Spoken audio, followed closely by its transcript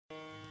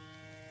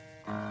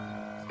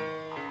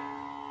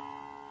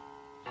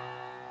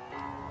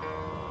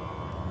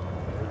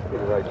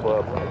right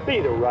club. Be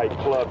the right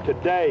club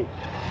today.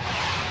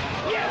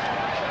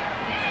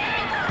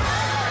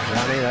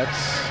 Johnny,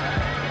 that's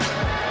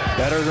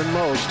better than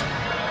most.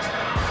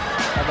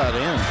 How about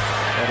in?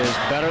 That is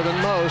better than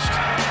most.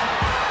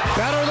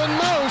 Better than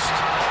most.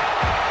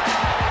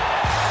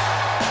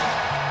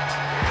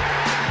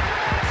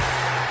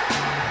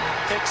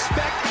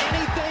 Expect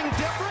anything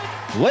different?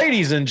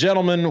 Ladies and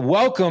gentlemen,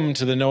 welcome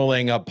to the No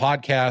Laying Up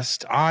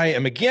podcast. I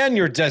am again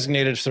your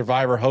designated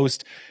survivor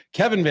host,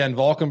 Kevin Van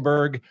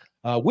Valkenburg.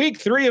 Week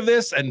 3 of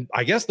this, and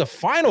I guess the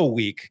final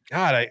week.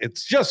 God,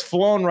 it's just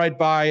flown right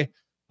by.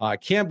 I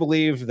can't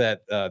believe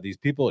that these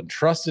people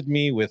entrusted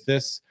me with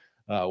this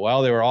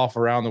while they were off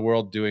around the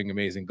world doing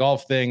amazing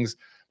golf things.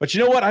 But you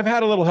know what? I've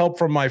had a little help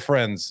from my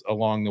friends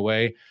along the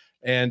way.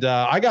 And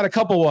I got a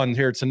couple ones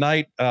here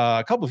tonight.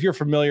 A couple of you are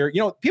familiar.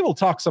 You know, people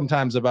talk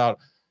sometimes about,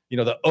 you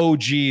know, the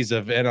OGs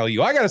of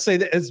NLU. I got to say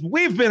that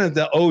we've been at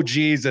the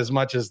OGs as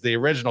much as the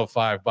original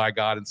 5, by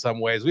God, in some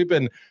ways. We've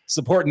been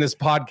supporting this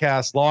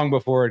podcast long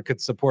before it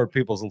could support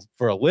people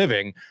for a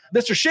living.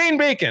 Mr. Shane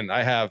Bacon,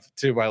 I have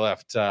to my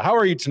left. How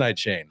are you tonight,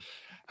 Shane?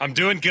 I'm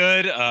doing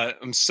good.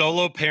 I'm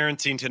solo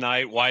parenting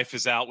tonight. Wife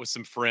is out with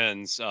some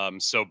friends.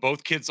 So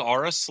both kids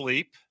are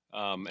asleep.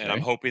 And I'm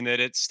hoping that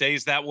it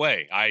stays that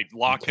way. I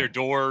lock their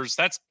doors.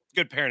 That's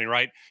good parenting,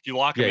 right? You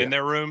lock them in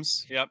their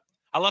rooms. Yep.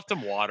 I left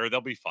them water.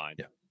 They'll be fine.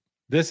 Yeah.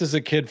 This is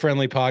a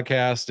kid-friendly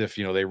podcast. If,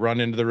 you know, they run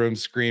into the room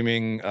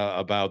screaming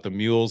about the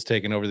mules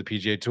taking over the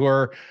PGA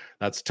Tour,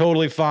 that's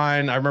totally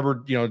fine. I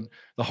remember, you know,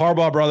 the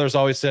Harbaugh brothers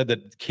always said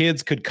that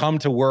kids could come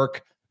to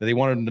work, that they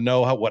wanted them to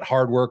know what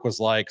hard work was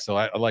like. So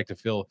I like to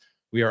feel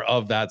we are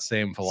of that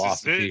same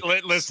philosophy.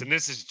 Listen,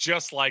 this is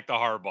just like the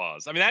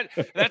Harbaughs. I mean,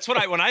 that's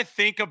what when I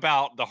think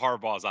about the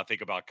Harbaughs, I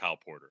think about Kyle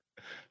Porter.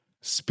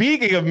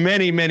 Speaking of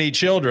many, many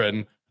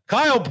children,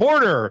 Kyle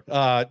Porter,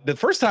 the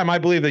first time I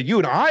believe that you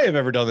and I have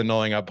ever done the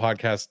Knowing Up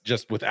podcast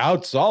just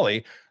without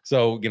Solly.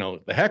 So, you know,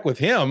 the heck with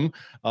him.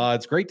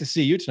 It's great to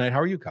see you tonight.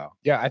 How are you, Kyle?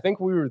 Yeah, I think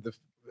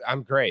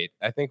I'm great.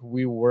 I think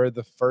we were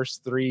the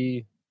first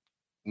 3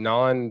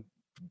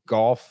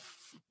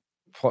 non-golf,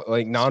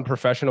 like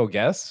non-professional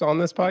guests on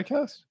this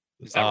podcast.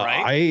 Is that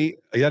right?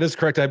 That is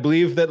correct. I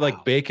believe that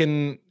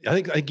Bacon,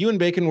 I think you and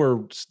Bacon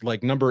were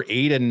like number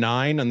 8 and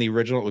 9 on the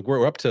original. Like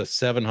we're up to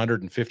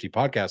 750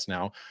 podcasts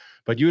now.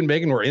 But you and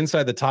Bacon were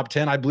inside the top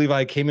 10. I believe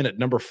I came in at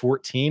number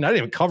 14. I didn't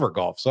even cover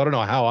golf, so I don't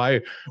know how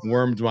I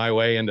wormed my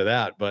way into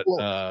that. But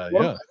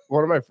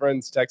One of my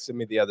friends texted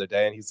me the other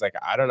day, and he's like,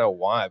 I don't know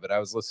why, but I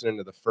was listening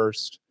to the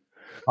first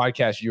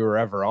podcast you were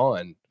ever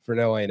on for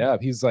No Laying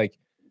Up. He's like,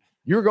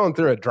 you were going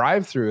through a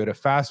drive-through at a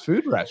fast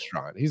food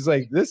restaurant. He's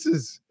like, this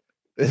is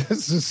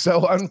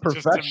so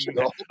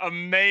unprofessional.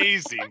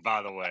 Amazing,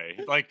 by the way.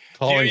 Like,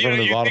 you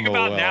think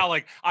about now,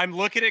 like I'm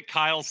looking at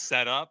Kyle's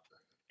setup.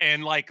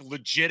 And like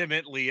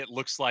legitimately, it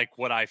looks like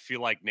what I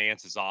feel like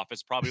Nance's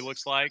office probably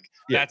looks like.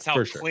 That's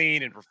how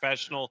clean and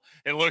professional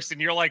it looks.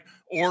 And you're like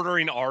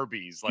ordering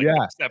Arby's, like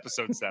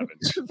episode 7.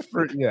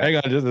 Hang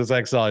on just a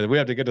sec, Solly. We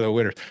have to get to the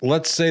winners.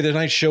 Let's say the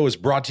tonight's show is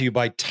brought to you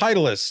by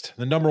Titleist,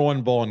 the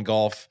 #1 ball in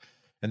golf,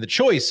 and the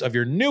choice of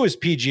your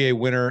newest PGA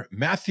winner,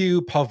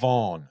 Matthew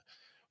Pavon,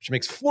 which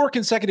makes 4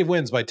 consecutive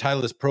wins by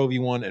Titleist Pro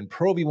V1 and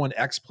Pro V1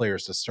 X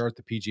players to start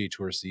the PGA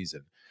Tour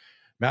season.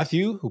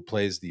 Matthew, who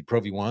plays the Pro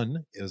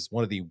V1, is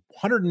one of the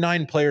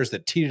 109 players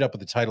that teed it up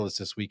with the Titleist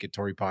this week at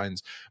Torrey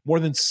Pines,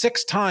 more than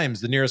 6 times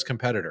the nearest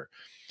competitor.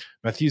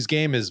 Matthew's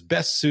game is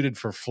best suited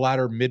for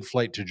flatter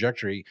mid-flight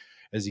trajectory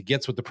as he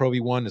gets with the Pro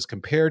V1 as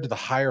compared to the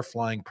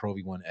higher-flying Pro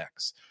V1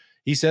 X.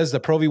 He says the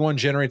Pro V1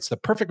 generates the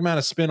perfect amount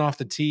of spin off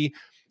the tee,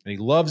 and he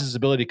loves his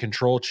ability to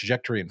control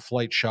trajectory and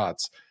flight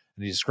shots,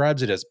 and he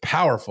describes it as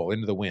powerful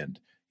into the wind.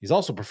 He's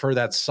also preferred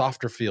that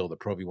softer feel of the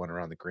Pro V1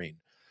 around the green.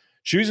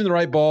 Choosing the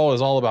right ball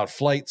is all about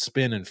flight,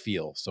 spin, and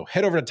feel. So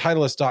head over to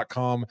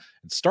Titleist.com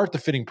and start the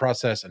fitting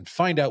process and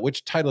find out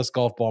which Titleist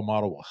golf ball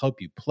model will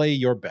help you play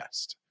your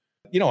best.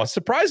 You know, a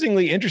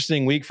surprisingly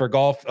interesting week for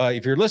golf.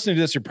 If you're listening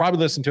to this, you're probably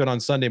listening to it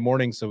on Sunday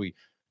morning, so we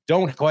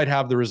don't quite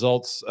have the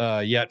results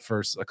yet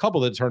for a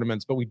couple of the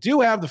tournaments, but we do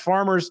have the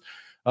Farmers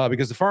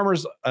because the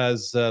Farmers,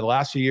 as the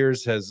last few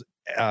years, has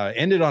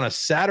ended on a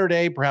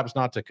Saturday, perhaps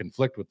not to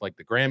conflict with like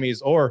the Grammys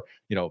or,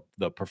 you know,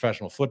 the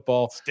professional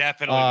football. It's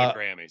definitely the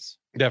Grammys.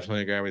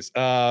 Definitely the Grammys.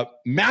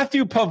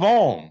 Matthew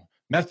Pavon,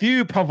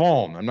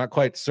 I'm not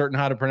quite certain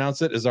how to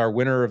pronounce it, is our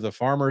winner of the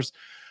Farmers.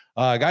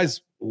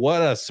 Guys,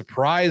 what a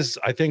surprise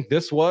I think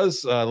this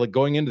was like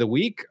going into the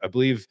week. I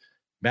believe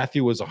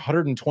Matthew was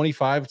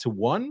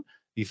 125-1,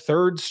 the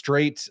 3rd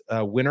straight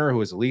winner who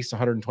was at least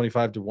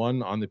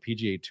 125-1 on the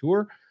PGA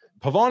Tour.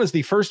 Pavon is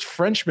the first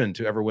Frenchman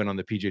to ever win on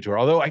the PGA Tour,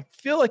 although I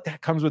feel like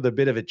that comes with a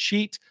bit of a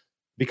cheat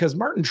because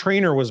Martin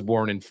Traynor was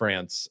born in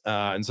France.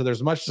 And so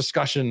there's much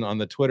discussion on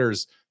the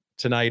Twitters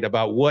tonight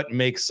about what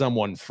makes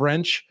someone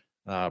French.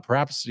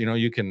 Perhaps, you know,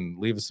 you can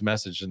leave us a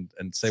message and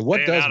say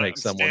what does make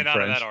someone French. Stand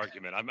out of that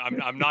argument.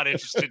 I'm not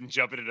interested in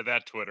jumping into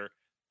that Twitter.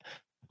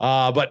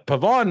 But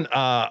Pavon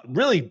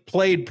really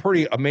played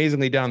pretty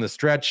amazingly down the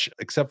stretch,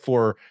 except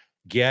for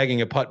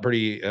gagging a putt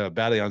pretty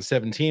badly on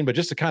 17. But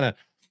just to kind of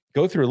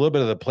go through a little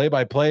bit of the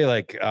play-by-play,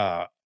 like,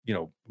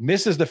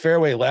 misses the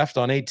fairway left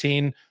on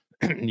 18.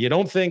 You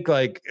don't think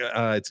like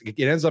it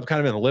ends up kind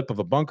of in the lip of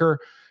a bunker.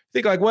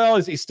 Think like, well,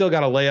 he's still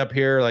got a layup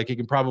here. Like he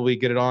can probably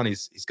get it on.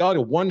 He's got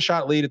a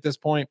 1-shot lead at this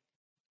point.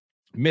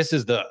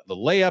 Misses the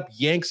layup,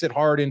 yanks it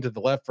hard into the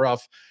left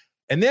rough,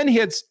 and then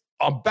hits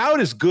about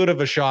as good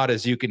of a shot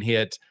as you can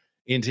hit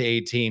into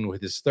 18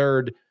 with his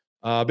third.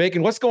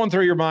 Bacon, what's going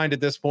through your mind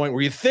at this point?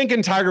 Were you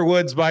thinking Tiger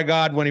Woods, by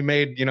God, when he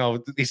made,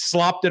 he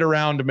slopped it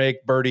around to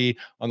make birdie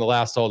on the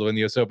last hole to win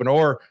the US Open,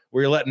 or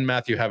were you letting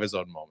Matthew have his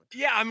own moment?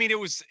 Yeah, I mean, it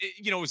was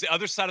the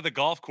other side of the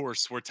golf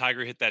course where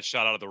Tiger hit that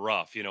shot out of the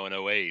rough, in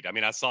 08. I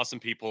mean, I saw some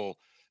people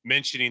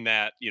mentioning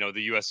that,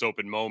 the US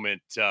Open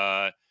moment,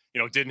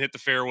 didn't hit the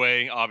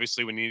fairway,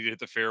 obviously, when he needed to hit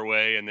the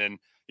fairway, and then,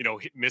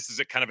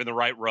 misses it kind of in the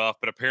right rough,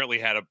 but apparently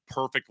had a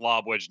perfect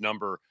lob wedge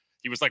number.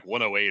 He was like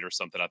 108 or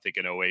something, I think,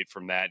 in 08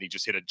 from that. And he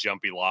just hit a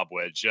jumpy lob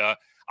wedge.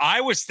 I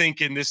was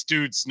thinking this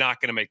dude's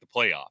not going to make the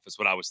playoff, is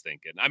what I was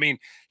thinking. I mean,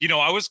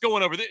 I was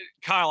going over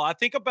Kyle, I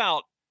think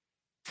about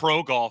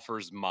pro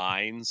golfers'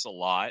 minds a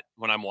lot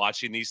when I'm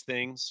watching these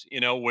things,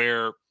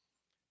 where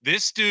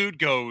this dude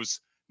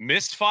goes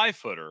missed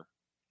 5-footer,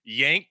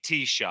 yanked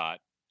tee shot,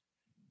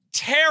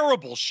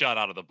 terrible shot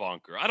out of the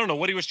bunker. I don't know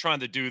what he was trying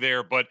to do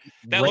there, but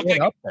that looked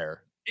like up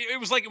there. It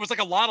was like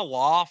a lot of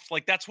loft.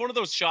 Like that's one of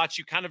those shots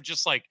you kind of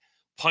just like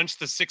punch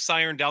the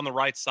 6-iron down the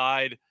right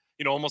side,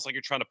 almost like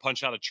you're trying to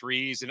punch out of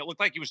trees. And it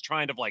looked like he was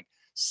trying to like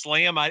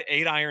slam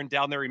 8-iron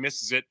down there. He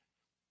misses it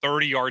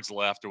 30 yards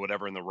left or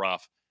whatever in the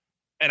rough.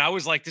 And I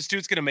was like, this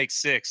dude's going to make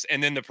 6.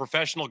 And then the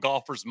professional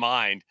golfer's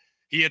mind,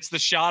 he hits the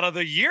shot of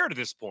the year to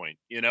this point.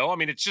 I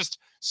mean, it's just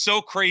so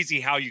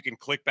crazy how you can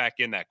click back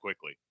in that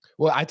quickly.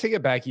 Well, I take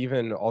it back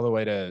even all the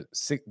way to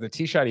the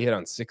tee shot he hit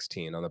on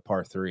 16 on the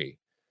par 3.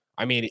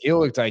 I mean, it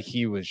looked like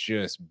he was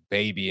just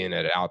babying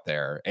it out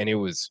there, and it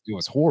was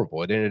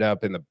horrible. It ended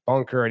up in the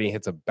bunker, and he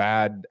hits a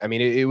bad. I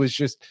mean, it was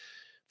just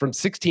from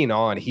 16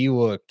 on, he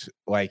looked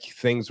like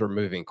things were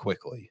moving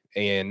quickly,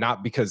 and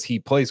not because he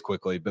plays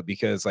quickly, but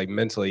because like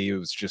mentally he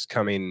was just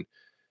coming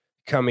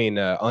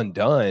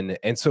undone.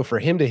 And so for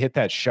him to hit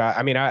that shot,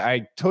 I mean,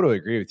 I totally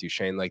agree with you,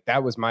 Shane. Like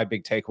that was my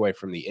big takeaway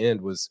from the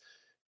end was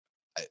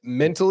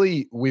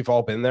mentally we've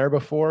all been there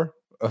before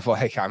of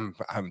like I'm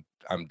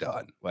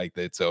done, like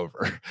it's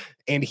over.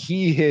 And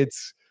he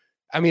hits,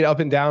 I mean, up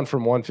and down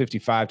from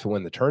 155 to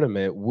win the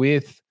tournament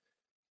with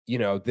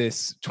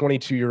this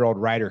 22-year-old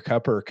Ryder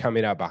Cupper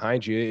coming out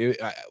behind you.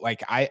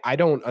 I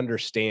don't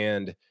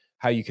understand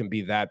how you can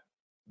be that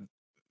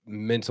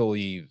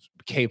mentally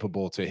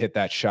capable to hit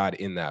that shot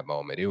in that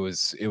moment. It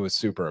was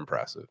super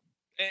impressive.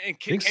 And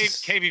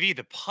KVV,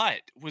 the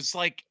putt was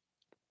like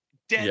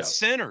dead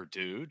center,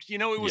 dude.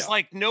 It was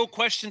like no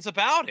questions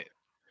about it.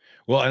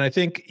 Well, and I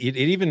think it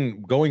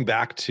even going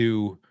back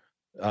to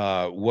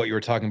what you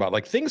were talking about,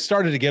 like things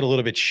started to get a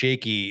little bit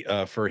shaky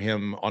for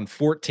him on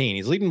 14.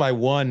 He's leading by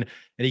 1,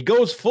 and he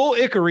goes full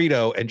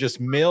Icarito and just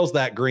mails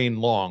that green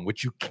long,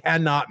 which you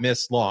cannot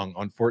miss long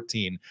on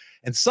 14.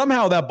 And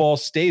somehow that ball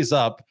stays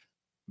up.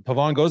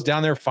 Pavon goes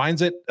down there,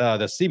 finds it.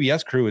 The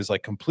CBS crew is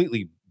like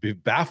completely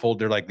baffled.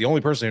 They're like, the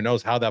only person who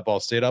knows how that ball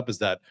stayed up is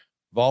that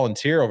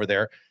volunteer over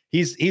there.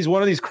 He's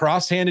one of these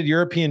cross-handed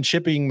European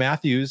chipping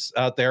Matthews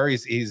out there.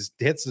 He's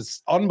hits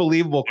this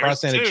unbelievable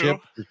cross-handed chip.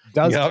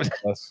 Does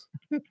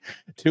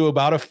to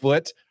about a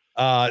foot.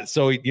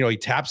 So he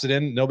taps it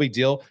in, no big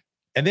deal.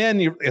 And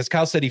then, as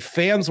Kyle said, he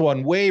fans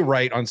one way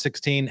right on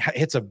 16,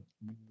 hits a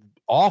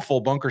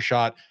awful bunker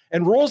shot,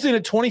 and rolls in a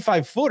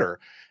 25-footer.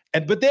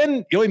 But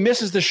then he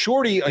misses the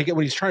shorty like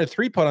when he's trying to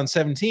 3-putt on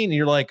 17, and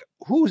you're like,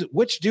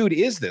 which dude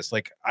is this?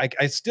 Like,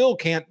 I still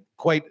can't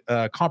quite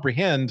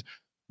comprehend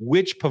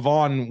which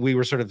Pavon we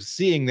were sort of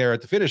seeing there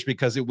at the finish,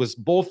 because it was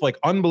both like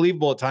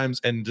unbelievable at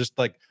times and just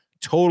like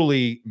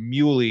totally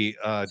muley,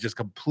 just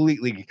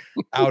completely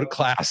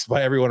outclassed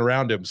by everyone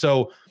around him.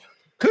 So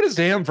kudos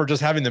to him for just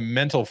having the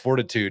mental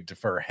fortitude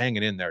for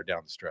hanging in there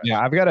down the stretch. Yeah,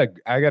 I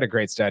got a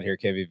great stat here,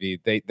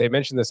 KVV. They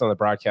mentioned this on the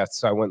broadcast,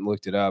 so I went and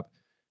looked it up.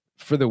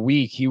 For the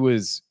week,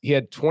 he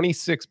had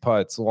 26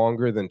 putts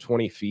longer than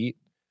 20 feet,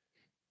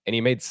 and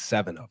he made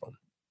 7 of them,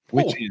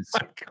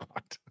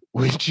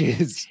 which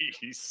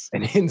is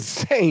an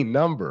insane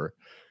number.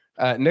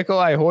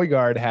 Nikolai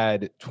Højgaard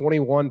had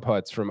 21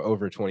 putts from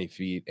over 20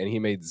 feet, and he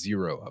made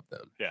 0 of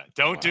them. Yeah,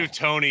 don't do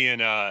Tony and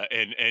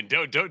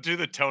don't do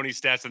the Tony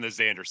stats and the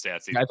Xander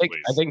stats either,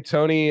 I think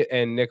Tony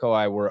and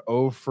Nikolai were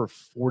 0 for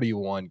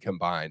 41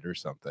 combined or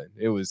something.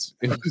 It was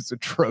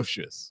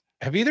atrocious.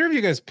 Have either of you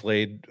guys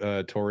played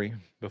Tori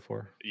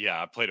before?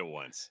 Yeah, I played it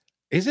once.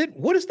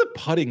 What is the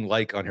putting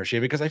like on her,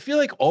 Shane? Because I feel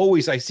like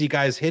always I see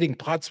guys hitting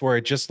putts where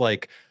it just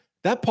like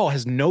that ball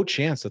has no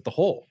chance at the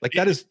hole. Like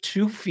that is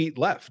 2 feet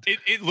left.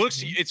 It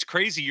looks, it's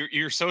crazy.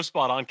 You're so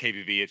spot on,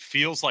 KVV. It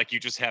feels like you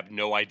just have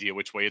no idea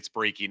which way it's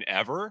breaking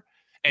ever.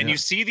 And you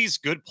see these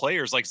good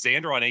players like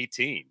Xander on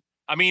 18.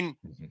 I mean,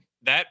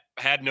 that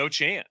had no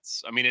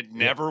chance. I mean, it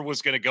never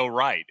was going to go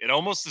right. It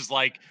almost is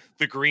like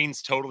the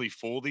greens totally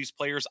fool these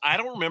players. I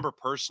don't remember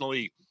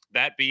personally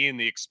that being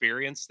the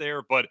experience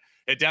there, but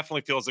it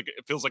definitely feels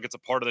like it's a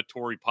part of the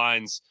Torrey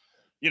Pines,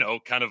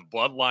 kind of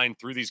bloodline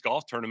through these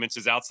golf tournaments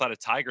is outside of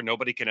Tiger.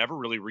 Nobody can ever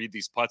really read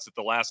these putts at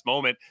the last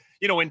moment,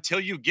 until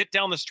you get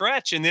down the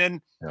stretch. And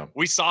then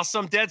we saw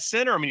some dead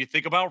center. I mean, you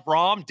think about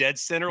Rahm, dead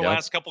center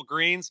last couple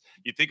greens.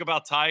 You think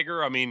about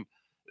Tiger. I mean,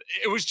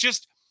 it was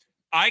just,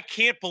 I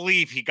can't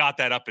believe he got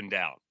that up and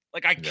down.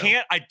 Like,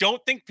 I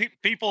don't think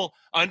people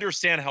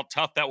understand how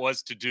tough that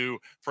was to do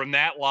from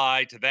that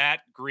lie to that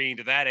green,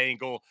 to that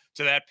angle,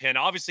 to that pin,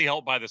 obviously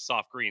helped by the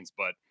soft greens,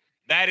 but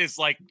that is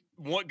like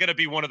going to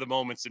be one of the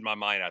moments in my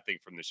mind, I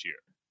think, from this year.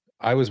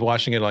 I was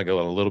watching it like a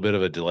little bit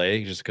of a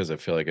delay just because I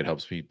feel like it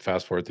helps me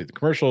fast forward through the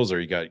commercials, or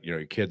you got,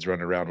 your kids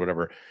running around,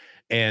 whatever.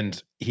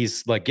 And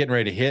he's like getting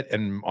ready to hit.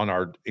 And on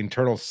our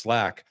internal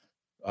Slack,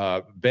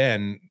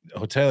 Ben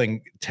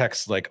hoteling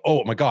texts like,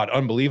 "Oh my God,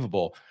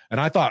 unbelievable." And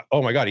I thought,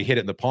 "Oh my God, he hit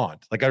it in the pond."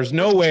 Like, there's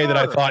no way that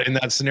I thought in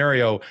that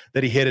scenario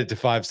that he hit it to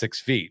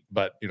 5-6 feet.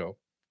 But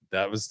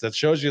that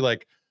shows you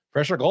like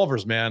pressure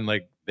golfers, man,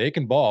 like they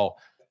can ball.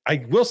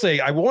 I will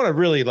say, I want to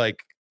really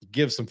like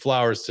give some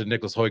flowers to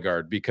Nicholas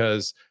Højgaard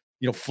because,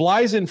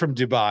 flies in from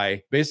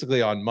Dubai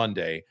basically on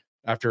Monday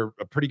after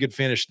a pretty good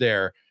finish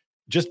there,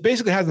 just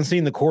basically hasn't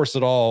seen the course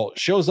at all,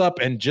 shows up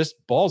and just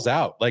balls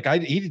out. Like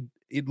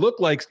it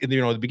looked like,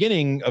 the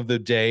beginning of the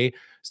day,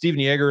 Steven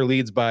Yeager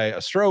leads by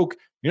a stroke.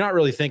 You're not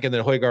really thinking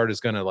that Højgaard is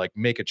going to like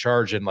make a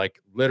charge and like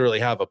literally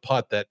have a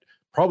putt that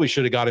probably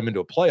should have got him into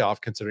a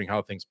playoff considering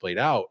how things played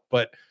out.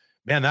 But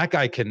man, that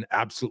guy can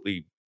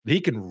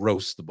he can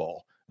roast the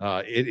ball.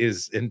 It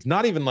is, and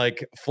not even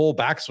like full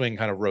backswing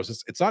kind of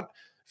roast. It's not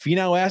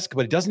Finau-esque,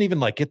 but it doesn't even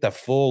like get the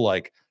full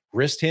like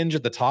wrist hinge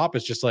at the top.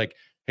 It's just like,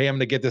 hey, I'm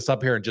going to get this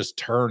up here and just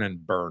turn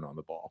and burn on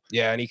the ball.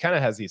 Yeah, and he kind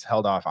of has these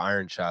held off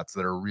iron shots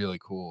that are really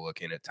cool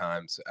looking at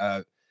times.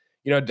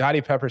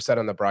 Dottie Pepper said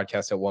on the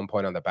broadcast at one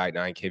point on the back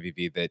nine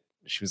KVV that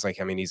she was like,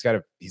 I mean, he's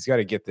got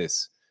to get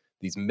these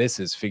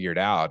misses figured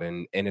out,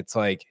 and it's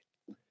like,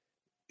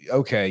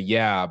 okay,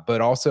 yeah,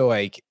 but also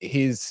like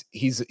he's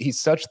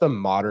such the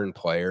modern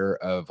player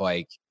of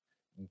like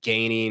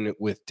gaining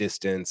with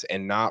distance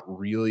and not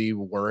really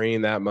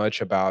worrying that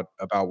much about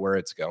where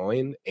it's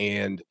going.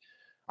 And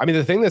I mean,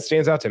 the thing that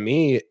stands out to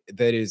me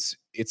that is,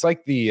 it's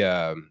like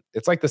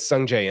the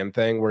Sung J M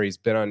thing where he's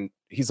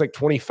like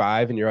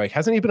 25 and you're like,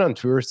 hasn't he been on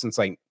tour since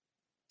like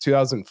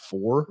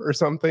 2004 or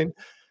something?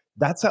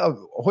 That's how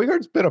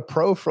Højgaard's been a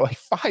pro for like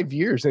 5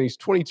 years and he's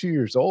 22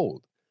 years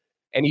old.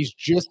 And he's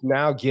just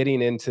now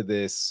getting into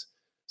this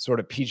sort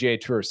of PGA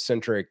Tour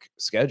centric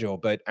schedule.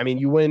 But I mean,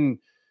 you win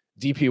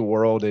DP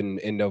World in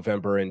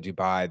November in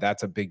Dubai.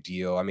 That's a big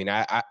deal. I mean,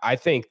 I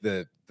think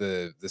the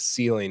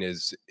ceiling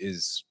is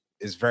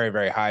very,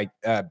 very high.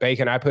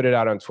 Bacon, I put it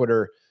out on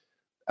Twitter.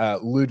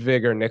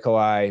 Ludwig or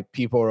Nikolai,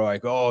 people are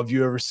like, "Oh, have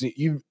you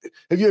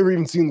ever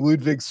even seen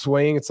Ludwig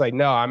swing?" It's like,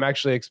 no, I'm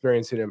actually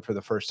experiencing him for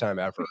the first time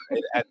ever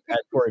at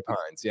Torrey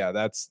Pines. Yeah,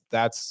 that's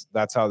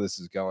how this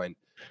is going.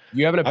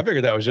 I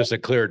figured that was just a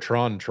clear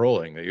Tron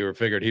trolling, that you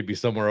figured he'd be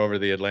somewhere over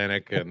the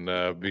Atlantic and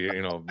be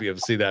able to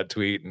see that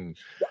tweet and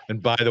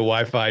buy the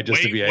Wi-Fi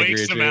just to be angry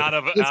wakes at him you. out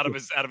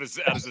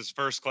of his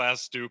first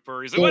class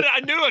stupor. He's like,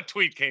 I knew a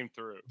tweet came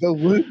through. The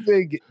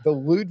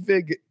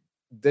Ludwig.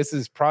 This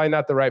is probably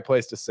not the right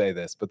place to say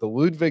this, but the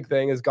Ludwig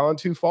thing has gone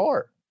too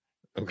far.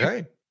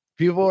 Okay.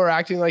 People are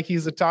acting like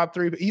he's a top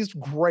three, but he's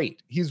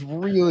great. He's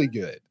really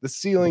good. The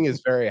ceiling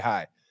is very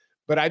high.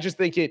 But I just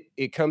think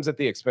it comes at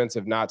the expense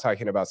of not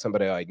talking about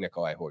somebody like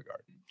Nikolai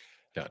Højgaard.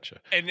 Gotcha.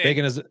 And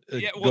Bacon is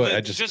go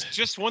ahead.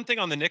 Just one thing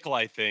on the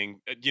Nikolai thing,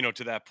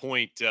 to that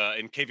point,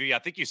 and KV, I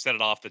think you said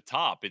it off the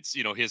top. It's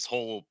his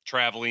whole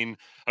traveling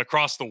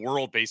across the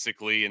world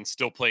basically and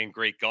still playing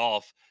great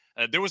golf.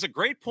 There was a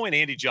great point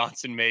Andy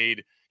Johnson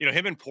made.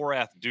 Him and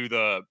Porath do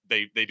the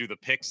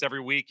picks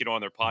every week,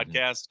 on their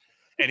podcast.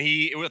 And I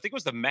think it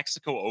was the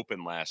Mexico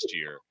Open last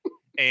year.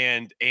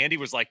 And Andy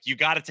was like, "You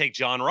got to take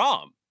Jon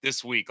Rahm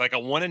this week, like a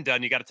one and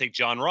done. You got to take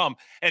Jon Rahm."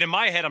 And in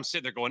my head, I'm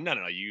sitting there going,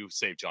 no, you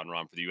save Jon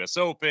Rahm for the U.S.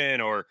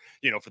 Open or,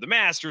 for the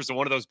Masters or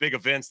one of those big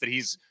events that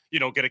he's,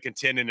 going to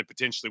contend in and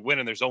potentially win.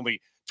 And there's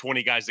only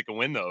 20 guys that can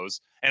win those.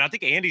 And I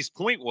think Andy's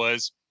point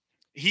was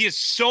he is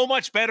so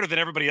much better than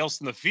everybody else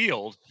in the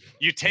field.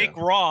 You take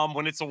Rahm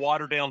when it's a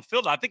watered down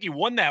field. I think he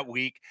won that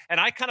week. And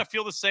I kind of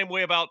feel the same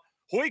way about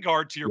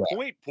Højgaard, to your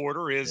point,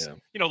 Porter, is,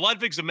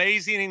 Ludwig's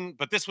amazing,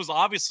 but this was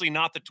obviously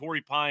not the Torrey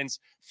Pines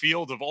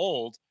field of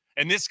old.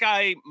 And this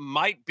guy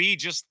might be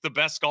just the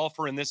best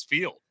golfer in this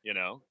field,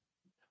 All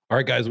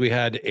right, guys, we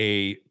had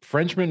a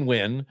Frenchman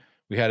win.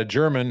 We had a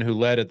German who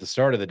led at the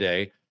start of the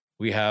day.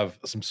 We have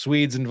some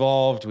Swedes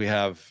involved. We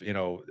have,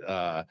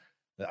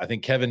 I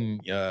think Kevin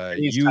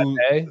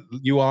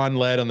Yuan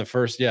led in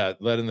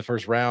the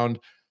first round.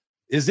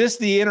 Is this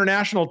the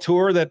international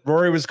tour that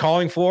Rory was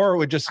calling for?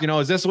 Would just,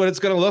 is this what it's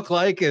going to look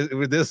like?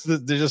 There's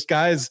just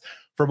guys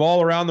from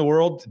all around the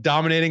world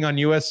dominating on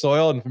U.S.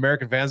 soil, and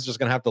American fans are just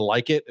going to have to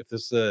like it if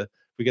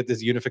we we get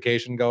this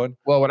unification going.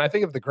 Well, when I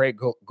think of the great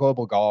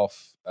global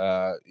golf,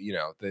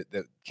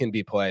 that can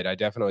be played, I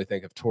definitely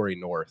think of Torrey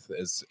North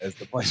as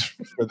the place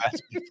for that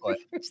to be played.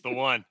 It's the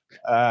one.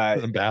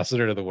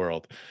 Ambassador to the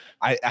world.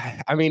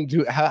 I mean,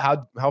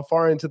 how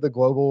far into the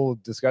global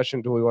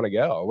discussion do we want to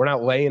go? We're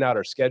not laying out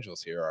our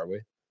schedules here, are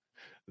we?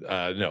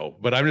 No,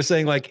 but I'm just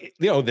saying, like,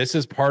 this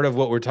is part of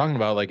what we're talking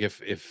about. Like,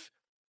 if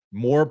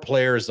more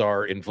players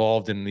are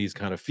involved in these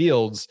kind of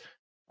fields,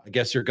 I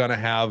guess you're going to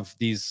have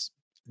these,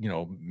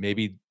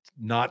 maybe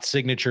not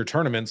signature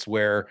tournaments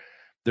where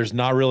there's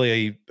not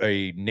really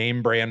a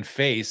name brand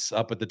face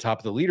up at the top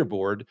of the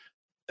leaderboard.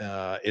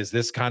 Is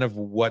this kind of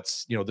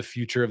what's, the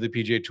future of the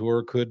PGA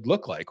Tour could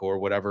look like, or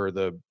whatever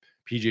the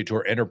PGA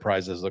Tour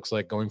Enterprises looks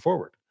like going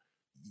forward?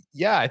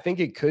 Yeah, I think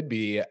it could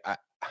be.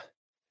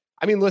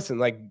 I mean, listen,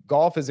 like,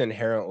 golf is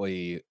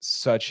inherently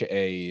such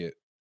a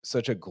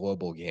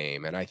global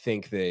game, and I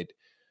think that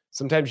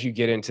sometimes you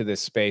get into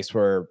this space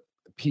where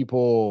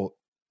people,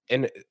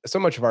 and so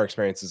much of our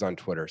experience is on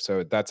Twitter,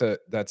 so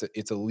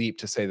it's a leap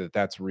to say that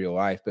that's real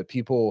life, but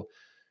people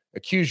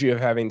accuse you of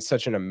having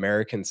such an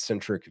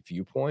American-centric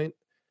viewpoint,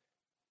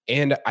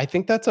 and I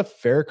think that's a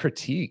fair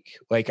critique.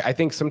 Like, I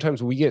think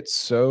sometimes we get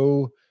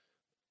so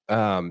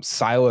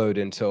siloed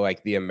into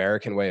like the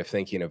American way of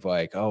thinking of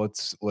like, oh,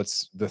 it's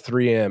the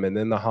 3M and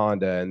then the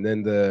Honda and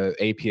then the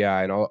API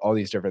and all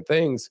these different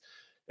things.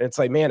 And it's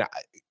like, man,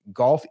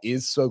 golf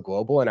is so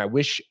global, and I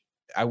wish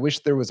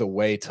there was a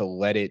way to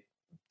let it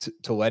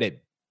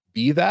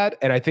be that.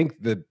 And I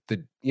think the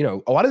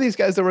a lot of these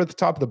guys that were at the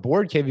top of the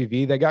board,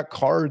 KVV, they got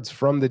cards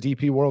from the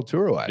DP World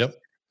Tour last year.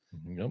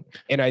 Yep.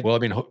 And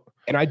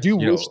I do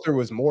wish there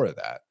was more of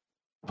that.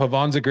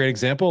 Pavon's a great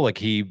example. Like,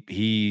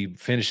 he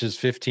finishes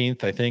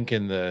 15th, I think,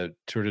 in the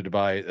Tour de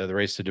Dubai, the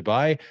race to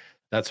Dubai.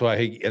 That's why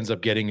he ends up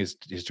getting his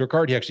tour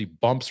card. He actually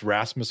bumps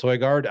Rasmus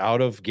Højgaard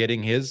out of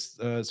getting his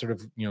sort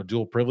of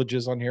dual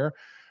privileges on here.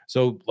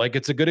 So, like,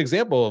 it's a good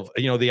example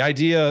of the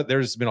idea.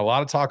 There's been a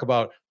lot of talk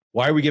about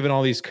why are we giving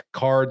all these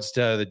cards to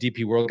the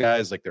DP World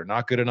guys, like they're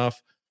not good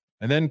enough.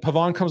 And then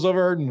Pavon comes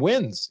over and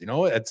wins.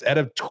 It's at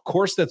a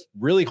course that's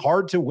really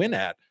hard to win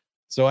at.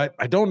 So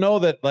I don't know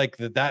that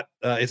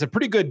it's a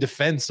pretty good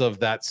defense of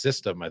that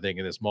system, I think,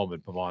 in this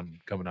moment, Pavon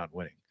coming out and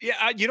winning. Yeah,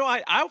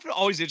 I'm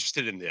always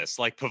interested in this,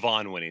 like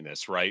Pavon winning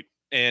this, right?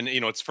 And,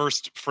 it's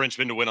first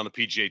Frenchman to win on the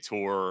PGA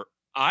Tour.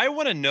 I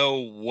want to know,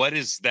 what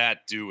does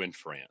that do in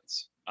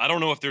France? I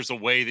don't know if there's a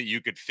way that you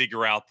could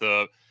figure out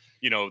the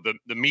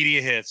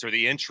media hits or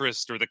the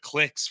interest or the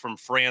clicks from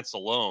France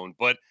alone.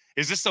 But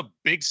is this a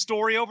big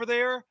story over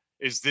there?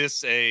 Is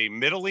this a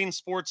middling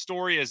sports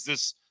story? Is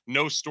this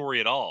no story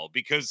at all?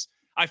 Because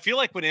I feel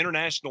like when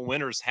international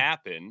winners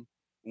happen,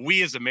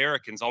 we as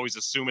Americans always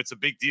assume it's a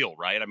big deal,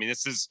 right? I mean,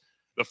 this is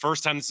the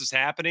first time this is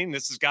happening.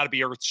 This has got to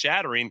be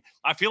earth-shattering.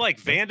 I feel like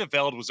Van de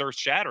Velde was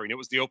earth-shattering. It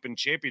was the Open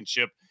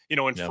Championship,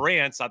 in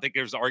France. I think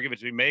there's an argument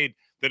to be made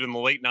that in the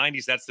late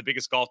 90s, that's the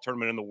biggest golf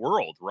tournament in the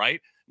world, right?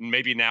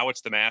 Maybe now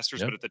it's the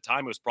Masters, but at the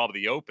time it was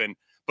probably the Open.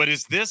 But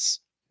does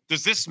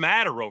this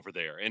matter over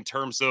there in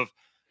terms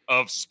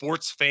of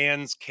sports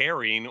fans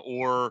caring,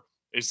 or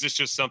is this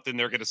just something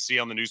they're going to see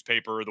on the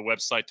newspaper or the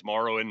website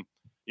tomorrow and,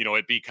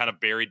 it be kind of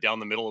buried down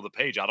the middle of the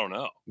page? I don't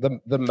know. The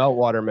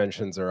meltwater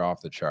mentions are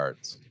off the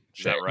charts.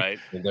 Is that right?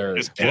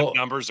 His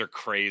numbers are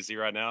crazy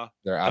right now.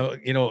 They're out.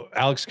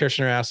 Alex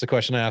Kirshner asked the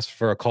question I asked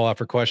for a call out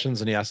for questions,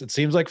 and he asked, it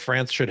seems like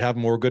France should have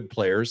more good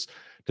players,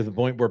 to the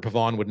point where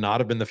Pavon would not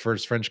have been the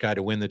first French guy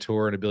to win the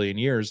tour in a billion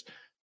years.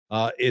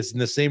 Is in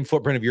the same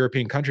footprint of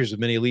European countries with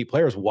many elite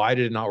players. Why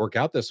did it not work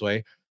out this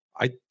way?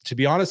 To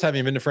be honest,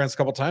 having been to France a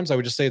couple of times, I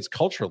would just say it's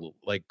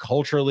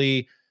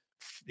culturally,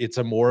 it's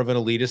a more of an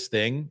elitist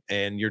thing,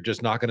 and you're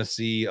just not going to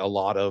see a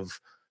lot of,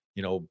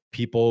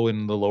 people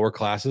in the lower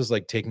classes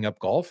taking up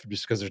golf,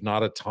 just because there's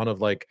not a ton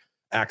of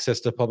access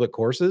to public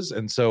courses.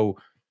 And so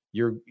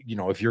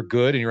if you're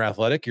good and you're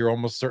athletic, you're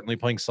almost certainly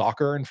playing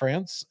soccer in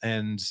France.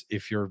 And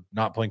if you're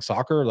not playing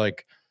soccer,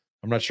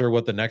 I'm not sure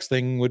what the next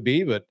thing would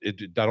be, but I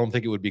don't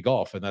think it would be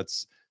golf. And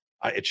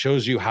it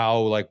shows you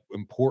how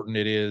important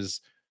it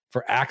is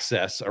for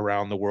access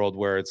around the world,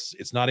 where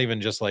it's not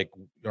even just all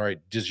right,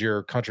 does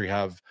your country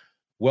have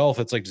wealth?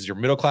 It's does your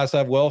middle class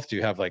have wealth? Do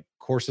you have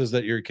courses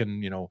that you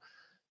can,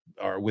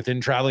 are within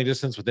traveling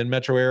distance, within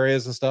metro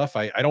areas and stuff?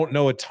 I don't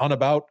know a ton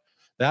about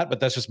that, but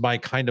that's just my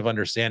kind of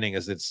understanding,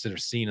 is it's sort of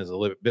seen as a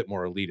little bit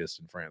more elitist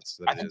in France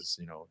than it is,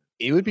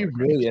 It would be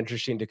really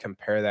interesting to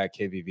compare that,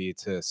 KVV,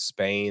 to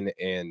Spain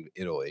and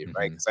Italy,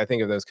 right? Because I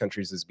think of those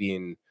countries as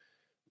being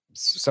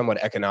somewhat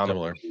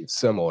economically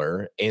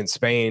similar. And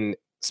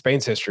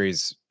Spain's history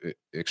is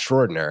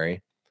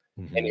extraordinary.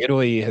 And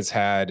Italy has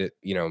had,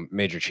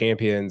 major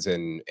champions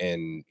and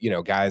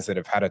guys that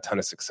have had a ton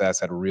of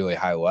success at a really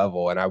high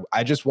level. And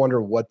I just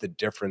wonder what the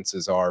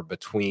differences are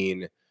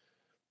between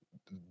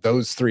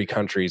those three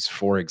countries,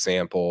 for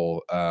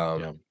example,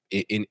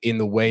 in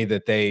the way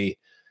that they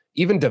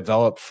even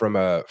develop from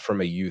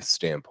a youth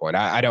standpoint.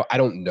 I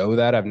don't know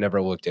that. I've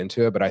never looked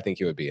into it, but I think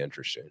it would be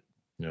interesting.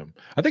 Yeah,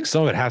 I think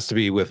some of it has to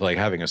be with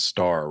having a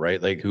star, right?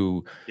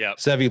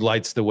 Sevi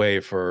lights the way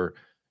for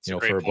you know,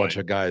 for a bunch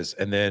of guys.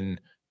 And then,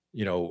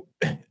 you know,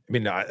 I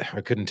mean, I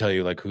couldn't tell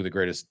you like who the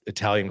greatest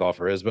Italian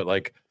golfer is, but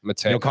like,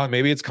 you know,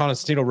 maybe it's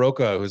Constantino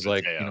Rocca, who's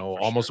like, you know,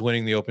 almost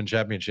winning the Open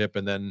Championship,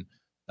 and then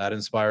that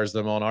inspires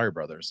them on Ari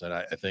Brothers. And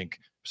I think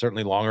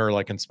certainly Longer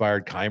like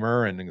inspired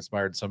Keimer and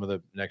inspired some of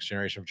the next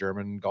generation of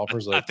German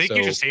golfers. Like, I think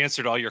you just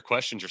answered all your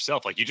questions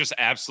yourself. Like you just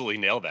absolutely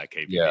nailed that,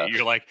 KBB. Yeah.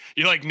 You're like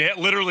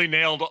literally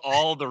nailed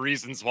all the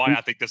reasons why I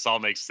think this all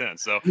makes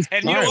sense. So,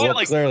 and you know what?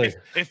 Like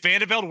if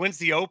Vanderbilt wins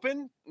the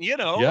Open, you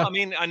know, I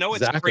mean, I know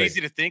it's crazy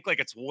to think like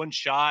it's one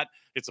shot,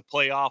 it's a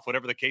playoff,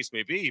 whatever the case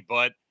may be.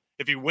 But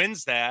if he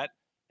wins that,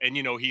 and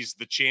you know he's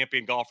the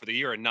champion golfer of the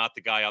year and not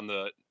the guy on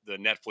the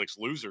Netflix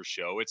loser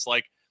show, it's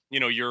like, you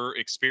know, your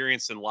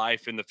experience in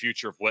life in the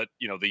future of what,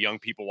 you know, the young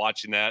people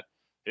watching that,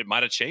 it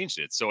might have changed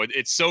it. So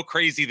it's so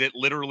crazy that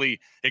literally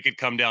it could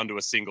come down to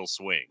a single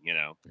swing, you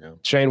know? Yeah.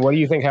 Shane, what do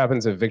you think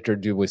happens if Victor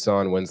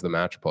Dubuisson wins the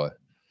match play?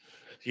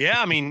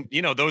 Yeah, I mean,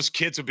 you know, those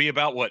kids would be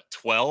about, what,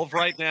 12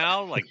 right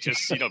now? Like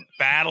just, you know,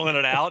 battling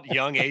it out,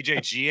 young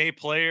AJGA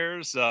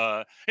players.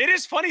 It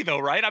is funny, though,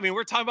 right? I mean,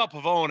 we're talking about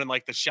Pavone and,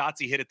 like, the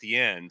shots he hit at the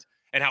end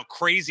and how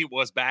crazy it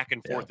was back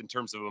and forth in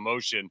terms of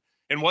emotion.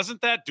 And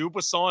wasn't that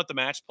Dubuisson at the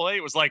match play?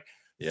 It was like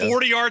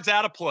 40 yards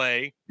out of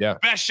play. Yeah.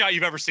 Best shot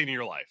you've ever seen in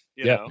your life.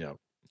 You know?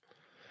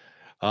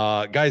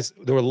 Yeah. Guys,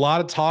 there were a lot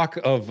of talk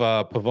of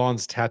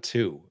Pavone's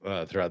tattoo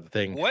throughout the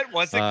thing. What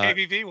was it,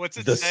 KBV? What's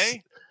it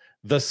say?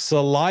 The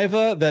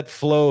saliva that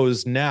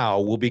flows now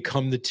will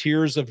become the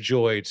tears of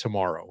joy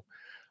tomorrow.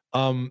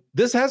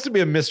 This has to be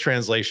a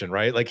mistranslation,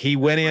 right? Like he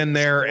went in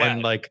there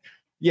and like,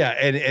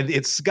 and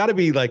it's got to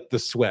be like the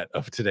sweat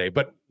of today.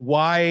 But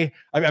why?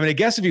 I mean, I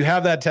guess if you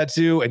have that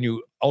tattoo and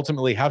you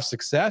ultimately have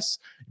success,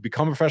 you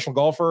become a professional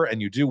golfer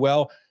and you do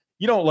well,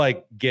 you don't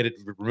like get it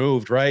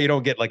removed, right? You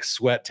don't get like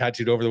sweat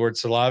tattooed over the word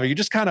saliva. You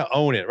just kind of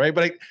own it, right?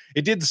 But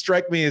it did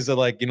strike me as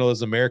like, you know,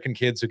 those American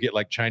kids who get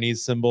like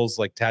Chinese symbols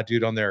like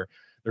tattooed on their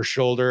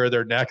shoulder,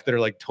 their neck, that are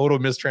like total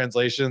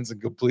mistranslations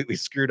and completely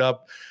screwed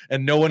up.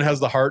 And no one has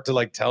the heart to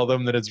like tell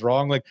them that it's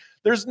wrong. Like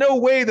there's no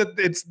way that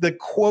it's the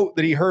quote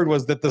that he heard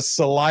was that the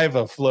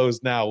saliva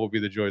flows now will be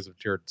the joys of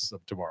tears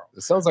of tomorrow.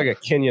 It sounds like a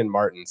Kenyon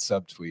Martin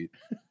subtweet.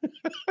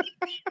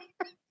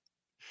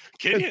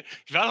 Kenyon,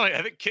 by the way,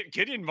 I think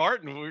Kenyon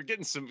Martin, we're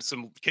getting some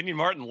Kenyon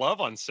Martin love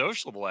on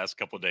social the last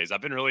couple of days.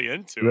 I've been really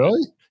into it.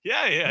 Really?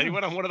 Yeah. He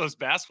went on one of those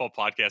basketball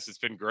podcasts. It's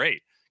been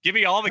great. Give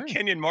me all the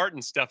Kenyon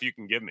Martin stuff you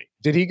can give me.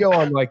 Did he go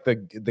on like the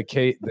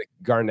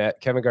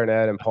Garnett, Kevin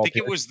Garnett and Paul? I think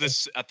it was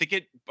this. I think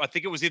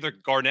it was either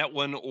Garnett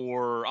one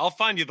or I'll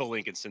find you the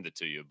link and send it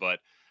to you. But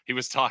he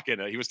was talking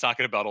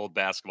about old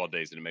basketball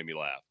days and it made me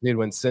laugh. Dude,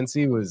 when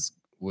Cincy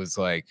was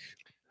like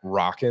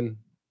rocking,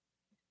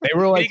 they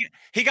were like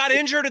he got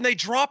injured and they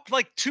dropped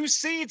like 2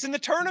 seeds in the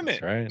tournament.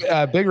 That's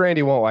right. Big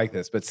Randy won't like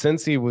this, but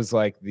Cincy was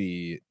like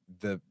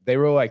they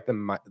were like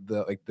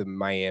the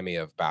Miami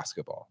of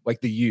basketball,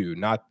 like the U,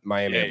 not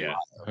Miami. Yeah.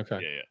 Okay.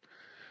 Yeah.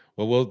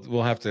 Well,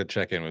 we'll have to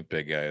check in with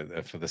Big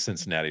Guy for the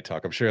Cincinnati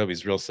talk. I'm sure he'll be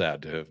real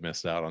sad to have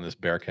missed out on this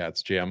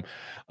Bearcats jam.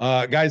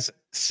 Guys,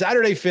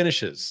 Saturday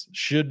finishes.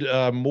 Should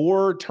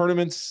more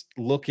tournaments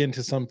look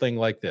into something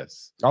like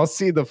this? I'll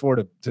see the floor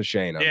to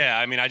Shane. Yeah,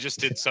 I mean, I just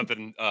did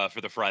something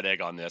for the fried egg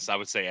on this. I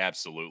would say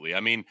absolutely. I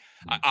mean,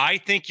 I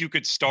think you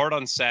could start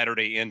on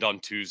Saturday, end on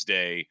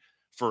Tuesday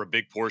for a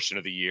big portion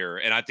of the year.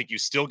 And I think you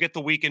still get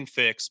the weekend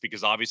fix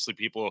because obviously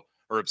people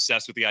are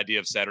obsessed with the idea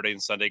of Saturday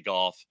and Sunday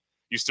golf.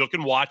 You still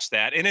can watch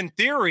that. And in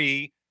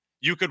theory,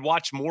 you could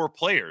watch more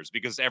players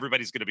because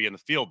everybody's going to be in the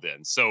field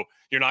then. So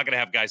you're not going to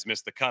have guys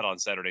miss the cut on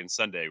Saturday and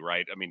Sunday,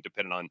 right? I mean,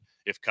 depending on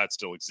if cuts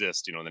still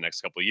exist, you know, in the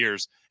next couple of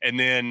years. And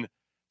then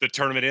the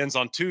tournament ends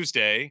on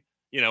Tuesday,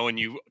 you know, and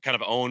you kind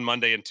of own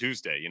Monday and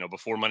Tuesday, you know,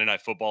 before Monday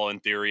Night Football in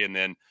theory. And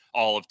then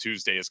all of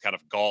Tuesday is kind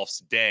of golf's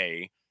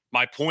day.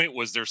 My point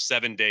was there's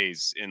 7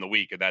 days in the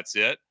week and that's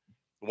it.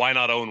 Why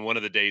not own one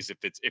of the days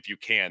if you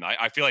can?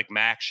 I feel like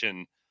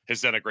Maction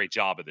has done a great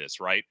job of this,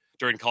 right?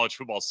 During college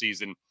football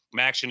season,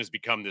 Maction has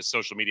become this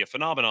social media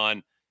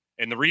phenomenon.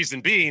 And the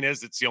reason being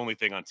is it's the only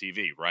thing on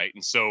TV, right?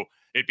 And so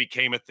it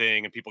became a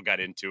thing and people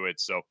got into it.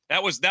 So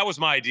that was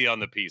my idea on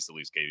the piece, at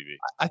least, KVV.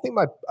 I think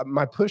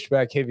my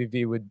pushback,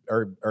 KVV, would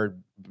or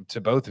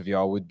to both of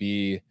y'all would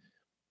be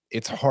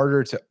it's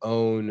harder to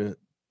own,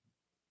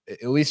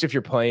 at least if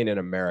you're playing in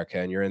America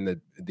and you're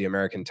in the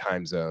American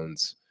time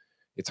zones,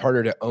 it's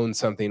harder to own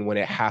something when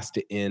it has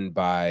to end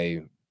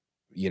by,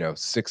 you know,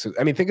 6.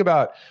 I mean,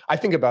 I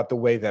think about the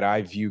way that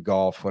I view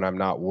golf when I'm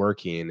not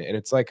working, and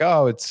it's like,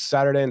 oh, it's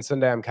Saturday and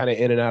Sunday. I'm kind of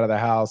in and out of the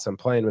house. I'm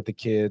playing with the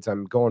kids.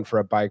 I'm going for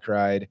a bike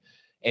ride,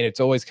 and it's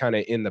always kind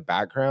of in the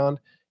background.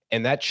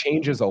 And that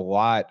changes a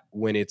lot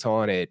when it's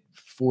on at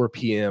 4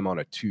 p.m. on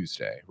a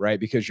Tuesday, right?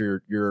 Because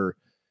you're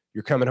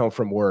coming home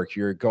from work,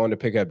 you're going to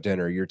pick up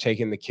dinner, you're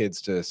taking the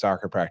kids to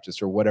soccer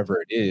practice or whatever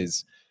it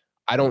is.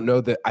 I don't know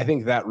that. I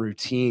think that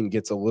routine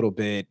gets a little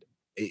bit.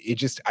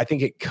 I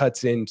think it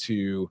cuts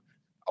into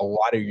a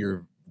lot of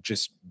your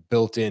just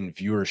built-in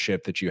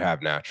viewership that you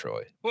have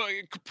naturally. Well,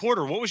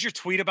 Porter, what was your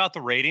tweet about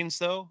the ratings,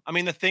 though? I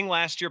mean, the thing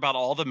last year about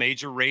all the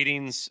major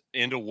ratings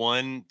into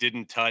one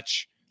didn't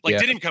touch Like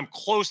didn't come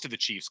close to the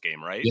Chiefs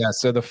game, right? Yeah.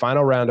 So the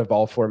final round of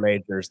all 4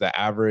 majors, the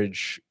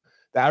average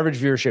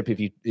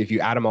viewership, if you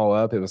add them all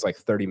up, it was like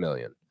 30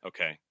 million.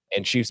 Okay.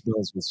 And Chiefs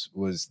Bills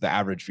was the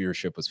average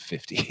viewership was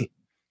 50.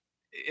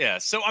 Yeah.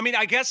 So I mean,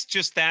 I guess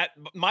just that.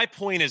 My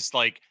point is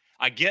like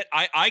I get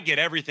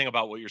everything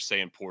about what you're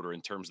saying, Porter,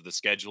 in terms of the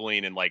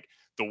scheduling and like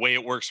the way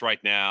it works right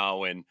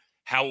now and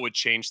how it would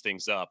change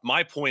things up.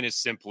 My point is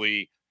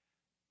simply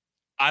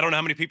I don't know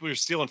how many people you're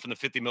stealing from the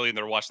 50 million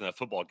that are watching that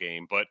football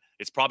game, but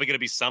it's probably going to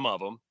be some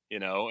of them, you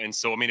know? And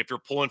so, I mean, if you're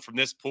pulling from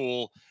this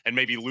pool and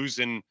maybe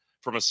losing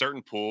from a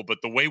certain pool, but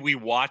the way we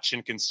watch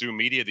and consume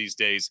media these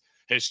days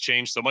has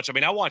changed so much. I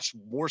mean, I watch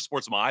more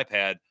sports on my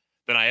iPad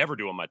than I ever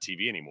do on my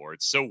TV anymore.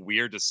 It's so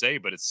weird to say,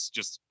 but it's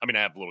just, I mean,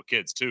 I have little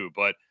kids too,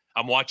 but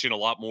I'm watching a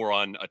lot more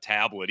on a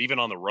tablet, even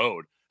on the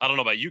road. I don't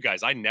know about you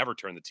guys. I never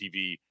turn the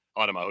TV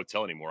on in my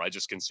hotel anymore. I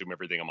just consume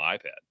everything on my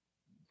iPad.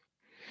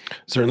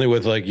 Certainly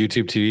with like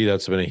YouTube TV,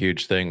 that's been a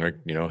huge thing,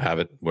 or, you know, have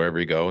it wherever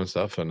you go and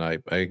stuff. And I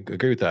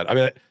agree with that. I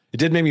mean, it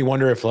did make me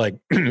wonder if like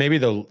maybe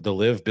the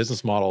live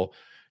business model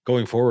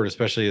going forward,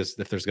 especially if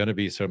there's going to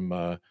be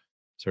some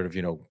sort of,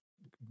 you know,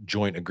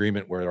 joint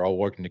agreement where they're all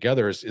working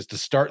together is to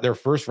start their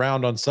first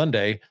round on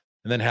Sunday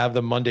and then have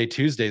them Monday,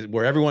 Tuesday,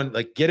 where everyone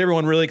like get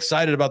everyone really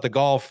excited about the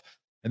golf.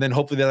 And then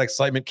hopefully that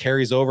excitement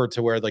carries over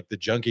to where like the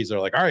junkies are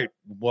like, all right,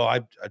 well,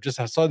 I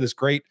saw this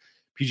great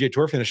PGA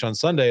Tour finish on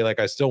Sunday. Like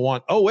I still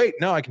want, oh wait,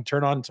 no, I can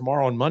turn on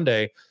tomorrow on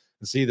Monday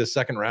and see the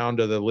second round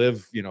of the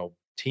live, you know,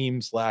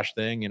 team /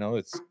 thing. You know,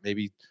 it's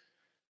maybe,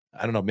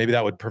 I don't know, maybe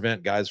that would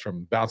prevent guys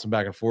from bouncing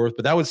back and forth,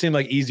 but that would seem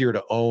like easier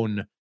to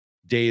own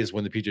days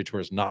when the PGA Tour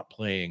is not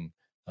playing,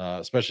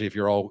 especially if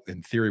you're all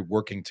in theory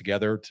working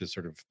together to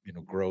sort of, you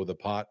know, grow the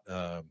pot.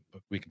 But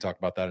we can talk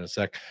about that in a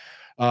sec.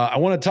 I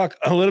want to talk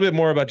a little bit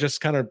more about just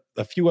kind of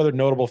a few other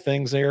notable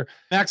things here.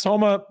 Max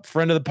Homa,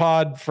 friend of the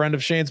pod, friend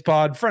of Shane's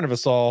pod, friend of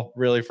us all,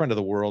 really friend of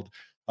the world.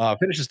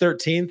 Finishes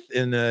 13th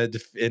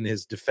in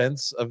his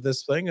defense of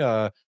this thing.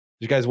 Did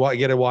you guys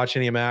get to watch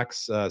any of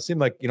Max? Seemed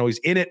like, you know, he's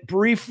in it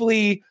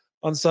briefly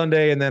on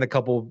Sunday, and then a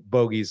couple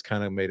bogeys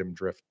kind of made him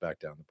drift back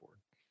down the board.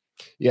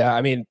 Yeah,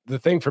 I mean, the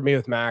thing for me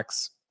with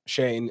Max,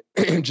 Shane,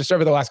 just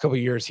over the last couple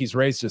of years, he's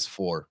raised his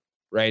floor,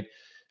 right?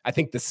 I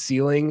think the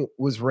ceiling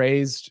was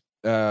raised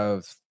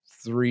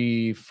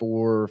 3,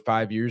 4,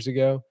 5 years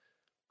ago.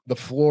 The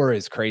floor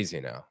is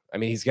crazy now. I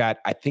mean, he's got,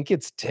 I think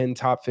it's 10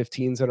 top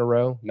 15s in a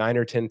row, 9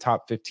 or 10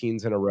 top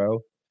 15s in a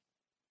row.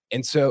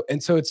 And so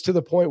it's to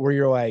the point where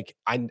you're like,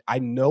 I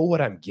know what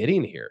I'm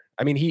getting here.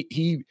 I mean,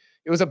 it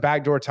was a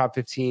backdoor top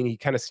 15. He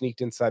kind of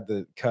sneaked inside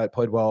the cut,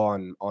 played well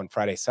on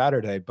Friday,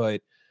 Saturday,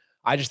 but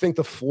I just think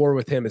the floor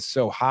with him is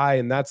so high.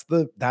 And that's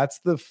the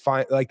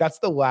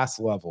last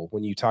level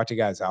when you talk to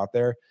guys out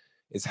there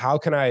is how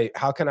can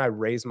I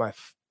raise my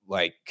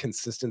like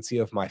consistency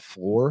of my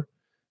floor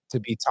to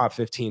be top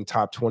 15,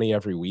 top 20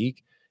 every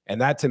week. And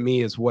that to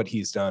me is what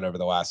he's done over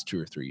the last 2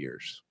 or 3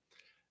 years.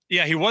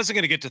 Yeah, he wasn't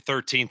going to get to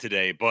 13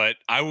 today, but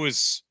I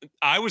was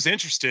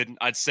interested.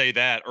 I'd say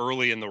that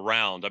early in the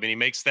round. I mean, he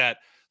makes that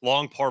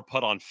long par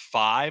putt on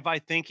 5. I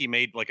think he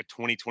made like a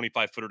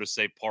 25 footer to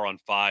save par on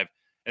 5,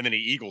 and then he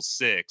eagles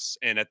 6.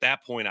 And at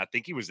that point, I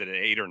think he was at an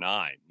 8 or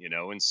 9. You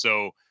know, and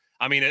so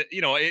I mean,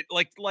 it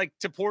like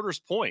to Porter's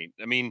point.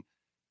 I mean,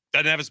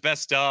 doesn't have his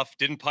best stuff.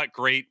 Didn't putt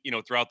great, you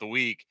know, throughout the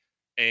week,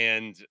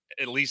 and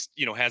at least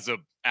has a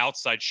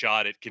outside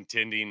shot at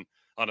contending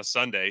on a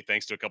Sunday,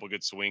 thanks to a couple of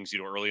good swings,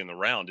 early in the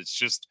round. It's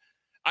just,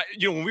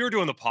 when we were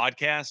doing the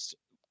podcast,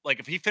 like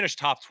if he finished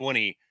top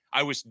 20,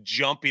 I was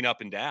jumping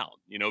up and down,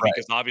 right.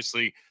 Because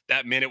obviously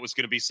that meant it was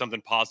going to be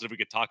something positive we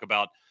could talk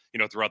about,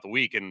 throughout the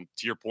week. And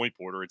to your point,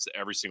 Porter, it's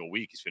every single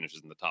week he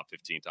finishes in the top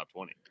 15, top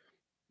 20.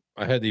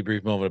 I had the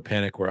brief moment of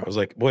panic where I was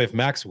like, boy, if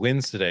Max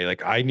wins today,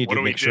 like I need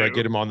to make sure I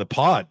get him on the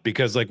pod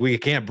because like we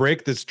can't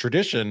break this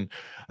tradition.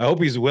 I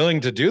hope he's willing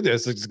to do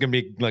this. It's going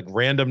to be like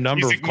random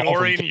number he's of calls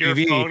from TV.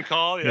 Your phone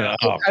call. Yeah.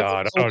 Oh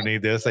God, I don't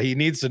need this. He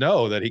needs to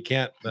know that he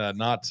can't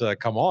not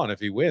come on if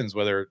he wins,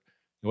 whether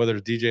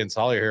DJ and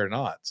Solly are here or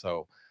not.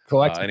 So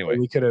collectively, anyway,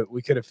 we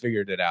could have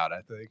figured it out, I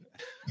think.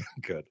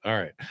 Good. All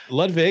right.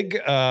 Ludwig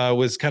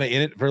was kind of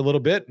in it for a little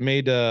bit,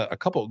 make a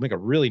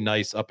really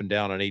nice up and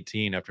down on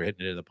 18 after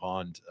hitting it in the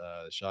pond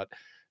shot.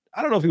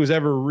 I don't know if he was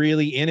ever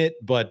really in it,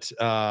 but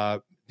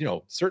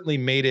certainly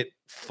made it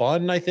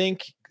fun, I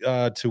think,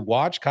 to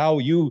watch. Kyle,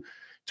 you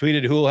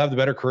tweeted who will have the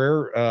better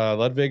career,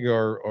 Ludwig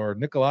or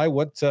Nikolai.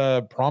 What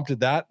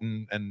prompted that?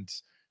 And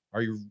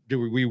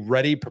were we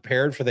ready,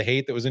 prepared for the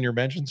hate that was in your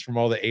mentions from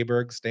all the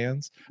Aberg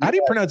stands? How do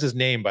you pronounce his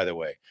name, by the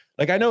way?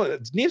 Like, I know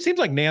it seems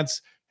like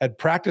Nance had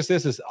practiced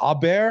this as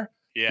Aber.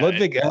 Yeah,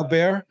 Ludwig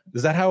Aber.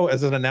 Is that how,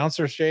 as an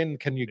announcer, Shane,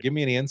 can you give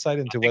me any insight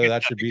into whether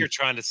that should be? You're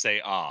trying to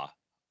say Aber.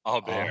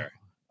 Aber.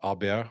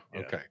 Yeah.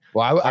 Okay.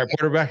 Well, all right,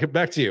 Porter,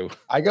 back to you.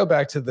 I go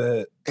back to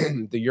the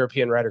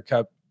European Ryder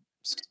Cup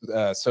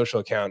social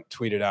account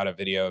tweeted out a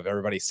video of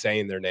everybody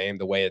saying their name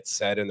the way it's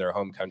said in their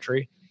home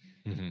country.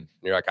 Mm-hmm. And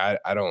you're like,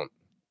 I don't.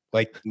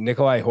 Like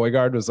Nikolai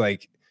Højgaard was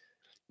like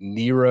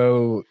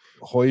Nero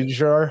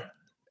Højgaard,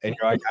 And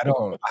you're like,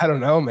 I don't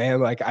know, man.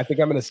 Like, I think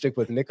I'm going to stick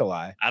with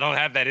Nikolai. I don't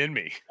have that in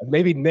me.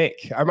 Maybe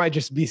Nick. I might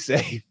just be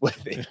safe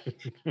with it.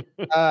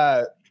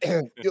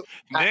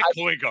 Nick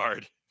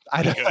Højgaard.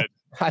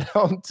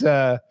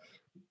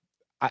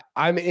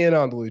 I'm in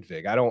on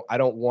Ludwig. I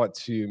don't want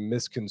to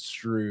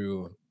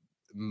misconstrue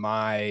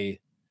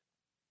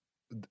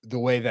the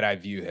way that I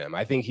view him.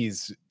 I think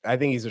he's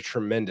a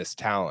tremendous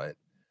talent.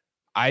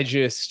 I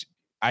just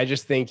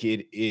think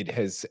it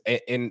has,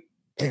 and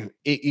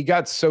it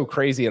got so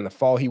crazy in the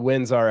fall. He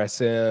wins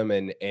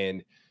RSM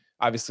and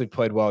obviously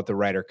played well at the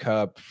Ryder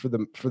Cup for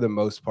the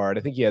most part.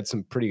 I think he had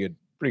some pretty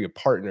good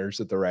partners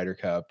at the Ryder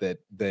Cup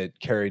that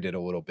carried it a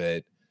little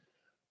bit.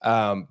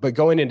 But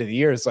going into the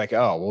year, it's like,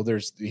 oh, well,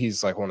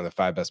 he's like one of the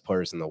 5 best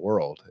players in the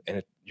world.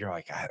 And you're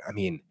like, I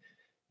mean,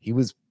 he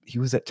was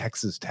at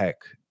Texas Tech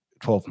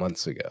 12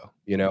 months ago,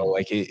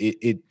 like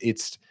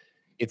it's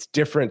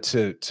different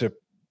to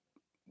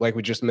like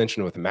we just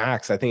mentioned with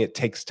Max. I think it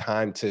takes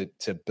time to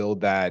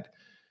build that.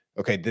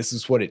 Okay, this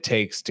is what it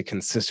takes to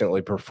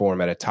consistently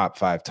perform at a top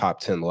 5, top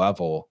 10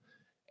 level.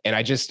 And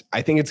I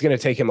think it's going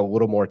to take him a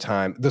little more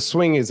time. The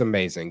swing is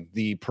amazing.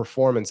 The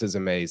performance is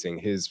amazing.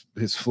 His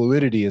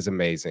fluidity is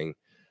amazing.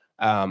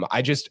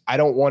 I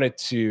don't want it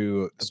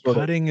to.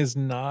 Putting is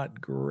not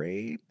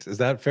great. Is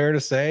that fair to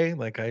say?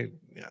 Like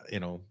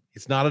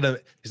he's not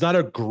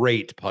a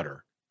great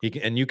putter.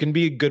 You can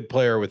be a good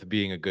player with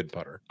being a good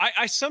putter.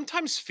 I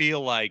sometimes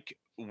feel like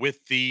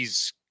with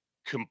these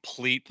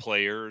complete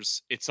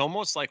players, it's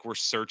almost like we're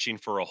searching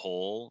for a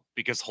hole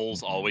because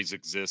holes always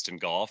exist in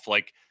golf.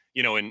 Like,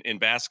 in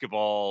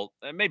basketball,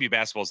 maybe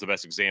basketball is the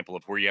best example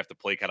of where you have to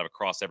play kind of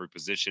across every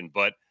position.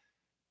 But,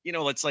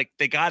 it's like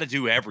they got to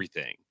do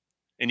everything.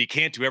 And you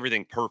can't do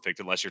everything perfect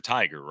unless you're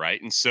Tiger,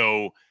 right? And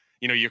so,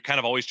 you're kind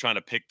of always trying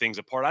to pick things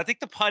apart. I think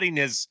the putting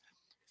is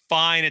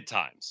fine at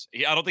times.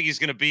 I don't think he's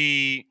going to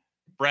be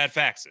Brad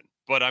Faxon,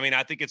 but I mean,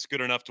 I think it's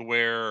good enough to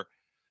where,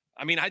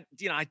 I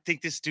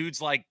think this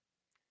dude's like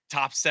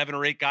top 7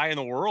 or 8 guy in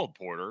the world,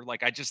 Porter.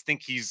 Like, I just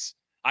think he's,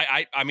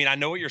 I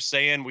know what you're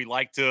saying. We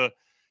like to,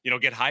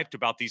 get hyped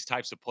about these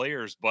types of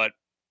players, but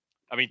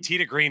I mean,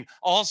 Tita Green.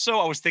 Also,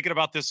 I was thinking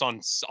about this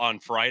on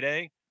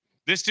Friday.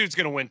 This dude's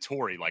going to win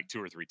Torrey like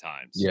 2 or 3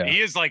 times. Yeah. He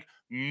is like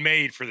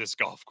made for this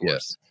golf course.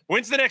 Yes.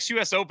 When's the next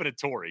U.S. Open at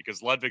Torrey?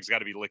 Because Ludwig's got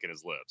to be licking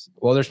his lips.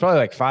 Well, there's probably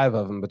like 5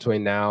 of them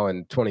between now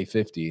and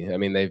 2050. I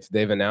mean,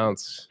 they've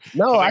announced.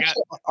 No,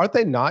 actually, aren't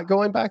they not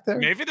going back there?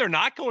 Maybe they're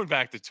not going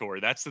back to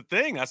Torrey. That's the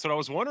thing. That's what I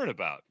was wondering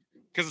about.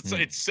 Because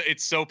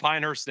it's so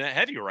Pinehurst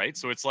heavy, right?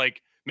 So it's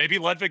like maybe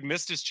Ludwig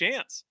missed his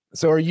chance.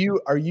 So are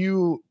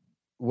you?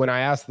 When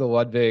I asked the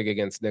Ludwig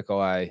against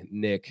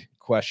Nick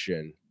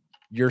question,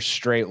 you're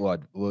straight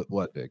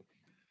Ludwig.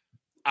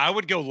 I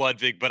would go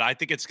Ludwig, but I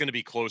think it's going to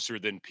be closer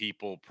than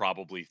people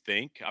probably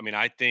think. I mean,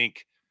 I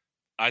think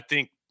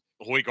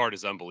Højgaard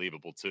is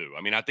unbelievable too.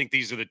 I mean, I think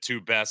these are the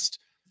 2 best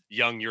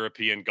young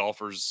European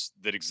golfers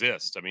that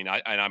exist. I mean,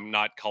 I'm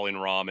not calling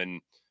Rahm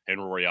and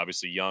Rory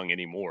obviously young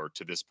anymore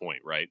to this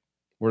point, right?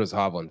 Where does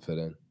Hovland fit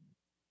in?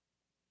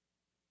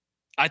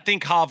 I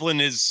think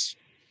Hovland is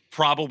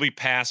probably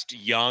past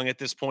young at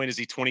this point. Is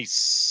he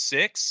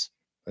 26?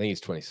 I think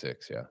he's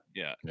 26.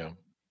 Yeah. Yeah.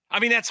 I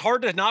mean, that's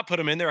hard to not put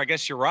him in there. I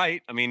guess you're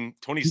right. I mean,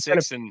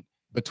 26 and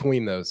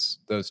between those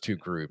 2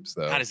 groups,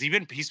 though. God,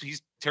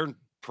 he's turned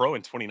pro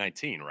in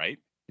 2019, right?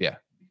 Yeah.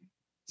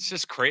 It's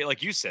just crazy.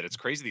 Like you said, it's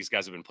crazy. These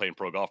guys have been playing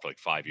pro golf for like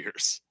 5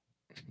 years.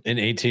 In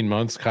 18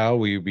 months, Kyle,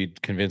 will you be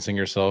convincing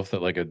yourself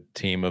that like a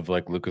team of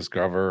like Lucas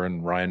Glover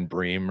and Ryan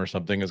Bream or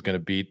something is going to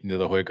beat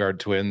the Højgaard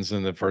twins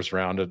in the first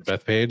round at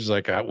Bethpage?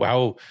 Like,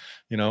 wow,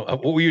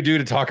 what will you do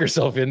to talk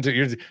yourself into?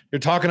 You're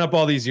talking up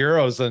all these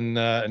Euros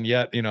and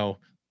yet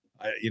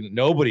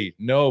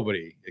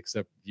nobody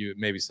except you,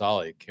 maybe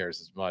Solly,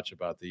 cares as much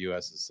about the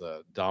U.S.'s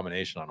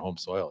domination on home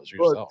soil as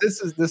yourself. Well,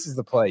 this is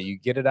the play. You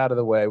get it out of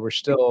the way. We're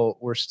still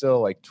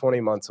like 20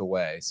 months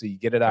away, so you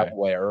get it out of the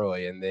way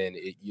early, and then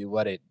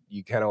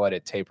you kind of let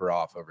it taper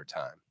off over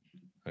time.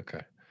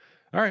 Okay.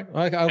 All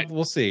right.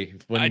 We'll see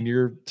when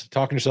you're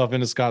talking yourself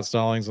into Scott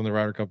Stallings on the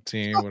Ryder Cup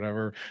team,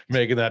 whatever,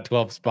 making that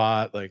 12th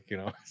spot. Like,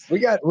 we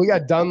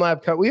got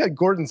Dunlap. We got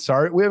Gordon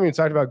Sargent. We haven't even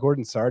talked about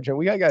Gordon Sargent.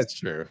 We got guys.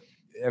 Sure.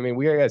 I mean,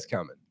 we got guys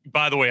coming.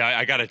 By the way,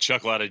 I got a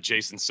chuckle out of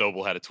Jason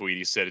Sobel had a tweet.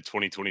 He said, "A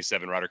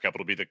 2027 Ryder Cup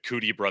will be the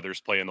Cootie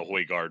brothers playing the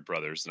Højgaard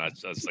brothers," and I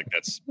was like,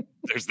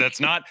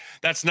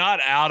 "That's not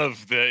out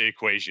of the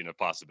equation of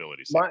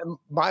possibilities."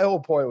 My whole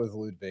point with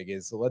Ludwig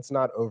is let's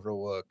not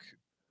overlook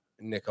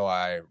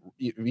Nikolai.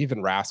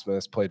 Even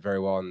Rasmus played very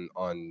well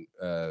on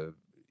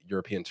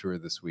European Tour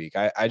this week.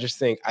 I just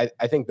think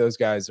I think those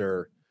guys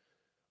are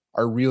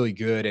really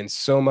good, and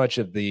so much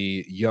of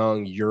the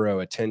young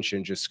Euro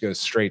attention just goes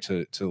straight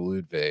to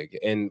Ludwig,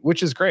 and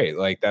which is great.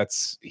 Like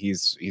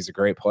he's a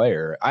great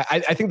player.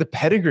 I think the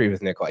pedigree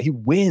with Nikolai, he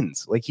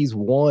wins. Like he's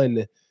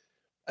won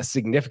a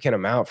significant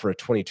amount for a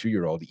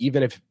 22-year-old,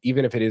 even if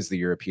it is the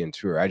European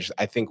Tour.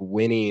 I think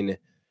winning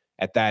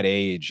at that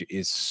age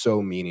is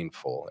so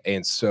meaningful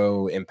and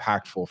so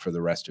impactful for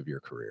the rest of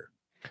your career.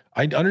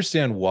 I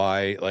understand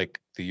why like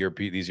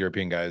these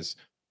European guys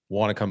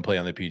want to come play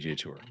on the PGA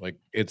Tour. Like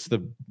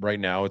right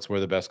now, it's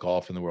where the best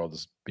golf in the world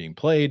is being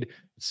played.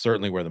 It's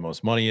certainly where the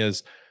most money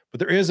is. But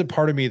there is a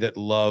part of me that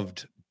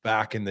loved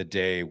back in the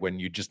day when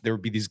there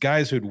would be these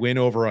guys who'd win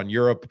over on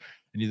Europe,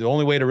 and the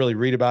only way to really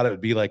read about it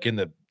would be like in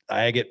the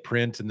agate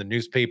print in the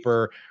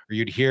newspaper, or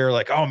you'd hear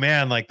like, oh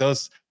man, like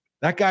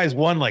that guy's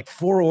won like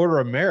 4 Order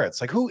of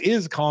Merits. Like, who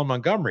is Colin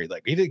Montgomery?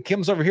 Like,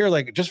 comes over here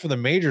like just for the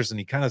majors, and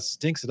he kind of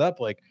stinks it up.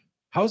 Like,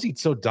 how is he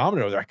so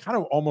dominant over there? I kind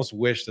of almost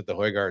wish that the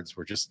Højgaards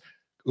were just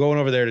going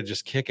over there to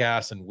just kick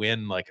ass and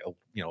win like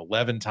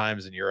 11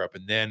 times in Europe,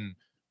 and then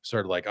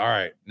sort of like, all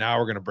right, now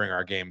we're going to bring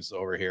our games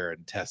over here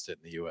and test it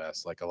in the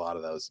US, like a lot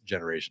of those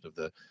generation of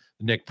the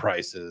Nick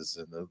Prices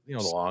and the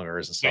the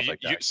Longers and stuff like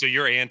that. So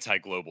you're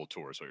anti-global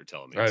tour is what you're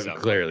telling me.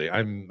 Clearly,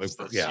 like.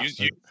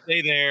 You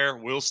stay there,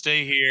 we'll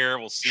stay here,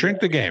 we'll see. Shrink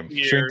the game.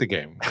 Shrink the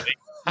game.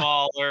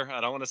 Smaller.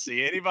 I don't want to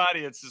see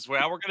anybody. It's this way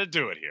how we're going to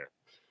do it here.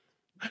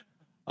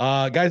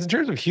 Guys, in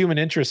terms of human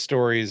interest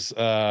stories,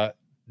 it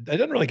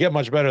doesn't really get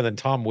much better than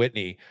Tom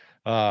Whitney,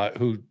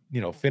 who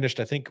finished,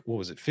 I think, what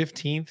was it,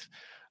 15th.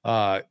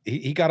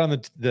 He got on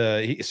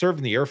he served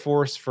in the Air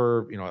Force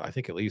for I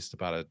think at least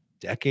about a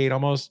decade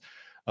almost.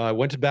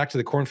 Went back to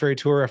the Korn Ferry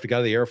Tour after he got out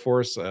of the Air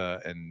Force,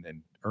 and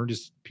earned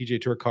his PGA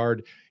Tour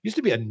card. Used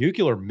to be a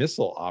nuclear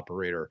missile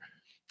operator,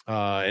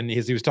 and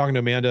as he was talking to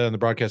Amanda on the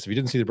broadcast, if you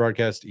didn't see the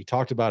broadcast, he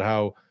talked about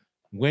how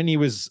when he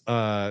was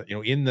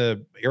in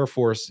the Air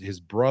Force,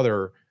 his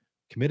brother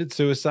committed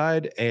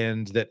suicide,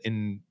 and that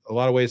in a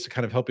lot of ways to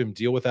kind of help him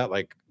deal with that,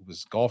 like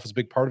golf is a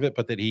big part of it,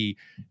 but that he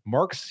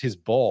marks his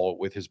ball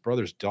with his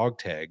brother's dog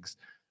tags.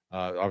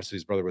 Obviously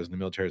his brother was in the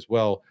military as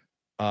well.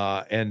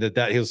 And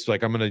that he was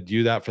like, I'm going to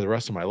do that for the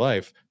rest of my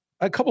life.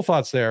 A couple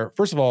thoughts there.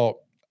 First of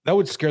all, that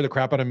would scare the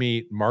crap out of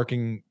me,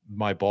 marking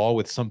my ball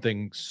with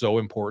something so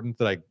important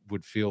that I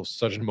would feel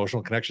such an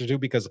emotional connection to,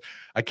 because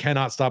I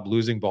cannot stop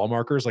losing ball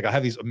markers. Like, I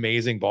have these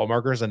amazing ball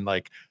markers, and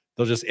like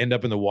they'll just end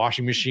up in the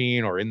washing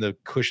machine or in the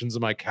cushions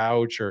of my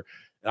couch, or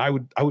I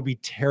would be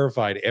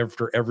terrified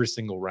after every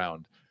single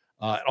round.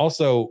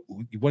 Also,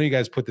 one of you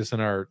guys put this in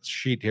our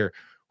sheet here.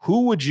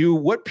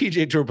 What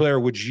PGA Tour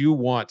player would you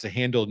want to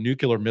handle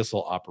nuclear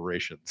missile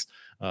operations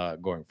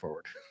going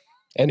forward?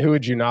 And who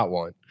would you not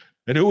want?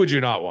 And who would you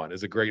not want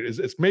is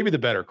it's maybe the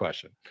better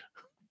question.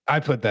 I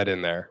put that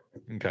in there.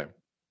 Okay.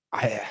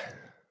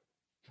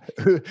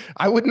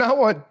 I would not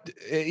want,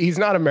 he's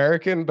not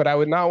American, but I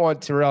would not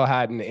want Tyrrell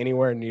Hatton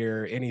anywhere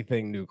near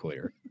anything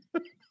nuclear.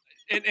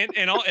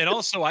 And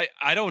also, I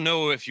don't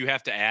know if you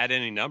have to add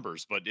any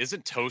numbers, but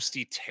isn't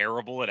Toasty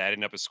terrible at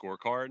adding up a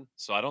scorecard?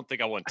 So I don't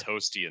think I want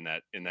Toasty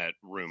in that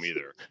room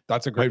either.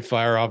 That's a great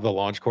fire off the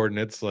launch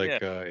coordinates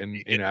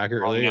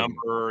inaccurately.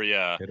 Number,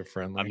 yeah. Hit a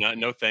friendly. I'm not.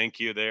 No, thank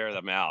you. There,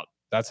 I'm out.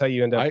 That's how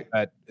you end up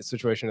at a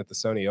situation at the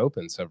Sony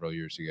Open several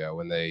years ago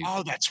when they.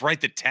 Oh, that's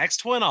right. The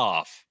text went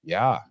off.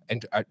 Yeah,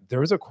 and there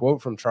was a quote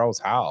from Charles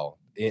Howell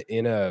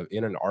in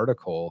an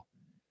article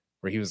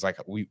where he was like,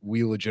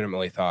 "We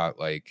legitimately thought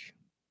like."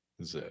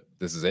 This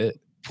is it.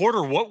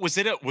 Porter, what was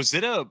it? Was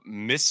it a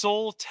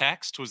missile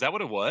text? Was that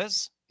what it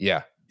was?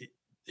 Yeah.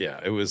 Yeah.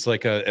 It was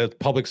like a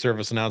public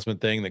service announcement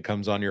thing that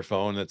comes on your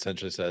phone that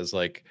essentially says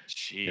like,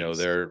 jeez,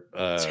 they're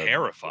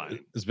terrifying.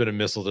 There's been a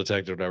missile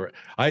detected or whatever.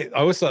 I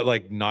always thought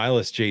like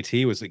Nihilist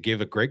JT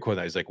gave a great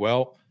quote. He's like,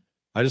 well,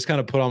 I just kind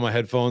of put on my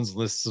headphones and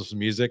listened to some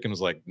music and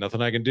was like,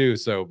 nothing I can do.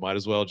 So might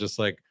as well just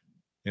like,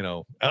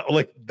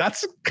 like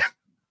that's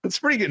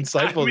pretty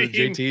insightful to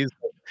JT's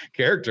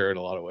character in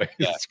a lot of ways.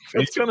 Yeah,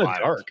 it's kind of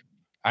dark.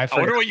 I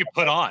wonder what you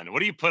put on. What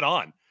do you put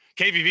on?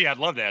 KVV, I'd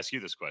love to ask you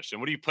this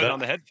question. What do you put on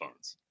the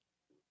headphones?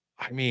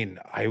 I mean,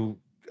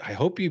 I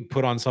hope you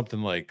put on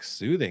something like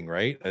soothing,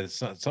 right?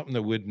 It's not something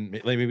that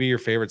wouldn't like maybe your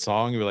favorite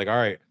song. You're like, all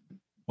right,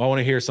 well, I want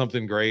to hear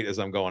something great as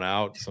I'm going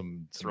out.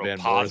 Some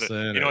Van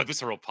Morrison. You know what? This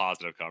is a real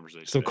positive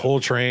conversation. Some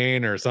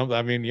Coltrane or something.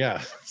 I mean,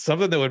 yeah,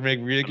 something that would make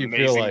you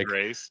feel like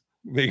Grace.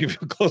 Make you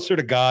feel closer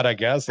to God, I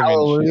guess.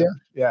 Hallelujah.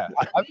 Yeah.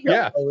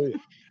 Yeah.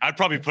 Hallelujah. I'd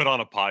probably put on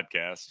a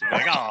podcast.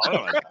 Like, oh,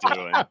 what am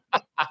I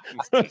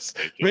doing?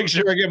 Make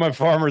sure I get my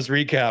farmer's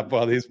recap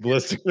while these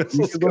ballistic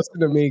missiles. You can listen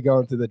to me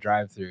going through the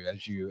drive-through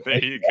as you.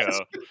 There you go.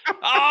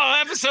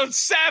 Oh, episode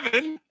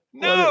 7.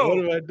 No. What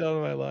have I done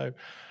in my life?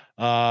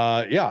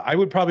 Yeah, I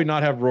would probably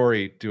not have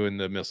Rory doing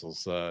the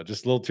missiles.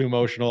 Just a little too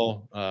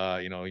emotional.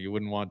 You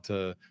wouldn't want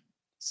to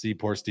see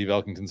poor Steve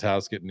Elkington's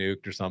house get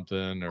nuked or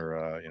something,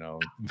 or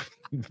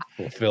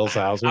Phil's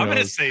house. I'm going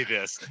to say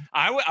this.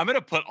 I'm going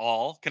to put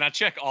all. Can I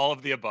check all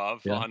of the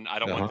above? Yeah. On I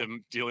don't want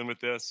them dealing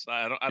with this.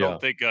 I don't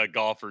think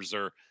golfers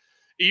are,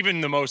 even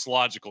the most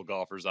logical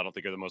golfers, I don't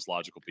think are the most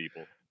logical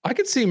people. I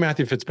could see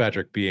Matthew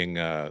Fitzpatrick being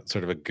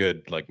sort of a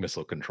good like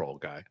missile control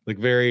guy, like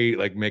very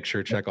like make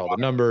sure check all the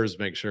numbers,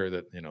 make sure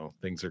that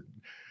things are.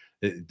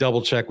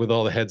 Double check with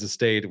all the heads of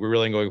state. We're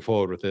really going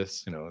forward with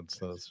this.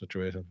 It's a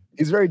situation.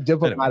 He's very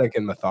diplomatic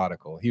and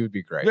methodical. He would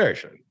be great.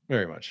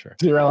 Very much sure.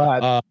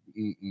 No.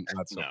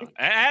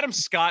 Adam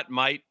Scott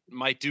might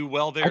do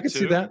well there. I could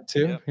see that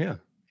too. Yeah.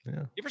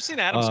 You ever seen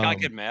Adam Scott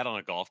get mad on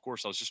a golf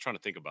course? I was just trying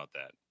to think about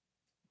that.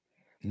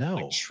 No,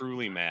 like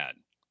truly mad.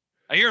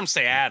 I hear him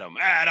say, Adam.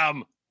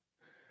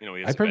 You know,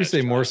 he has I'd a probably bad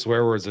say more shot.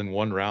 swear words in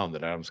one round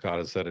than Adam Scott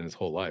has said in his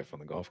whole life on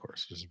the golf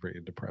course, which is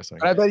pretty depressing.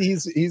 But I bet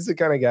he's the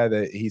kind of guy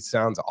that he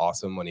sounds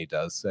awesome when he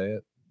does say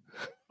it.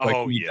 Like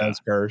Oh, he yeah. does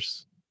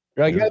curse.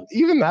 You're like, Yeah.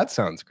 even that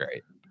sounds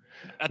great.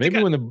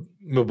 Maybe when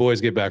the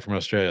boys get back from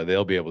Australia,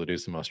 they'll be able to do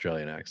some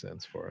Australian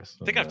accents for us.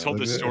 I think I've told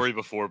this story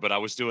before, but I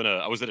was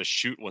at a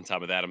shoot one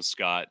time with Adam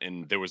Scott,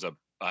 and there was I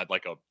had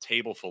like a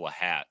table full of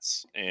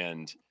hats,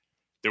 and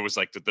there was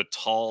like the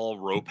tall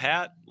rope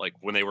hat, like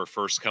when they were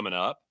first coming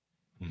up.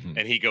 Mhm.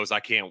 And he goes, I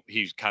can't,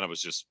 he kind of was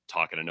just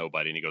talking to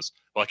nobody. And he goes,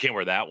 well, I can't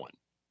wear that one.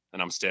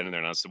 And I'm standing there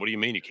and I said, what do you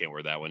mean you can't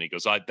wear that one? He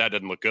goes, that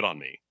doesn't look good on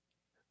me.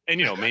 And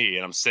you know me,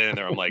 and I'm standing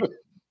there, I'm like,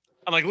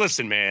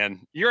 listen,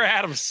 man, you're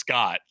Adam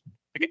Scott.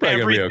 Like,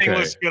 everything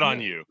looks good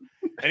on you.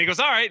 And he goes,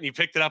 all right. And he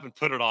picked it up and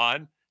put it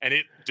on, and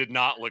it did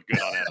not look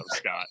good on Adam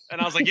Scott.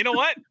 And I was like, you know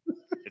what?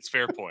 It's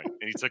fair point.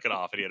 And he took it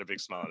off, and he had a big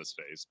smile on his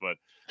face. But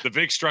the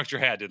big structure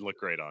hat didn't look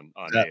great on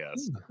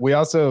AS. We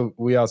also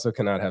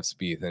cannot have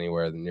Spieth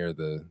anywhere near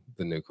the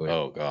nuclear.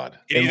 Oh God.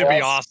 It'd either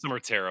be awesome or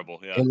terrible.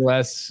 Yeah.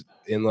 Unless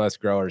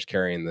Growler's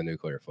carrying the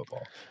nuclear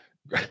football.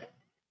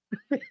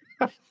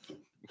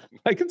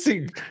 I can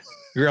see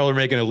Greller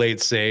making a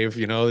late save.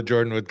 You know,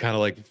 Jordan would kind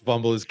of like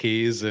fumble his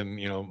keys, and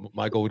you know,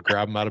 Michael would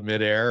grab him out of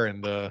midair,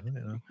 and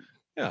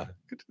yeah,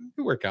 good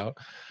work out.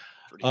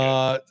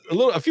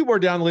 A few more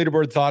down the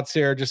leaderboard thoughts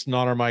here. Just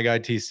not on my guy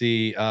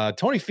TC.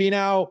 Tony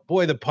Finau,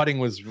 boy, the putting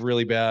was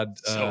really bad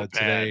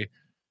today.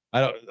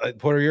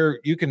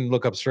 Porter, you can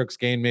look up strokes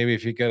gained maybe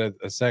if you get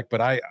a sec,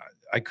 but I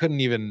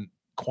couldn't even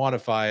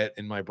quantify it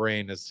in my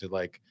brain as to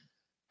like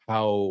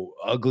how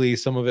ugly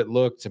some of it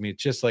looked. I mean,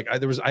 just like I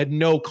had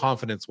no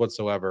confidence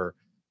whatsoever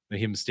in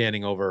him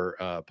standing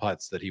over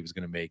putts that he was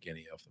going to make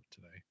any of them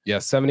today. Yeah,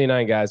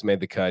 79 guys made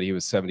the cut. He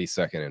was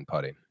 72nd in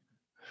putting.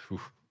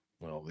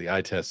 Well, the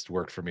eye test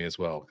worked for me as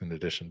well, in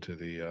addition to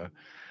the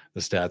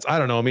stats. I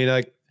don't know. I mean,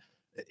 like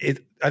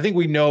I think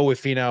we know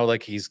with Finau,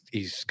 like he's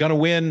gonna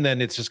win,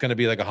 then it's just gonna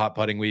be like a hot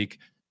putting week.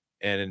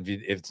 And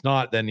if it's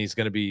not, then he's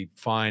gonna be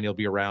fine. He'll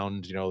be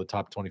around, the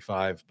top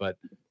 25. But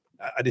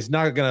it's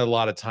not gonna a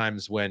lot of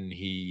times when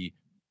he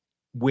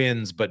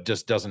wins, but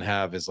just doesn't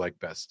have his like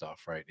best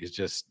stuff, right?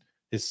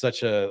 He's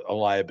such a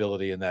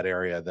liability in that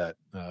area that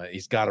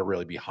he's got to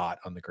really be hot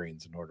on the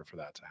greens in order for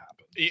that to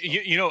happen.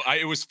 So.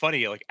 It was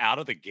funny, like out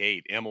of the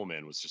gate,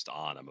 Immelman was just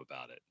on him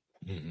about it.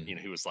 Mm-hmm.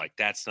 He was like,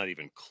 that's not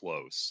even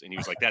close. And he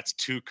was like, that's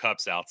 2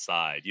 cups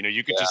outside.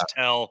 You could just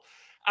tell.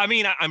 I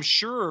mean, I'm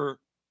sure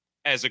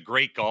as a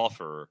great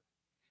golfer,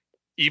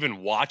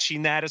 even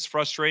watching that is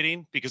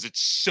frustrating because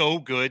it's so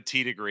good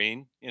tee to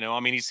green. I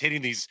mean, he's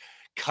hitting these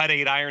cut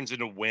 8 irons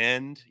into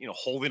wind,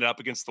 holding it up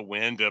against the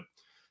wind to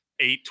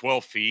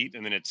 8-12 feet.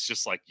 And then it's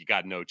just like, you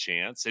got no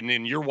chance. And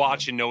then you're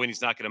watching knowing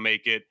he's not going to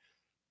make it.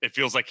 It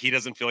feels like he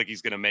doesn't feel like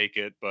he's going to make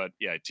it. But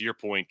yeah, to your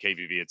point,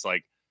 KVV, it's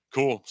like,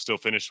 cool, still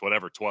finished,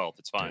 whatever, 12th.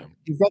 It's fine.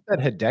 He's got that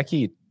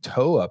Hideki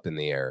toe up in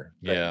the air.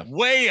 Yeah.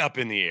 Way up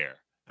in the air.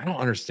 I don't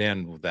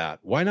understand that.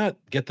 Why not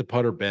get the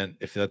putter bent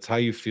if that's how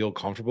you feel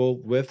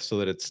comfortable with so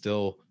that it's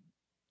still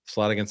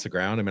flat against the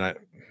ground? I mean,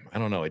 I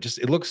don't know.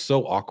 It looks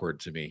so awkward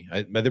to me.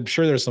 I'm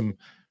sure there's some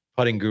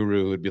putting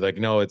guru who would be like,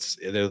 no, it's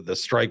the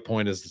strike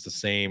point is the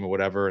same or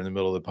whatever in the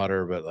middle of the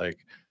putter. But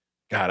like,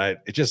 God,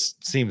 it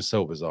just seems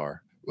so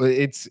bizarre. Well,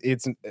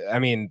 I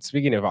mean,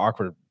 speaking of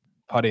awkward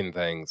putting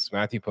things,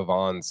 Matthew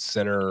Pavan's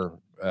center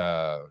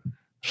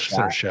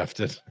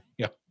shafted.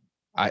 Yeah.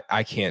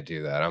 I can't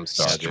do that. I'm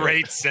sorry.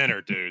 Straight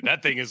center, dude.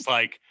 That thing is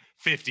like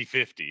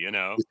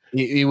 50-50,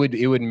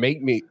 It would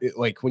make me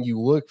like when you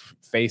look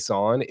face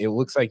on, it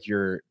looks like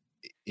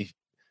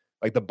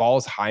like the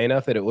ball's high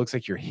enough that it looks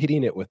like you're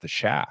hitting it with the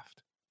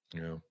shaft.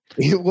 Yeah.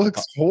 It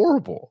looks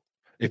horrible.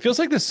 It feels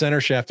like the center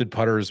shafted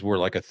putters were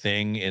like a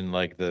thing in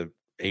like the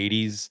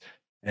 80s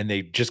and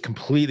they just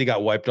completely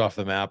got wiped off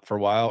the map for a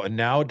while. And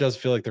now it does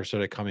feel like they're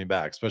sort of coming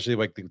back, especially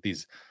like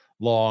these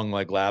long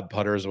like lab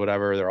putters or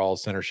whatever. They're all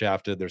center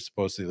shafted. They're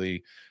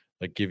supposedly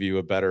like give you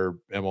a better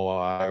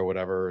MOI or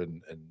whatever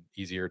and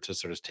easier to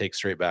sort of take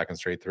straight back and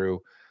straight through.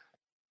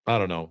 I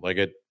don't know. Like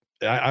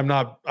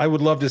I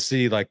would love to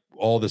see like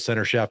all the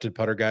center shafted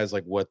putter guys,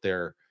 like what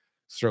their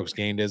strokes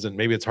gained is. And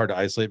maybe it's hard to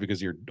isolate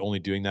because you're only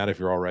doing that if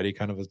you're already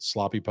kind of a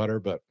sloppy putter,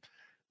 but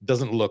it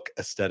doesn't look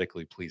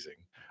aesthetically pleasing.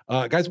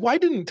 Guys, why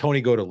didn't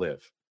Tony go to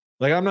live?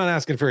 Like, I'm not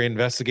asking for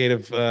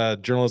investigative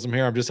journalism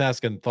here. I'm just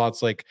asking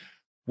thoughts like,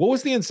 what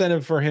was the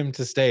incentive for him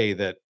to stay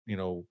that,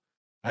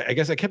 I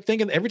guess I kept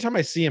thinking every time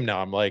I see him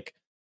now, I'm like,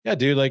 yeah,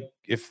 dude, like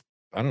if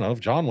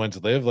John went to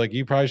live, like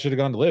you probably should have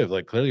gone to live.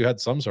 Like clearly you had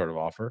some sort of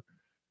offer.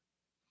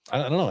 I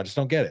don't know. I just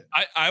don't get it.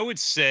 I would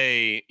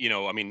say,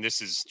 I mean,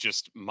 this is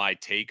just my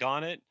take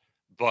on it,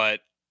 but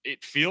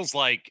it feels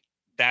like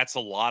that's a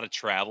lot of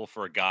travel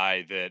for a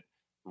guy that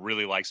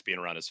really likes being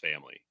around his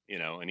family,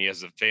 and he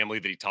has a family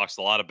that he talks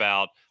a lot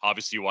about.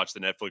 Obviously, you watch the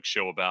Netflix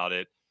show about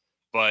it.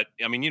 But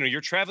I mean,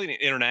 you're traveling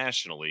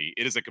internationally.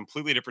 It is a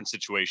completely different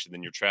situation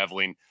than you're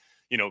traveling,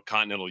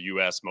 continental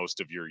US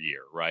most of your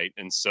year. Right.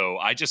 And so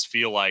I just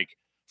feel like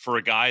for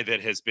a guy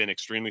that has been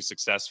extremely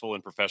successful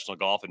in professional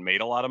golf and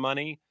made a lot of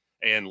money,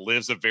 and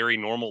lives a very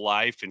normal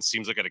life and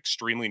seems like an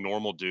extremely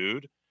normal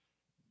dude,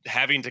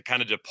 having to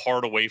kind of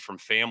depart away from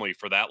family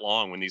for that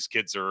long when these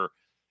kids are,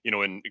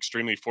 in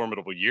extremely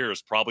formidable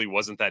years, probably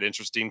wasn't that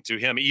interesting to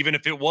him, even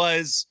if it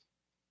was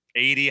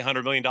 80,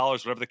 $100 million,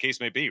 whatever the case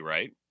may be.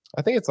 Right.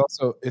 I think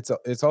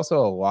it's also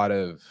a lot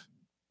of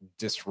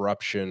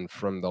disruption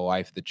from the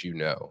life that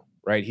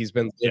right? He's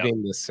been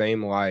living the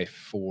same life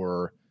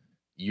for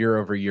year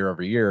over year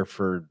over year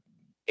for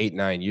 8,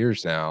 9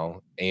 years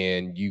now,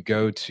 and you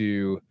go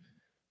to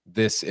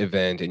this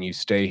event and you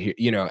stay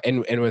here,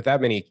 and with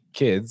that many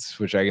kids,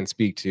 which I can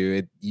speak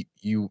to,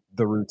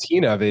 the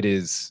routine of it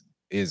is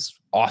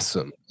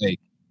awesome. Like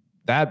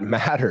that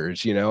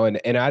matters,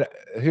 and I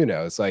who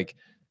knows, like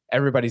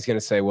everybody's going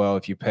to say, well,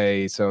 if you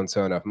pay so and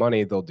so enough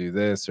money, they'll do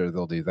this or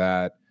they'll do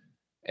that.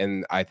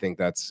 And I think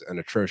that's an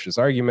atrocious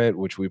argument,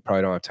 which we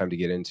probably don't have time to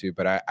get into.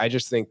 But I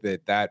just think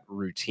that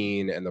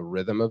routine and the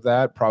rhythm of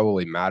that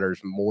probably matters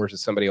more to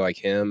somebody like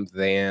him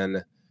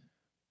than,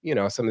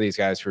 some of these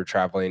guys who are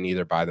traveling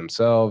either by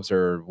themselves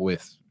or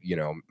with,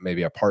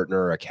 maybe a partner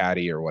or a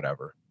caddy or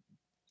whatever.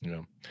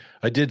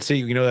 I did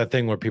see, that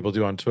thing where people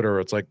do on Twitter,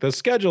 where it's like the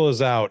schedule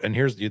is out and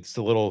it's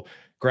the little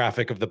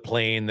graphic of the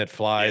plane that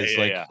flies,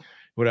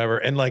 whatever.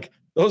 And like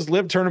those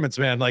live tournaments,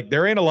 man, like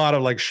there ain't a lot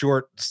of like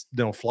short,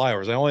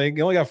 flyovers.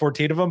 You only got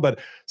 14 of them, but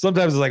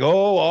sometimes it's like,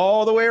 oh,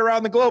 all the way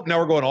around the globe. Now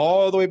we're going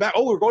all the way back.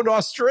 Oh, we're going to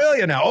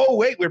Australia now. Oh,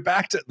 wait, we're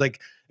back to like,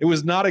 it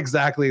was not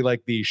exactly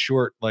like the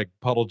short, like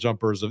puddle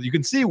jumpers you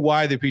can see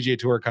why the PGA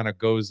Tour kind of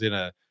goes in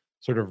a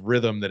sort of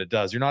rhythm that it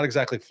does. You're not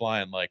exactly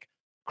flying like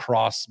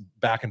cross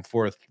back and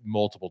forth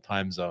multiple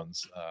time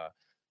zones.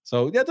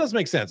 So that does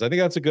make sense. I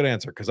think that's a good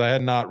answer because I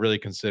had not really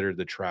considered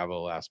the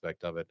travel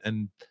aspect of it.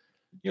 And,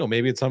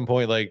 maybe at some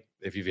point, like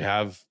if you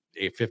have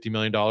 $50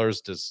 million,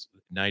 does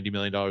 $90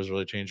 million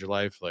really change your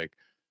life? Like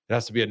it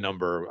has to be a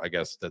number, I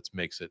guess, that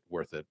makes it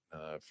worth it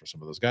for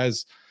some of those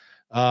guys.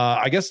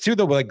 I guess too,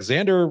 though, like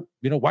Xander,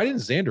 why didn't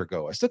Xander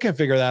go? I still can't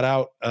figure that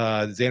out.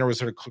 Xander was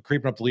sort of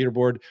creeping up the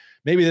leaderboard.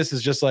 Maybe this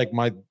is just like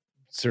my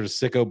sort of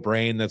sicko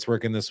brain that's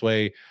working this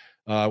way.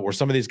 Where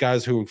some of these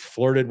guys who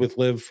flirted with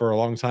Liv for a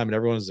long time and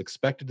everyone has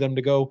expected them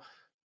to go.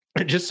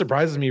 It just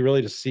surprises me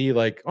really to see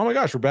like, oh my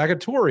gosh, we're back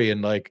at Torrey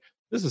and like,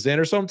 this is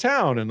Xander's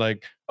hometown. And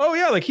like, oh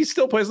yeah, like he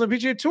still plays on the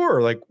PGA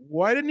Tour. Like,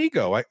 why didn't he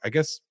go? I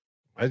guess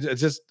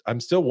I'm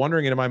still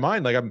wondering it in my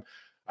mind. Like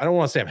I don't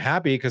want to say I'm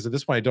happy because at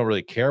this point I don't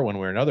really care one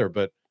way or another,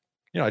 but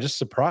I'm just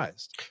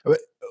surprised.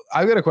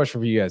 I've got a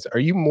question for you guys. Are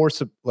you more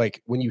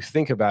like when you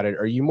think about it,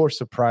 are you more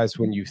surprised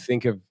when you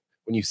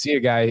see a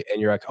guy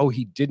and you're like, oh,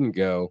 he didn't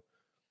go?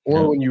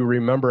 Or when you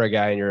remember a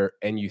guy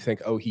and you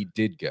think, oh, he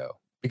did go?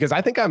 Because I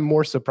think I'm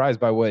more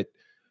surprised by what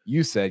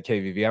you said,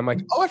 KVV. I'm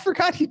like, oh, I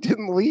forgot he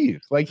didn't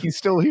leave. Like he's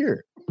still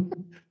here.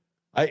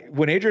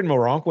 When Adrian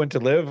Moronk went to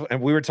Live,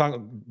 and we were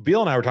talking,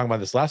 Beal and I were talking about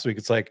this last week.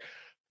 It's like,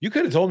 you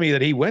could have told me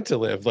that he went to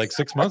Live like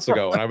 6 months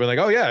ago. And I'd be like,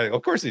 oh yeah,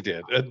 of course he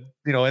did. And,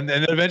 and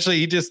then eventually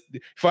he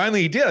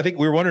did. I think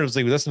we were wondering if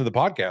he listened to the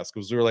podcast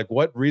because we were like,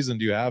 what reason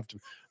do you have to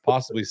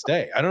possibly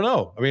stay? I don't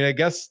know. I mean, I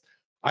guess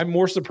I'm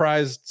more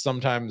surprised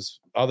sometimes,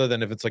 other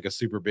than if it's like a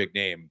super big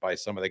name, by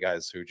some of the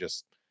guys who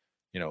just,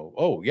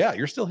 oh yeah,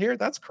 you're still here.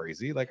 That's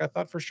crazy. Like I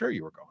thought for sure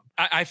you were gone.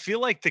 I feel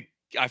like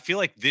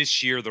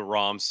this year the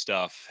Rahm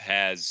stuff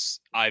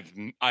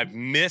I've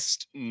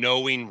missed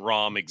knowing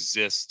Rahm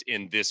exists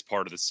in this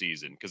part of the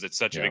season because it's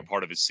such a big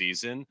part of his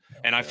season.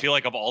 And I feel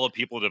like of all the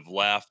people that have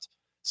left,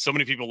 so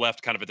many people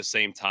left kind of at the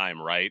same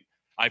time, right?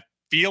 I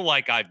feel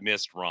like I've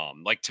missed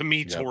Rahm. Like to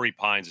me, Torrey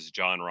Pines is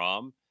John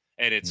Rahm.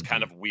 And it's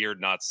kind of weird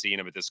not seeing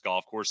him at this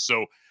golf course.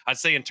 So I'd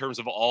say in terms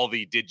of all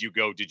the did you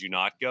go, did you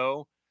not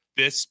go,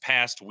 this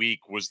past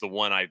week was the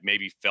one I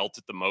maybe felt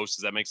it the most.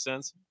 Does that make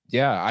sense?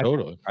 Yeah,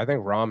 totally. I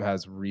think Rahm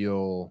has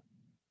real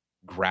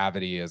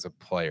gravity as a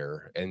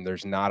player, and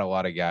there's not a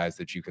lot of guys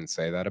that you can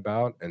say that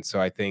about. And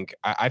so I think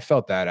I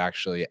felt that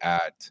actually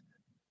at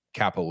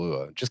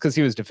Kapalua, just because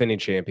he was defending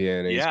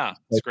champion. And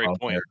that's a great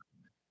point.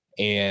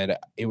 And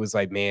it was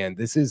like, man,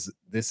 this is.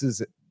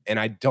 And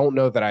I don't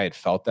know that I had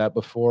felt that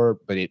before,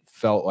 but it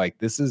felt like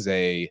this is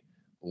a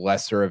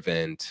lesser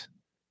event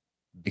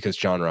because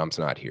John Rahm's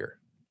not here.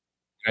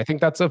 And I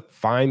think that's a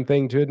fine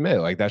thing to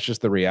admit. Like that's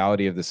just the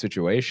reality of the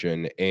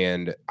situation.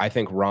 And I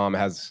think Rahm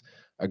has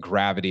a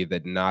gravity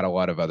that not a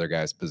lot of other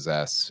guys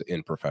possess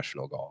in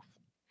professional golf.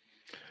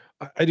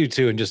 I do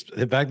too. And just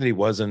the fact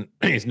that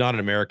he's not an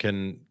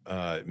American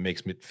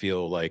makes me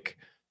feel like,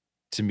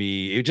 to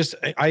me, it just,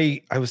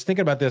 I was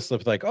thinking about this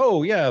like,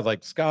 oh yeah,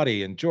 like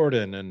Scotty and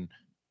Jordan and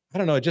I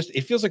don't know.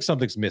 It feels like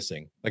something's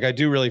missing. Like I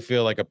do really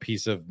feel like a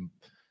piece of,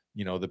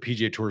 the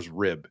PGA Tour's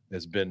rib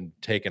has been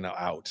taken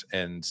out.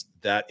 And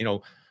that,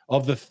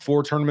 of the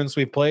 4 tournaments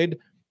we've played,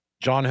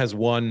 John has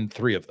won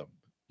 3 of them,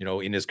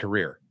 in his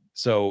career.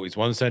 So he's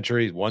won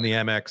Century, he's won the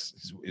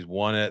Amex, he's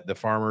won at the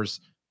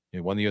Farmers, he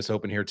won the US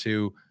Open here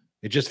too.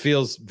 It just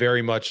feels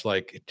very much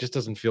like it just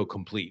doesn't feel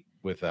complete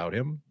without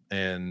him.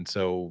 And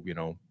so,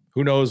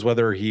 who knows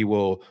whether he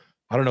will,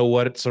 I don't know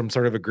what some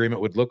sort of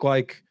agreement would look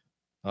like.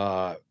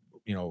 I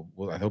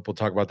hope we'll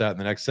talk about that in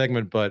the next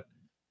segment, but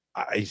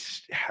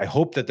I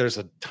hope that there's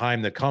a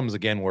time that comes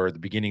again where at the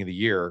beginning of the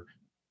year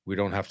we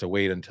don't have to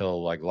wait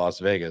until like Las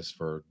Vegas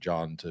for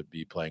John to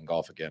be playing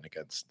golf again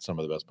against some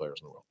of the best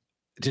players in the world.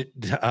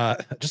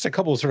 Just a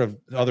couple of sort of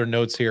other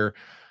notes here.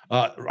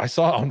 I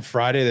saw on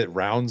Friday that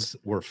rounds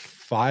were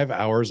 5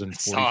 hours and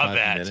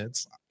 45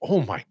 minutes.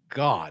 Oh my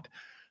God.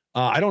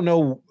 I don't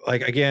know.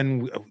 Like,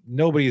 again,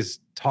 nobody's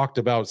talked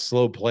about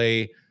slow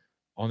play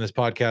on this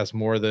podcast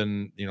more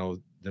than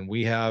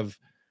we have.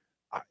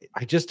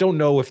 I just don't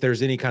know if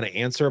there's any kind of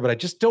answer, but I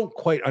just don't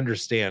quite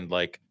understand,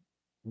 like,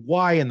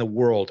 why in the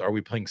world are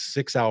we playing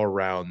 6-hour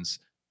rounds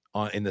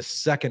in the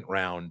second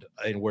round,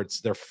 and where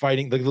they're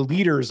fighting, like the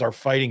leaders are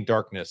fighting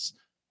darkness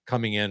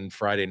coming in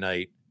Friday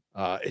night.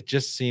 It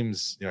just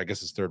seems, I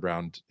guess it's third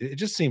round. It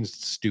just seems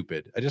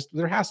stupid.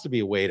 There has to be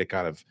a way to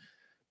kind of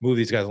move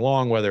these guys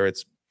along, whether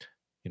it's,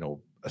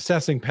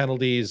 assessing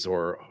penalties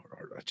or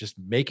just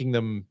making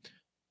them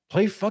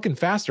play fucking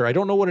faster. I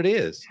don't know what it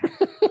is.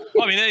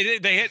 Well, I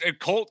mean, they had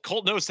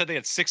Colt Nose said they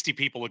had 60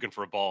 people looking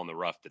for a ball in the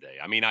rough today.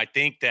 I mean, I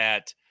think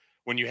that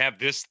when you have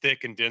this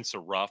thick and dense a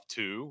rough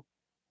too,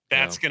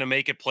 that's going to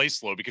make it play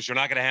slow, because you're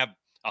not going to have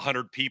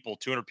 100 people,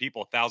 200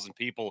 people, 1,000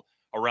 people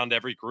around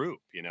every group,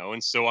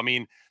 And so, I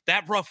mean,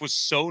 that rough was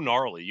so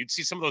gnarly. You'd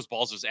see some of those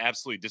balls just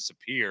absolutely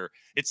disappear.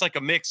 It's like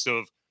a mix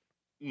of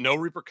no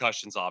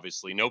repercussions,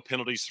 obviously, no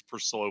penalties for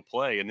slow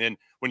play. And then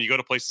when you go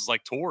to places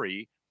like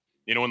Torrey,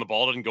 when the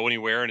ball doesn't go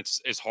anywhere and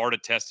it's as hard a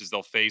test as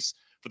they'll face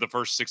for the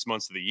first 6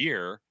 months of the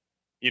year,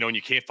 and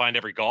you can't find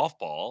every golf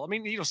ball. I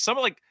mean, some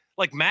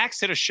like Max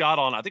hit a shot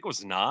on, I think it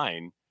was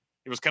 9.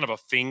 It was kind of a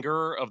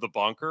finger of the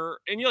bunker,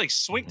 and you're like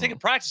taking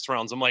practice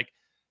rounds. I'm like,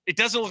 it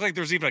doesn't look like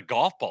there's even a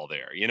golf ball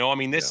there. I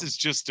mean, this is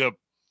just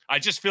I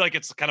just feel like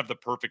it's kind of the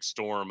perfect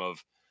storm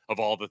of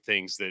all the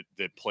things that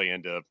play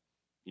into,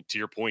 to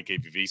your point,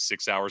 KVV,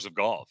 6 hours of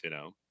golf,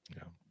 Yeah.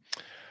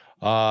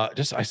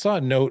 I saw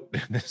a note.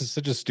 This is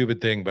such a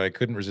stupid thing, but I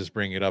couldn't resist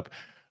bringing it up.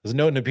 There's a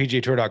note in a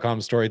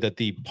PGAtour.com story that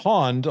the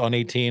pond on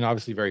 18,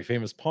 obviously very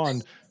famous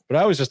pond, but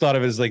I always just thought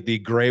of it as like the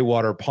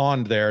Greywater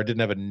Pond there. It didn't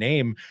have a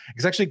name.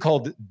 It's actually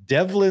called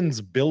Devlin's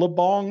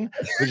Billabong,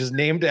 which is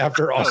named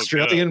after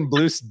Australian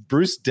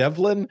Bruce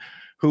Devlin,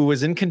 who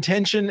was in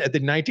contention at the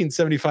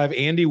 1975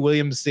 Andy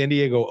Williams San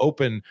Diego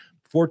Open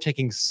before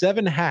taking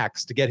 7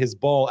 hacks to get his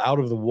ball out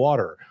of the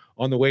water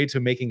on the way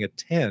to making a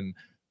 10.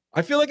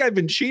 I feel like I've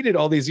been cheated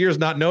all these years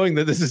not knowing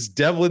that this is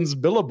Devlin's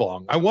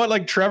Billabong. I want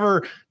like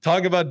Trevor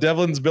talking about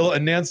Devlin's Bill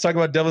and Nance talking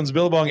about Devlin's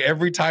Billabong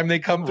every time they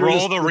come through.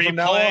 Roll the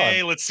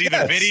replay. Let's see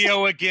the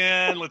video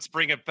again. Let's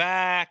bring it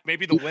back.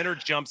 Maybe the winner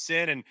jumps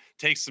in and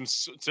takes some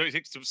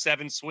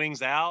 7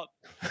 swings out.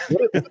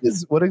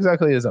 What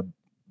exactly is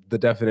the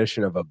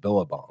definition of a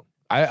Billabong?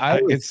 I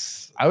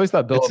always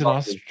thought Billabong it's an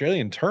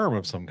Australian term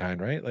of some kind,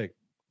 right? Like,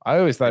 I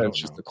always thought it was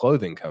just a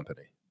clothing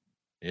company.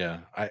 Yeah,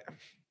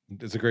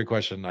 it's a great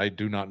question. I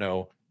do not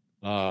know,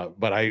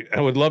 but I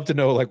would love to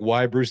know like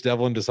why Bruce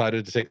Devlin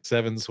decided to take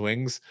 7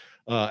 swings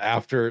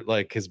after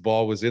like his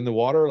ball was in the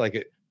water. Like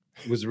it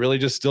was really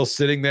just still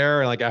sitting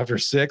there, and like after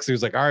 6, he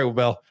was like, "All right,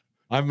 well,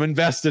 I'm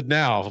invested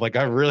now." Like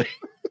I really,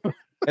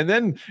 and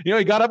then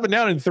he got up and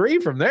down in 3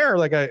 from there.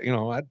 Like I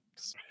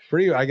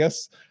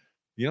guess.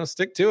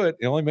 Stick to it.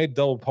 He only made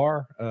double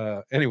par.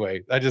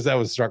 Anyway, that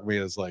was struck me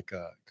as like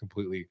a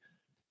completely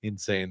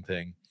insane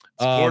thing.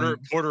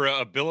 Porter,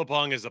 a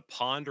billabong is a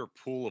pond or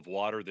pool of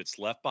water that's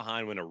left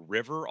behind when a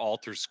river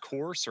alters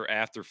course or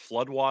after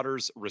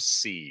floodwaters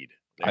recede.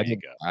 There you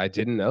go. I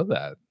didn't know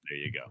that. There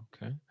you go.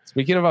 Okay.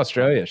 Speaking of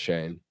Australia,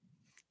 Shane.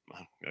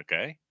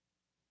 Okay.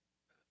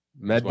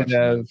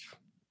 Medvedev.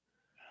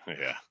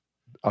 Yeah.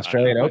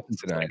 Australian Open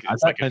tonight.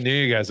 I knew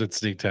you guys would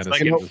sneak tennis. It's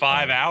like in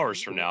 5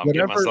 hours from now. I'm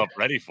getting myself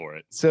ready for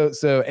it. So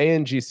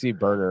ANGC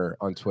Burner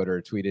on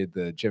Twitter tweeted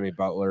the Jimmy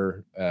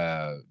Butler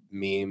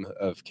meme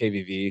of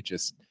KVV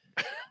just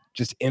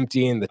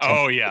emptying the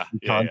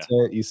content.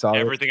 Yeah. You saw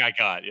everything I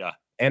got. Yeah.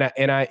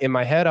 And I in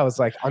my head I was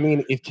like, I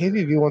mean, if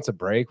KVV wants a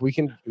break,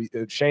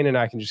 Shane and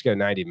I can just go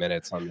 90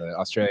 minutes on the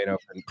Australian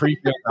Open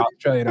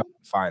Australian Open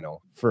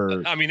final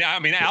for. I mean,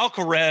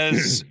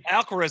 Alcaraz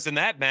in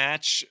that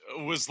match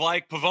was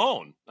like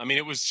Pavone. I mean,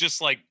 it was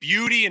just like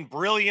beauty and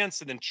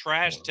brilliance, and then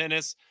trash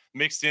tennis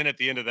mixed in at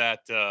the end of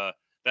that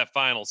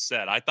final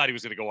set. I thought he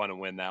was going to go on and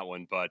win that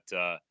one, but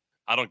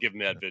I don't give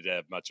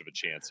Medvedev much of a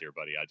chance here,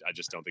 buddy. I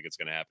just don't think it's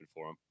going to happen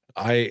for him.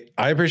 I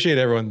appreciate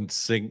everyone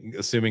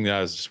assuming that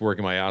I was just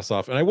working my ass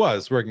off, and I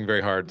was working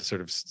very hard to sort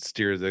of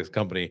steer this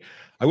company.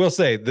 I will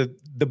say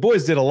the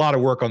boys did a lot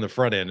of work on the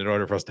front end in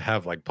order for us to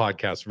have like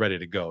podcasts ready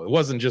to go. It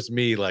wasn't just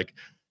me like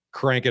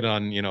cranking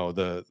on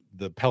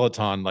the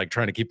Peloton, like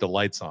trying to keep the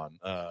lights on.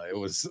 There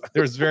was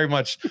very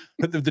much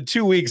the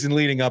 2 weeks in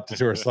leading up to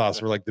Tour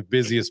Sauce were like the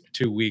busiest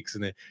 2 weeks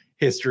in the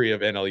history of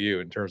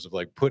NLU in terms of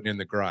like putting in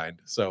the grind.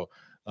 So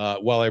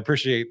while I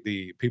appreciate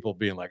the people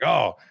being like,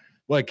 oh,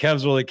 like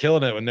Kev's really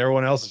killing it when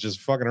everyone else is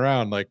just fucking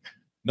around. Like,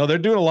 no, they're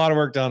doing a lot of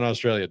work down in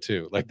Australia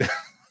too. Like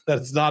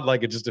that's not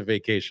like it's just a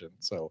vacation.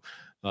 So,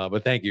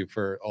 but thank you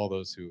for all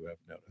those who have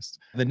noticed.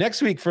 The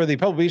next week for the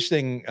Pebble Beach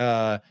thing,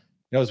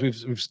 as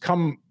we've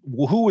come,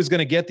 who is going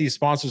to get these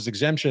sponsors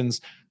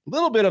exemptions? A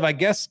little bit of, I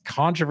guess,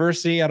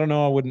 controversy. I don't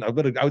know.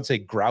 I would say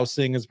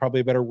grousing is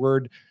probably a better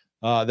word.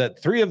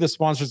 That 3 of the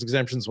sponsors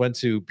exemptions went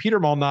to Peter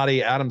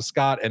Malnati, Adam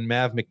Scott, and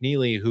Mav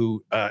McNeely,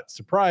 who,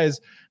 surprise,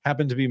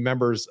 happened to be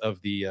members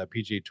of the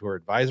PGA Tour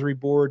Advisory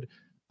Board.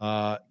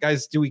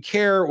 Guys, do we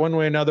care one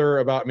way or another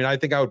about? I mean, I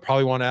think I would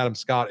probably want Adam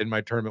Scott in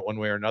my tournament one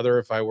way or another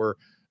if I were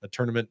a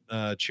tournament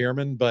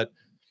chairman, but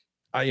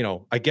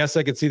I guess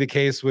I could see the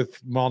case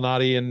with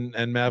Malnati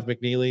and Mav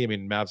McNeely. I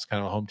mean, Mav's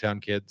kind of a hometown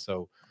kid,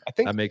 so I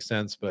think that makes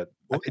sense. But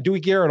do we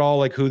care at all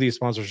like who these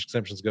sponsorship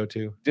exemptions go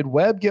to? Did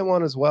Webb get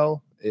one as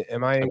well?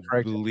 Am I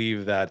incorrect? I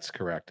believe that's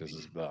correct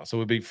as well. So it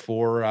would be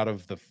 4 out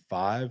of the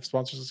 5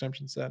 sponsors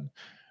exemptions then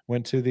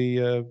went to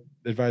the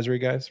advisory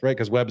guys, right?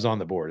 Because Webb's on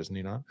the board, isn't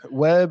he not?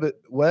 Webb,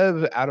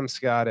 Adam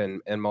Scott,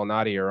 and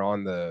Malnati are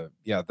on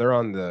they're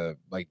on the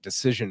like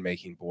decision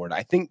making board.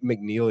 I think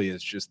McNeely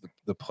is just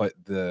the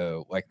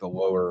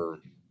lower,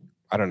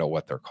 I don't know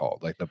what they're called,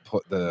 like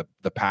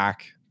the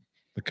pack.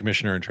 The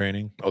commissioner in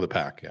training. Oh, the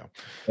pack, yeah.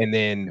 And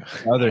then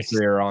the other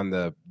 3 are on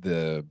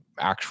the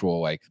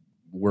actual, like,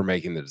 we're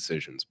making the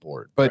decisions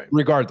board. But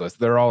regardless,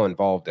 they're all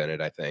involved in it,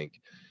 I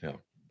think. Yeah.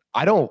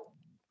 I don't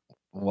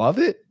love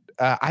it.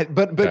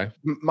 But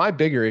my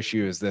bigger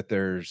issue is that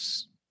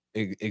there's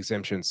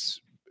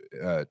exemptions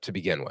to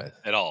begin with.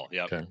 At all,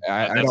 yeah. Okay.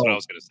 That's what I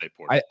was going to say,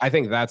 Porter. I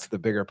think that's the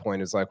bigger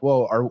point is like,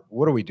 well,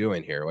 what are we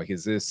doing here? Like,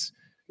 is this,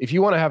 if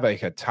you want to have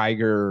like a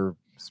Tiger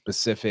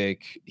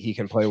specific, he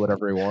can play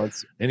whatever he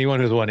wants. Anyone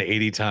who's won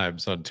 80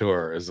 times on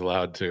tour is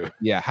allowed to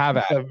have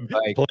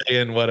like, play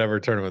in whatever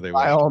tournament they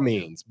want. By all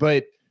means.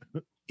 But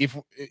if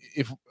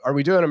are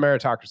we doing a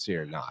meritocracy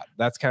or not?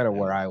 That's kind of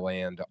where I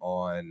land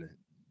on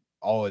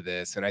all of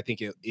this. And I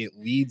think it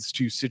leads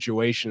to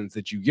situations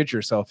that you get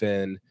yourself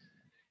in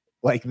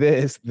like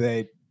this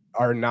that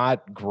are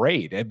not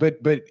great. But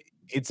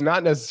it's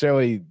not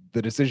necessarily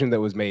the decision that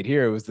was made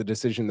here. It was the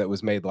decision that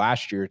was made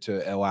last year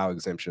to allow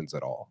exemptions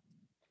at all.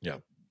 Yeah.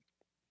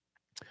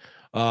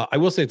 I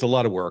will say it's a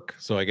lot of work.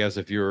 So I guess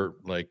if you're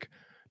like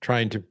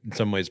trying to in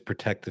some ways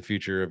protect the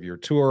future of your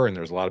tour, and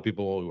there's a lot of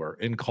people who are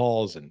in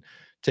calls and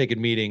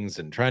taking meetings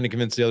and trying to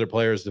convince the other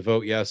players to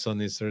vote yes on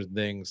these certain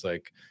things,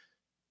 like,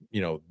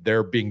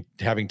 they're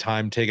having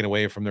time taken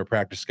away from their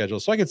practice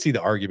schedule. So I can see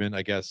the argument,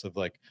 I guess, of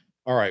like,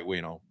 all right,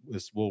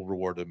 this will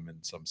reward them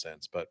in some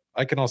sense. But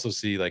I can also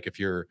see, like, if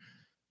you're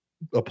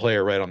a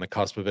player right on the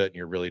cusp of it and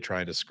you're really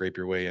trying to scrape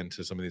your way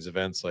into some of these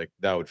events, like,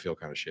 that would feel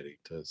kind of shitty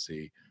to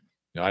see.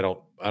 I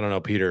don't know.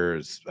 Peter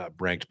is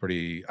ranked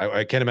pretty.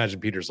 I can't imagine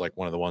Peter's like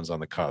one of the ones on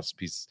the cusp.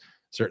 He's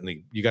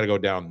certainly, you got to go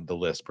down the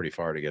list pretty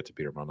far to get to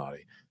Peter Malnati.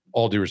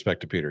 All due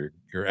respect to Peter,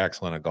 you're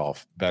excellent at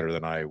golf, better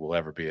than I will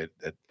ever be at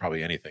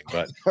probably anything.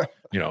 But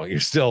you're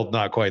still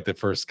not quite the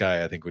first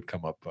guy I think would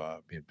come up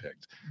being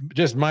picked.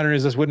 Just minor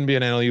news: this wouldn't be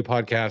an NLU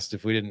podcast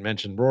if we didn't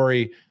mention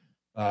Rory.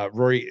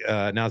 Rory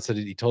announced that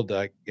he told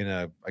in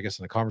a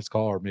conference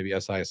call, or maybe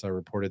SISI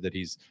reported that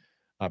he's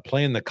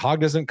playing the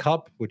Cognizant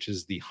Cup, which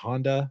is the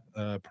Honda,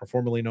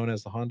 formerly known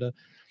as the Honda,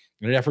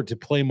 in an effort to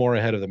play more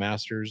ahead of the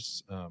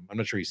Masters. I'm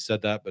not sure he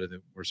said that, but I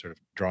think we're sort of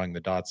drawing the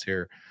dots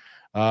here.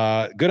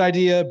 Good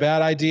idea,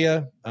 bad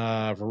idea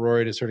for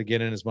Rory to sort of get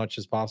in as much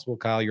as possible.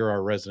 Kyle, you're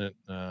our resident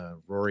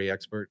Rory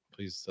expert.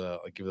 Please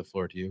give the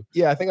floor to you.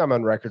 Yeah, I think I'm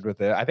on record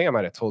with it. I think I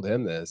might have told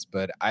him this,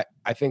 but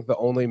I think the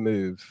only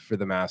move for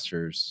the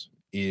Masters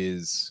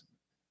is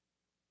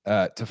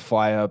to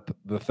fly up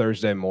the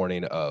Thursday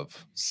morning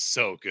of.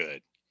 So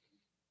good.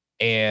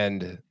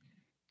 And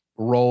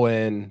roll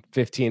in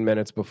 15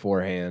 minutes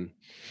beforehand.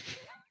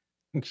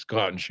 Just go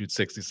out and shoot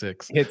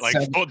 66. Like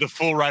the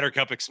full Ryder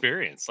Cup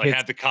experience. Like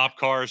have the cop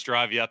cars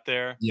drive you up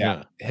there.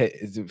 Yeah.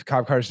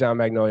 Cop cars down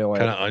Magnolia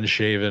Lane. Kind of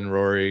unshaven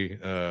Rory.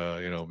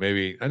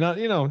 Maybe not,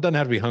 doesn't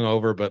have to be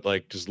hungover, but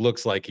like just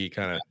looks like he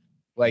kind of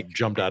like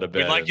jumped out of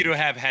bed. We'd like you to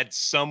have had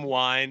some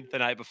wine the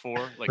night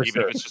before, like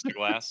even if it's just a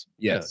glass.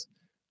 Yes.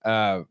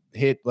 Yeah.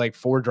 Hit like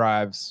 4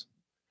 drives,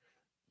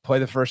 play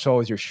the first hole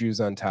with your shoes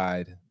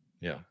untied.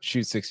 Yeah.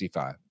 Shoot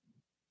 65.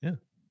 Yeah.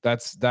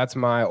 That's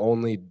my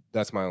only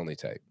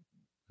take.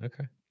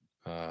 Okay.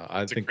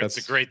 I think it's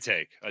a great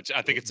take.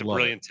 I think it's a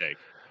brilliant take.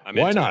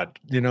 Why not?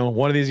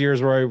 One of these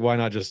years, Rory, why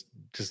not just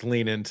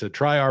lean into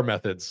try our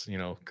methods?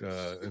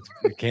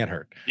 It can't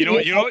hurt. You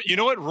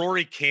know what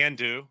Rory can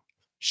do?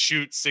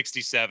 Shoot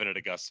 67 at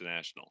Augusta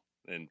National.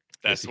 And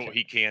that's what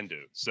he can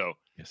do. So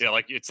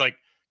it's like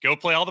go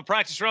play all the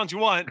practice rounds you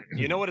want.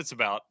 You know what it's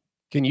about.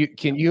 Can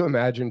you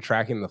imagine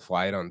tracking the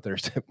flight on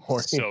Thursday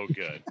morning? So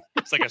good.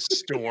 It's like a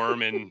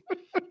storm in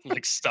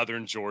like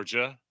southern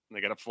Georgia, and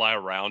they got to fly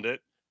around it.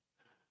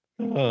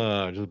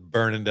 Just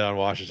burning down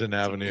Washington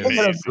Avenue,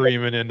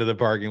 screaming into the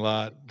parking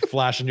lot,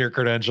 flashing your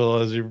credential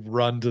as you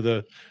run to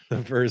the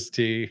first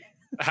tee.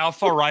 How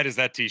far right is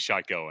that tee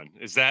shot going?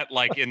 Is that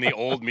like in the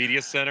old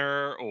media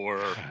center,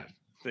 or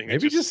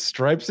maybe just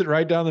stripes it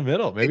right down the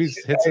middle? Maybe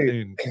hits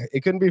it.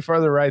 It couldn't be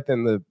further right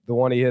than the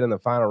one he hit in the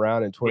final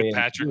round in 2018. With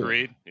Patrick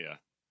Reed. Yeah.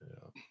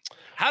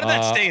 How did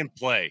that stay in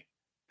play?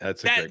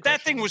 That's a great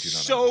that thing was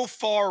so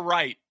far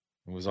right.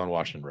 It was on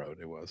Washington Road.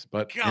 It was,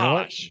 but you know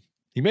what? Gosh,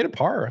 He made a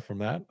par from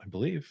that, I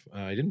believe.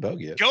 He didn't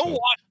bogey it. go so.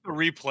 watch the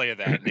replay of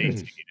that,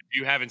 Nate, if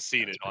you haven't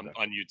seen That's it on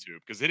correct. YouTube,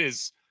 because it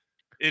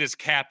is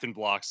Captain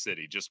Block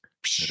City. Just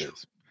It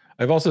is.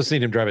 I've also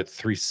seen him drive at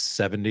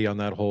 370 on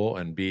that hole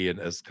and be in,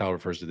 as Kyle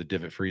refers to, the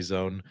divot-free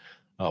zone.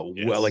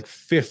 Well, like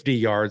 50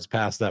 yards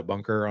past that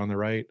bunker on the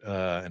right,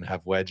 and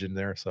have wedge in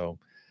there. So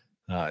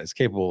is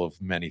capable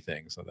of many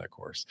things on that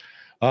course.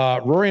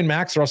 Rory and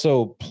Max are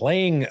also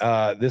playing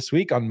this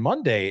week on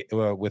Monday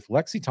with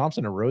Lexi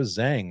Thompson and Rose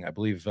Zhang. I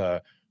believe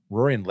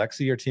Rory and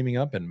Lexi are teaming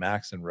up, and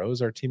Max and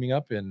Rose are teaming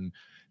up in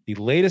the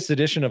latest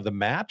edition of the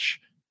match.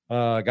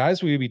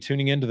 Guys, will you be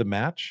tuning into the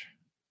match?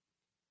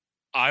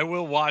 I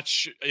will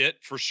watch it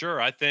for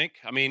sure. I think.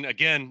 I mean,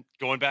 again,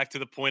 going back to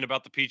the point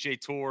about the PGA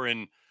Tour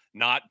and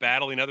not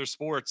battling other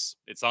sports,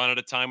 it's on at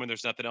a time when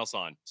there's nothing else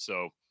on.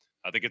 So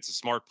I think it's a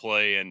smart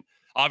play. And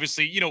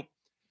obviously,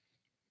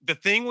 the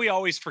thing we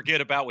always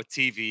forget about with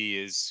TV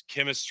is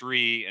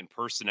chemistry and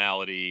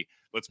personality.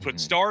 Let's put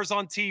stars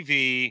on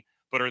TV,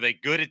 but are they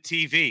good at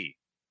TV?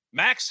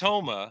 Max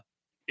Homa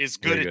is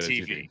good at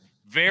TV.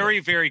 Very,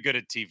 very good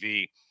at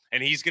TV.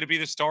 And he's going to be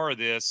the star of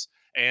this.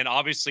 And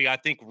obviously, I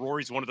think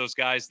Rory's one of those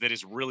guys that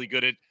is really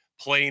good at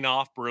playing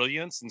off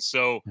brilliance. And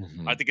so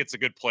I think it's a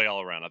good play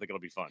all around. I think it'll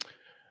be fun.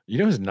 You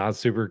know who's not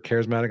super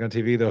charismatic on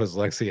TV though is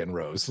Lexi and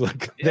Rose.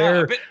 Like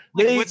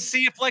let's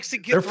see if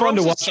Lexi gets. They're fun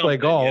to watch play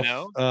golf. You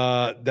know?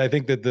 I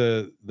think that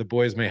the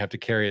boys may have to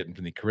carry it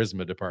in the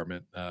charisma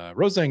department.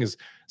 Rose Zhang is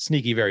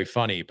sneaky, very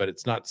funny, but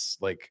it's not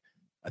like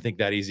I think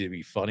that easy to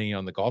be funny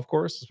on the golf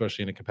course,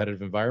 especially in a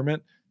competitive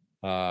environment.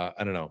 I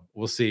don't know.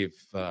 We'll see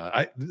if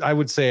I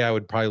would say I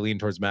would probably lean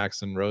towards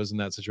Max and Rose in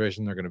that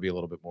situation. They're going to be a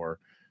little bit more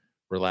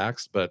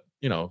relaxed, but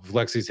if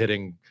Lexi's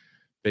hitting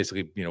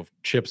basically,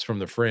 chips from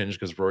the fringe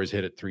because Rory's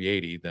hit at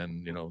 380,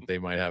 then, they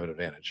might have an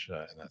advantage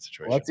in that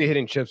situation. Lexi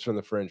hitting chips from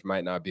the fringe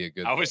might not be a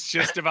good I was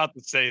just about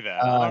to say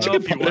that.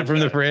 From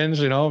the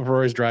fringe,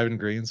 Rory's driving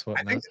greens.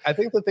 I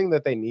think the thing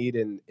that they need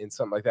in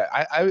something like that,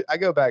 I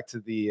go back to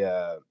the,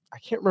 I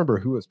can't remember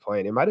who was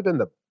playing. It might have been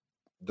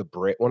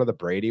one of the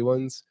Brady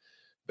ones,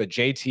 but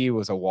JT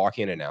was a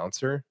walk-in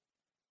announcer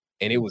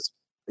and it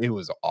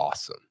was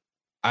awesome.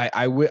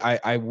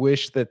 I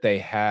wish that they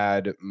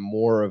had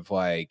more of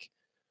like,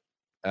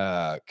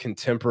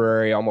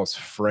 contemporary, almost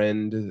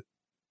friend,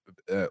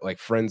 like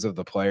friends of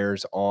the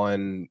players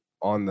on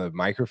the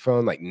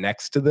microphone, like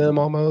next to them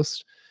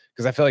almost,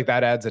 because I feel like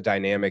that adds a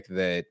dynamic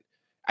that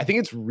I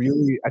think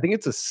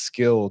it's a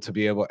skill to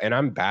be able, and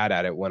I'm bad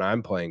at it when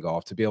I'm playing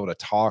golf, to be able to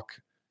talk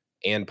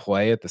and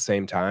play at the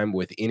same time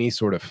with any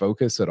sort of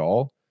focus at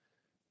all.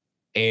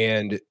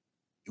 And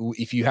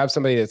if you have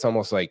somebody that's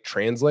almost like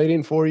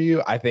translating for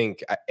you, I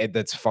think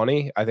that's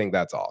funny. I think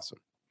that's awesome.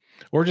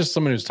 Or just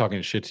someone who's talking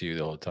shit to you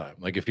the whole time.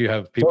 Like if you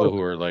have people who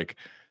are like,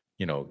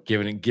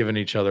 giving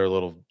each other a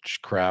little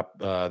crap,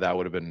 that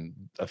would have been,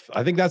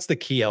 I think that's the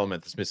key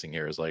element that's missing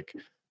here is like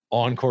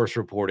on-course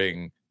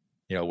reporting,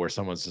 where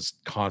someone's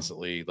just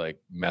constantly like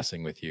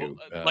messing with you.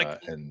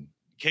 And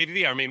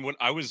KVV, I mean, when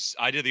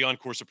I did the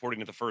on-course reporting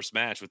at the first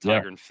match with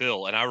Tiger and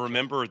Phil, and I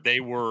remember they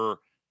were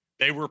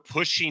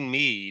pushing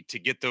me to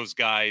get those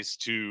guys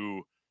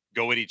to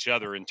go at each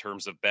other in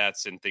terms of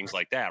bets and things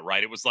like that,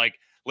 right? It was like,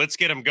 let's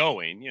get them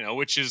going,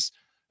 which is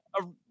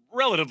a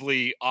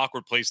relatively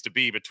awkward place to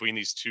be between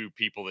these two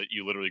people that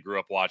you literally grew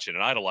up watching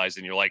and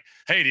idolizing. You're like,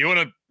 hey, do you want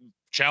to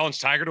challenge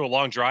Tiger to a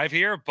long drive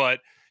here? But,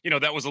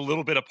 that was a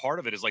little bit a part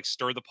of it, is like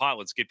stir the pot.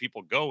 Let's get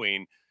people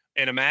going.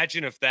 And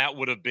imagine if that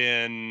would have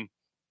been,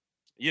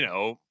 at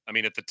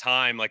the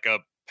time, like a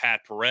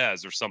Pat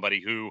Perez or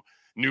somebody who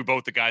knew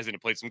both the guys and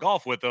had played some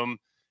golf with them,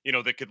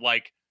 that could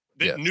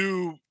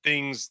knew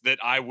things that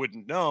I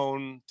wouldn't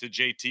known.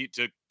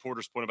 To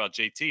Porter's point about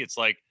JT, it's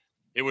like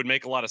it would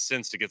make a lot of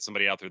sense to get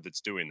somebody out there that's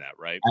doing that,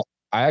 right?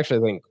 I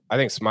actually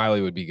think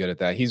Smiley would be good at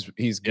that.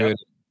 He's good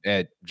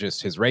at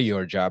just his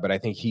regular job, but I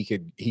think he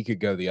could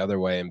go the other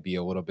way and be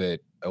a little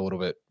bit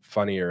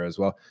funnier as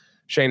well.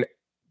 Shane,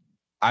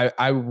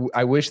 I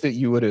wish that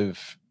you would have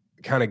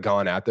kind of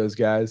gone at those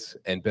guys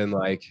and been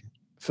like,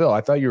 Phil,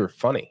 I thought you were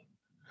funny.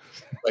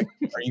 Like,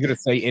 are you going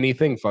to say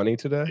anything funny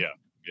today? Yeah.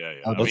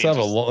 Let's have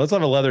a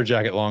leather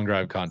jacket long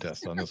drive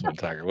contest on this one,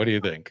 Tiger. What do you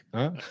think?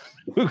 Huh?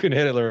 Who can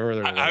hit it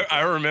further?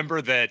 I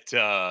remember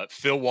that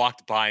Phil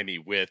walked by me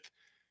with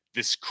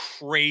this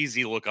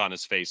crazy look on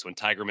his face when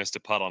Tiger missed a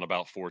putt on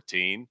about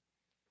 14,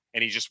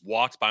 and he just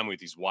walked by me with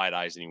these wide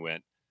eyes, and he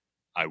went,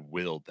 "I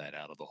willed that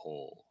out of the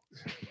hole."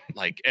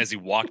 Like as he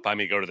walked by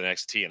me, go to the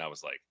next tee, and I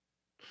was like,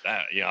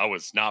 "That, I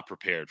was not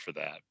prepared for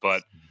that."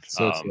 But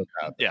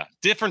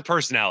different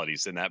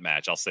personalities in that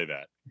match. I'll say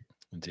that.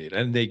 Indeed.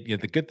 And the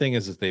good thing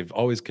is they've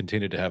always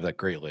continued to have that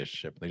great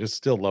relationship. They just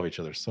still love each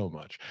other so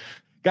much.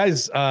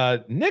 Guys,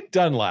 Nick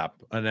Dunlap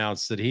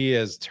announced that he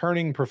is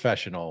turning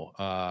professional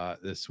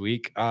this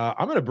week.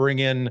 I'm going to bring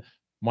in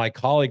my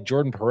colleague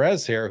Jordan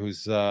Perez here,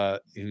 who's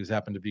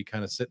happened to be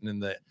kind of sitting in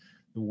the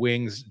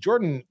wings.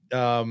 Jordan,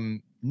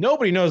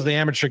 nobody knows the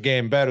amateur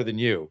game better than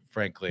you,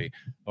 frankly,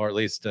 or at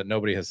least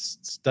nobody has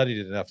studied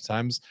it enough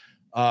times.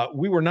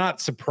 We were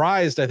not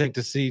surprised, I think,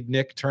 to see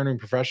Nick turning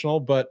professional,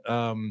 but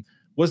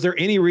was there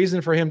any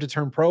reason for him to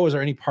turn pro? Is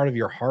there any part of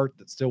your heart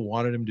that still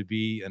wanted him to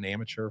be an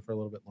amateur for a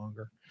little bit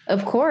longer?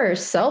 Of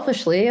course,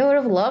 selfishly, I would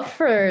have loved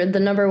for the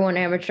number one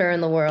amateur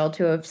in the world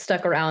to have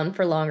stuck around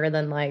for longer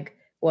than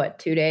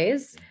 2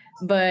 days.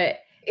 But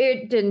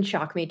it didn't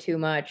shock me too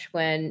much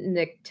when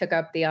Nick took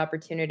up the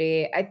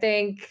opportunity. I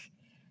think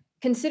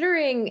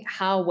considering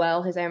how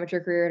well his amateur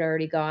career had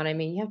already gone, I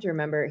mean, you have to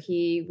remember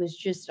he was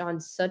just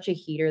on such a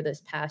heater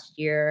this past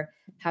year,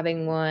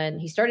 having won.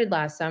 He started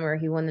last summer.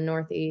 He won the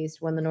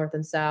Northeast, won the North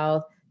and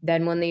South,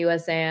 then won the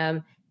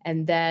USAM,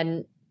 and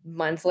then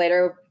months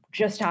later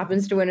just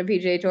happens to win a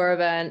PGA Tour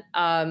event.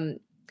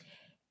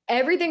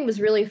 Everything was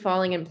really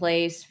falling in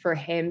place for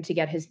him to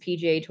get his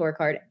PGA Tour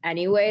card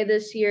anyway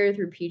this year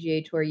through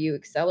PGA Tour U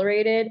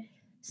Accelerated.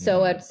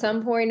 So at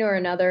some point or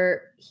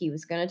another, he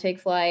was going to take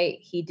flight.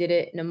 He did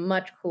it in a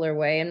much cooler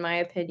way, in my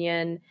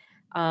opinion.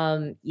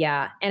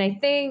 Yeah. And I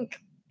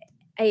think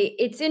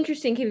it's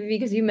interesting, KV,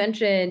 because you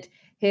mentioned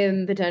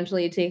him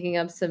potentially taking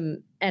up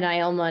some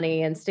NIL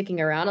money and sticking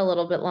around a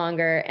little bit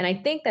longer. And I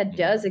think that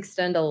does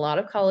extend a lot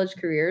of college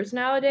careers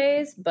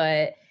nowadays.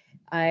 But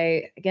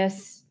I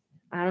guess,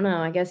 I don't know,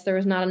 I guess there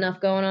was not enough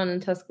going on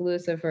in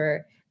Tuscaloosa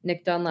for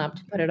Nick Dunlap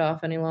to put it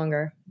off any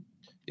longer.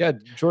 Yeah,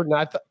 Jordan,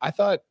 I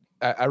thought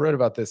I wrote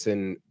about this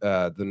in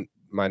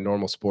my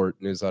Normal Sport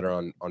newsletter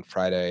on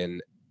Friday,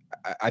 and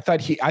I thought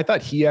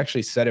he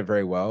actually said it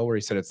very well, where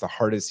he said it's the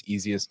hardest,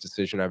 easiest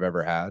decision I've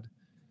ever had,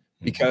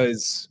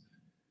 because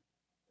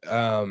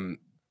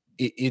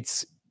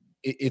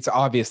it's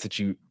obvious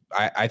that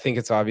I think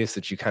it's obvious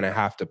that you kind of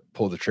have to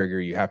pull the trigger.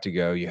 You have to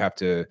go. You have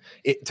to.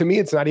 To me,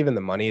 it's not even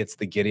the money; it's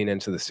the getting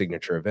into the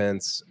signature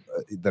events,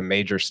 the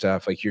major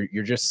stuff. Like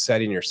you're just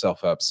setting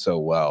yourself up so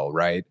well,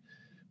 right?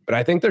 But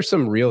I think there's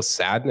some real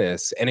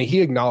sadness, and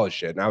he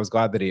acknowledged it, and I was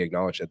glad that he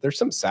acknowledged it. There's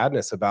some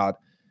sadness about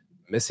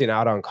missing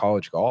out on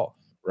college golf,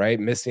 right?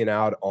 Missing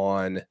out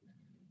on,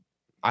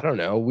 I don't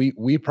know.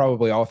 We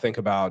probably all think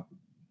about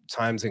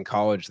times in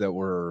college that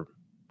were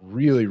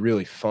really,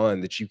 really fun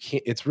that you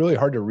can't, it's really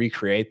hard to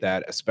recreate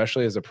that,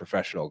 especially as a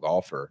professional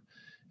golfer.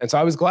 And so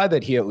I was glad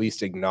that he at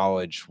least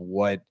acknowledged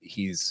what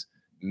he's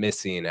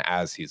missing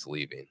as he's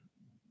leaving.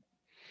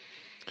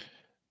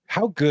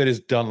 How good is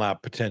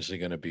Dunlap potentially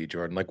going to be,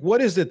 Jordan? Like, what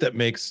is it that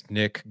makes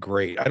Nick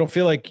great? I don't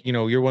feel like,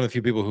 you're one of the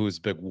few people who's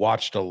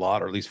watched a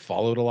lot, or at least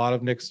followed a lot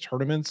of Nick's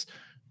tournaments.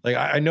 Like,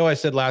 I know I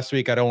said last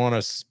week, I don't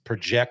want to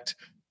project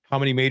how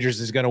many majors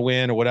he's going to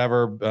win or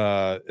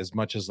whatever, as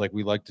much as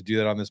we like to do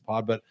that on this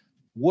pod, but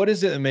what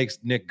is it that makes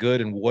Nick good,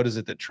 and what is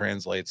it that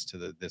translates to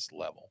this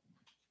level?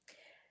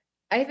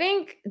 I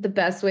think the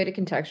best way to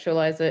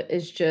contextualize it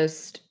is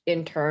just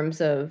in terms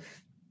of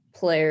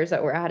players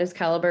that were at his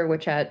caliber,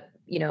 which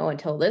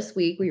until this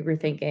week, we were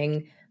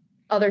thinking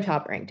other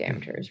top-ranked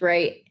amateurs,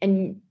 right?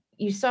 And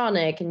you saw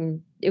Nick,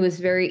 and it was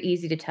very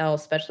easy to tell,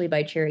 especially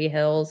by Cherry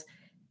Hills,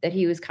 that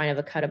he was kind of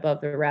a cut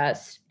above the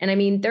rest. And I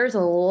mean, there's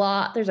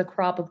a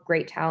crop of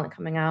great talent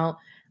coming out.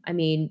 I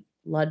mean,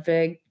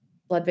 Ludwig,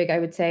 I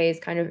would say, is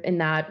kind of in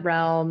that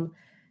realm.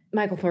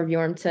 Michael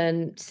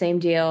Thorbjornsen, same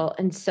deal.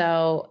 And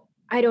so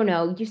I don't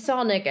know. You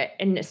saw Nick,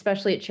 and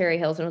especially at Cherry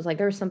Hills, and it was like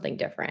there was something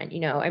different,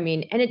 I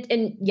mean,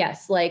 and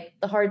yes, the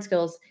hard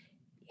skills,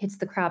 hits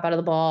the crap out of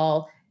the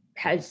ball,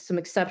 has some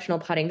exceptional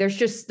putting. There's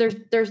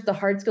the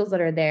hard skills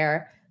that are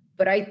there,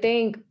 but I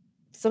think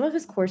some of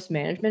his course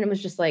management, it was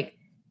just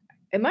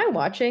am I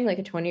watching a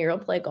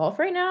 20-year-old play golf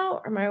right now?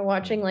 Or am I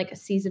watching a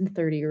seasoned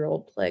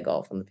 30-year-old play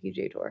golf on the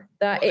PGA Tour?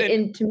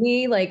 And to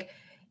me,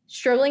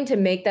 struggling to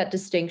make that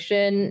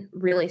distinction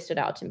really stood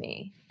out to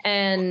me.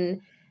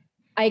 And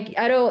I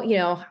don't,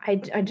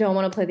 I don't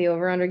want to play the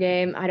over-under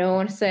game. I don't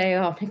want to say,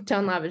 oh, Nick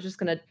Dunlap is just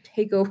going to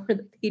take over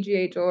the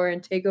PGA Tour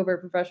and take over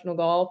professional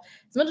golf,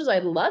 as much as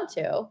I'd love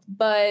to.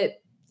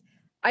 But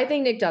I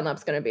think Nick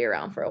Dunlap's going to be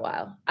around for a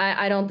while.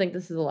 I don't think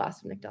this is the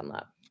last of Nick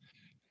Dunlap.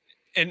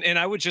 And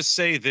I would just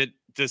say that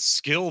the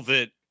skill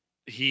that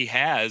he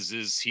has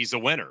is he's a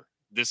winner.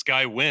 This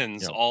guy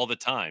wins all the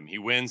time. He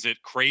wins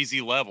at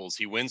crazy levels.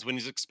 He wins when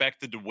he's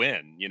expected to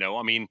win.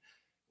 I mean,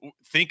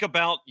 think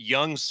about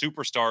young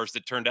superstars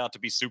that turned out to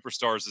be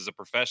superstars as a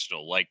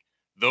professional.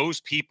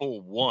 Those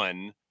people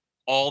won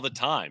all the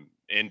time,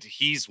 and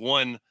he's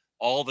won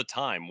all the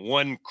time.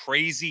 Won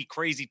crazy,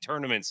 crazy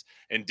tournaments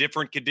in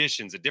different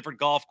conditions at different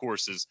golf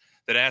courses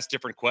that ask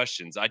different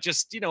questions. I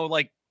just,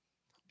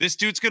 this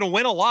dude's going to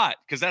win a lot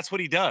because that's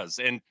what he does.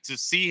 And to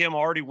see him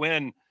already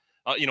win,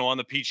 on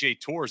the PGA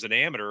Tour as an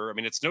amateur, I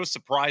mean, it's no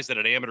surprise that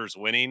an amateur's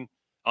winning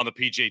on the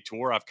PGA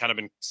Tour. I've kind of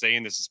been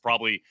saying this is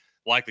probably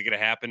likely going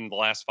to happen in the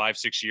last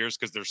 5-6 years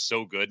because they're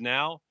so good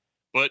now.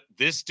 But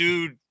this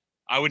dude,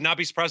 I would not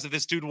be surprised if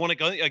this dude won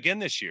again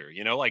this year.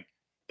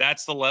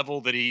 That's the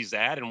level that he's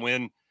at. And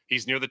when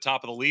he's near the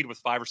top of the lead with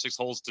 5 or 6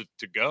 holes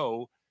to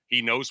go,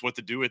 he knows what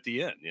to do at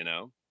the end,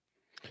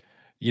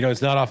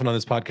 It's not often on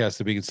this podcast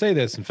that we can say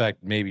this. In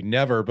fact, maybe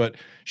never. But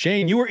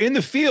Shane, you were in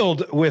the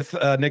field with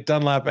Nick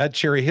Dunlap at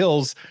Cherry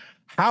Hills.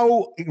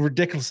 How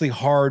ridiculously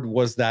hard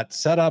was that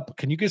setup?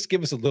 Can you just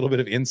give us a little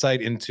bit of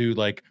insight into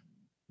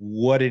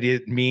what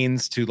it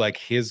means to like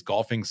his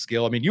golfing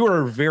skill. I mean, you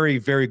are a very,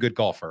 very good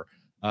golfer.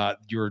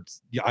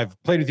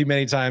 I've played with you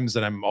many times,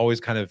 and I'm always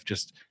kind of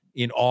just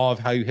in awe of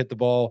how you hit the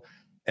ball.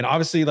 And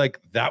obviously, like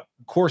that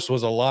course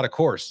was a lot of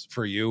course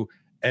for you.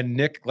 And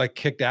Nick like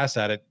kicked ass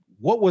at it.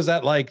 What was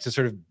that like to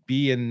sort of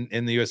be in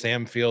the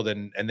USAM field,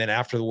 and then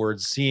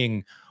afterwards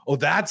seeing, oh,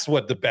 that's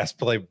what the best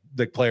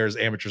players,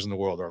 amateurs in the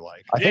world are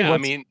like? I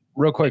mean,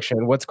 real quick,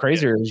 Shane, what's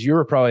crazier is you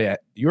were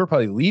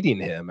probably leading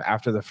him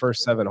after the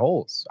first 7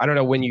 holes. I don't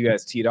know when you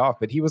guys teed off,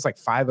 but he was like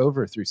 5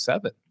 over through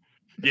 7.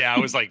 Yeah, I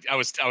was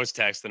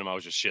texting him. I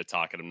was just shit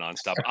talking him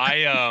nonstop.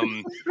 I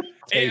mean,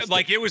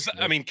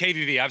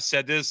 KVV, I've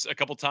said this a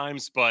couple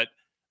times, but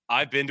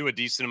I've been to a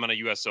decent amount of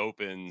US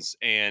Opens,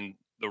 and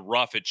the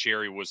rough at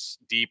Cherry was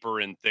deeper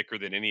and thicker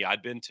than any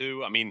I'd been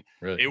to. I mean,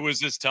 Really? It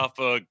was as tough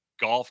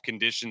golf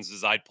conditions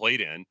as I'd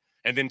played in.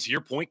 And then to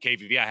your point,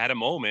 KVV, I had a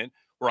moment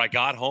where I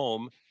got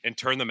home and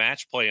turned the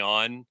match play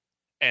on,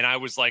 and I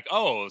was like,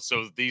 oh,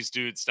 so these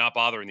dudes, not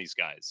bothering these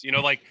guys.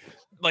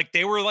 Like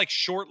they were like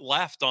short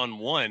left on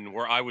one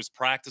where I was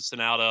practicing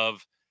out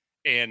of,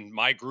 and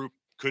my group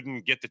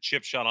couldn't get the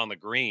chip shot on the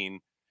green,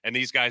 and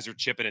these guys are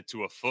chipping it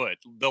to a foot.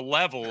 The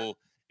level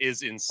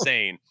is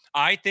insane.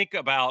 I think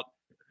about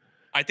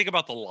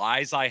the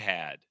lies I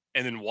had,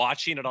 and then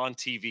watching it on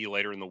TV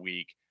later in the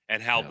week,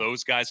 and how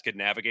those guys could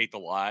navigate the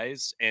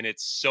lies. And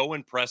it's so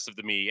impressive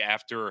to me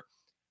after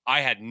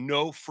I had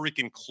no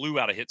freaking clue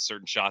how to hit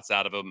certain shots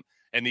out of them.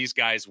 And these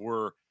guys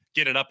were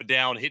getting up and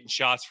down, hitting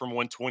shots from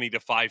 120 to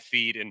 5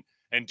 feet,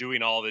 and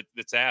doing all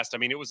that's asked. I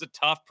mean, it was a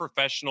tough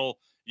professional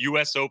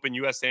US Open,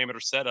 US Amateur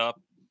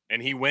setup,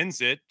 and he wins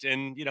it.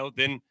 And,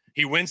 then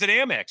he wins at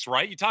Amex,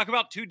 right? You talk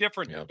about 2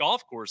 different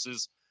golf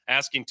courses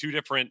asking 2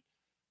 different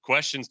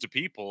questions to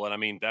people. And I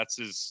mean,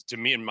 that's to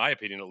me, in my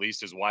opinion, at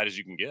least, as wide as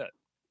you can get.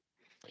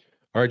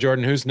 All right,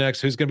 Jordan, who's next?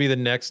 Who's going to be the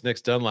next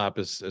Dunlap?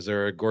 Is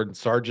there a Gordon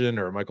Sargent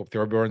or Michael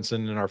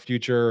Thorbjornsen in our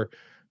future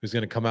who's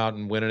going to come out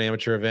and win an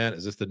amateur event?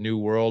 Is this the new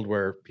world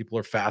where people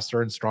are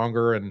faster and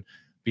stronger, and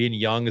being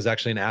young is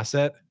actually an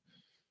asset?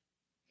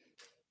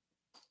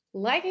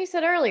 Like I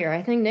said earlier,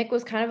 I think Nick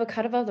was kind of a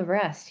cut above the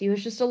rest. He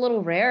was just a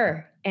little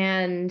rare.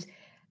 And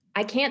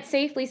I can't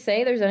safely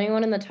say there's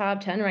anyone in the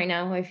top 10 right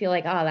now who I feel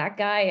like, that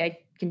guy, I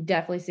can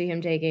definitely see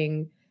him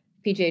taking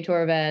PGA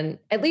Tour event,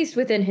 at least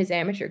within his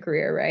amateur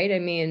career, right? I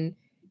mean,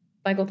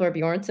 Michael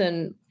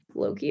Thorbjornsen,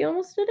 Loki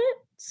almost did it.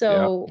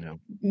 So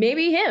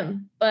maybe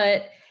him,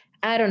 but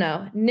I don't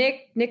know.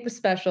 Nick was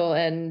special,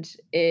 and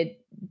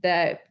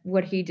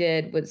what he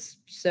did was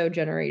so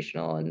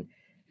generational and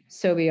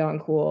so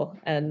beyond cool.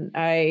 And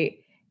I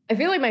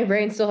feel like my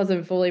brain still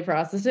hasn't fully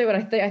processed it, but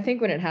I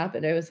think when it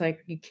happened, I was like,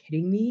 are you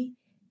kidding me?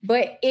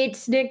 But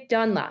it's Nick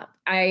Dunlap.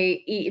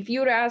 If you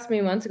would have asked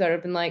me months ago, I'd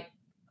have been like,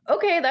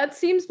 okay, that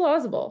seems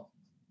plausible.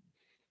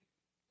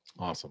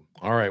 Awesome.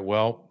 All right.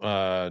 Well,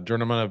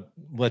 Jordan, I'm going to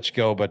let you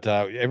go, but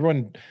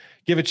everyone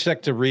give a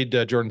check to read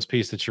Jordan's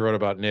piece that you wrote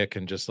about Nick,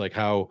 and just like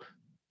how,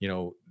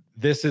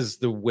 this is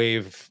the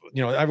wave,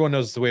 everyone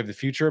knows it's the wave of the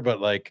future, but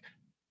like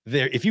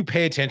if you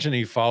pay attention and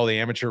you follow the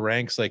amateur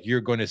ranks, like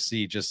you're going to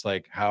see just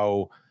like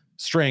how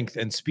strength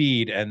and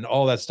speed and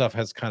all that stuff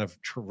has kind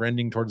of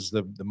trending towards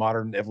the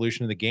modern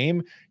evolution of the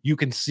game. You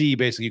can see,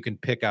 basically, you can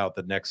pick out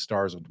the next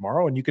stars of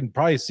tomorrow, and you can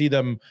probably see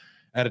them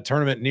at a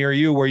tournament near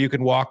you where you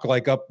can walk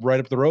like right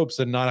up the ropes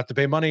and not have to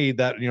pay money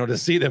to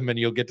see them. And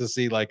you'll get to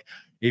see like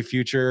a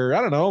future, I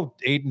don't know,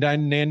 8,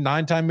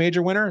 9 time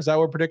major winner. Is that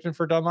what we're predicting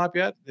for Dunlop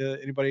yet?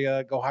 Anybody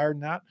go higher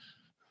than that?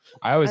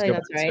 I always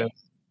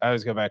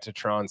go back to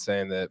Tron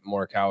saying that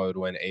Morikawa would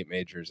win 8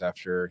 majors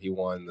after he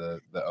won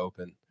the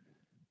Open.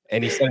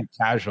 And he said it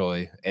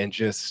casually, and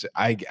just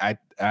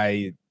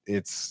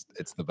it's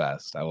the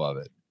best. I love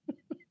it.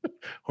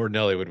 Or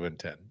Nelly would win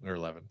 10 or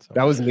 11. So.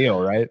 That was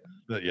Neil, right?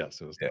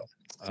 Yes, it was.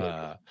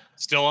 Yeah.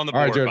 Still on the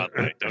board, by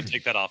the way. Don't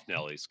take that off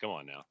Nelly's. Come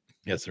on now.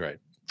 That's right.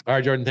 All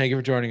right, Jordan, thank you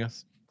for joining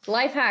us.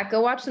 Life hack: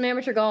 go watch some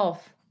amateur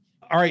golf.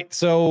 All right,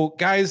 so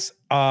guys,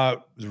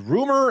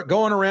 rumor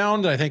going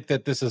around, I think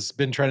that this has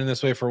been trending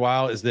this way for a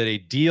while, is that a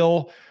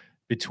deal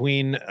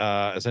between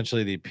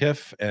essentially the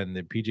PIF and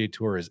the PGA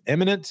Tour is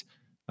imminent.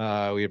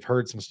 We have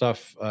heard some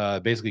stuff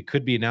basically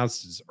could be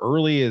announced as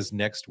early as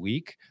next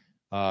week,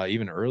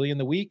 even early in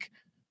the week.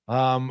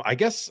 I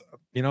guess,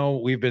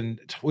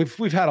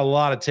 we've had a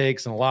lot of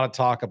takes and a lot of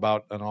talk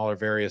about on all our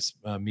various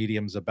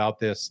mediums about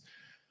this.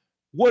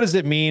 What does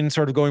it mean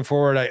sort of going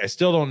forward? I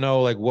still don't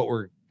know like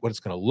what it's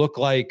going to look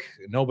like.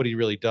 Nobody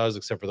really does,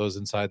 except for those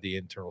inside the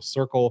internal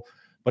circle.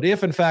 But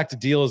if in fact a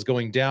deal is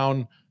going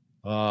down,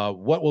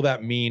 what will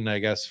that mean, I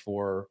guess,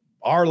 for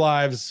our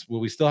lives? Will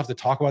we still have to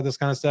talk about this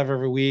kind of stuff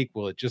every week?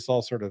 Will it just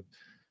all sort of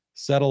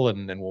settle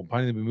and we'll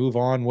finally move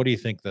on? What do you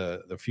think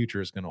the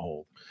future is going to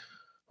hold?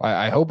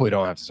 I hope we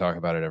don't have to talk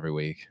about it every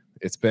week.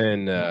 It's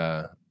been,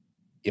 there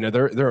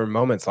were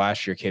moments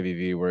last year,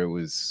 KVV, where it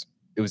was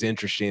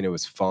interesting. It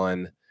was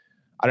fun.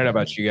 I don't know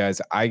about you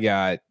guys. I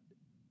got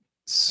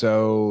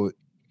the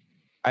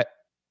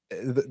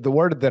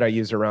word that I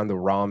used around the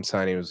Rahm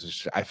signing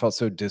was I felt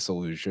so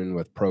disillusioned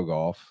with pro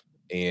golf,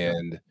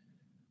 and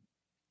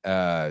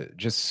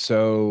just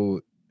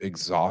so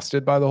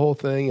exhausted by the whole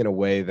thing in a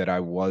way that I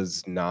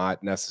was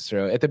not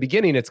necessarily at the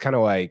beginning. It's kind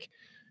of like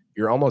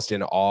you're almost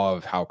in awe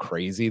of how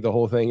crazy the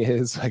whole thing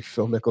is. Like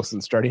Phil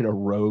Mickelson starting a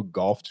rogue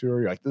golf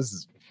tour. You're like,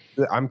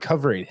 I'm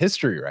covering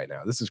history right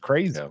now. This is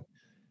crazy. Yeah.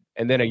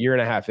 And then a year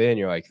and a half in,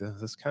 you're like,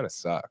 this kind of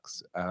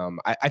sucks.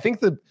 I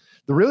think the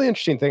really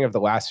interesting thing of the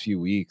last few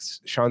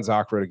weeks, Sean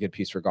Zock wrote a good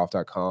piece for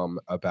golf.com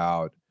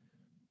about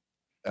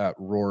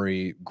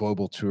Rory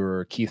global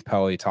tour, Keith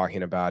Pelley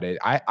talking about it.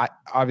 I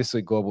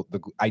obviously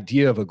the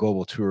idea of a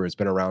global tour has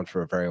been around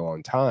for a very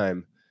long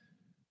time,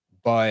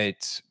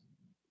 but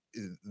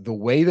the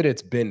way that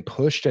it's been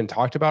pushed and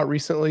talked about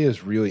recently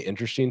is really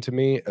interesting to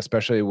me,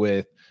 especially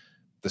with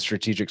the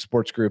Strategic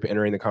Sports Group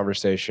entering the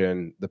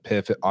conversation, the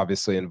PIF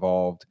obviously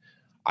involved.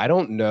 I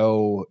don't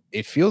know.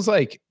 It feels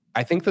like,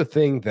 I think the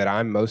thing that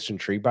I'm most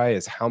intrigued by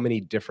is how many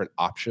different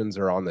options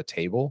are on the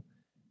table.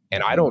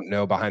 And I don't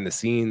know behind the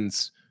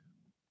scenes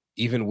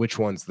even which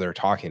ones they're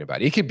talking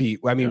about. It could be,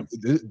 I mean,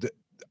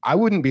 I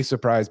wouldn't be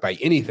surprised by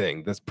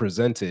anything that's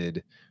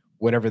presented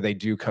whenever they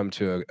do come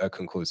to a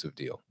conclusive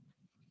deal.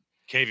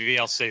 KVV,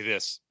 I'll say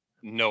this.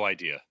 No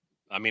idea.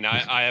 I mean,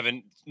 I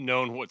haven't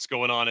known what's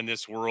going on in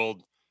this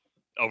world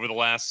over the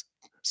last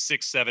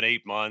 6, 7,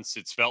 8 months.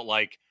 It's felt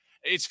like,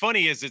 it's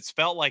funny is it's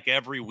felt like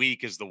every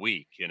week is the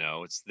week, you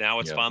know, it's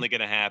finally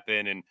going to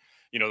happen. And,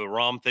 you know, the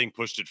ROM thing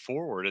pushed it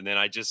forward. And then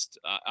I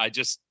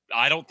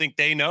don't think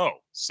they know.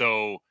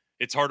 So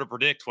it's hard to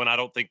predict when I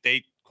don't think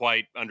they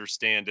quite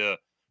understand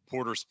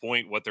Porter's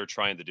point, what they're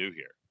trying to do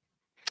here.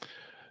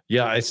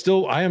 Yeah,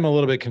 I am a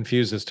little bit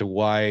confused as to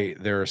why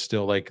there are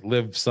still, like,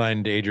 Liv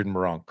signed Adrian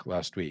Moronk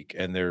last week,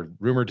 and they're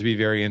rumored to be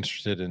very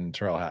interested in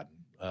Terrell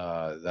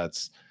Hatton.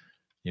 That's,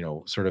 you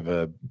know, sort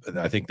of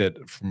I think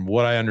that from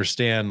what I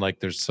understand,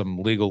 like, there's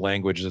some legal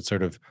language that's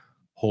sort of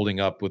holding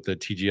up with the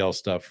TGL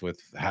stuff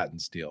with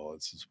Hatton's deal.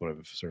 It's just what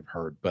I've sort of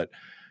heard. But,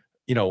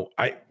 you know,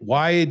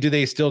 why do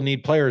they still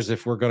need players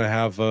if we're going to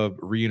have a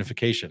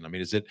reunification? I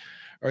mean, is it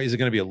going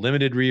to be a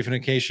limited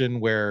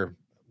reunification where,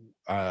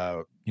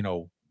 you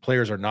know,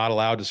 players are not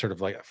allowed to sort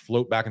of like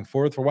float back and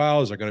forth for a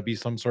while? Is there going to be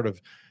some sort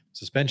of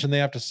suspension they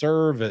have to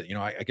serve? You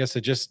know, I guess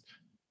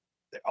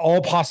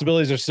all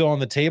possibilities are still on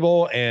the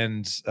table,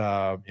 and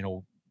you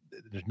know,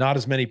 there's not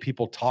as many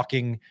people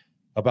talking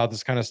about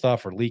this kind of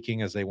stuff or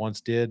leaking as they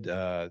once did.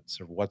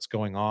 Sort of what's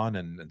going on,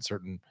 and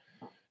certain,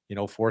 you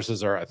know,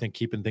 forces are, I think,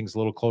 keeping things a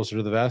little closer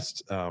to the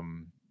vest.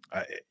 And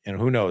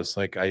who knows?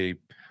 Like, I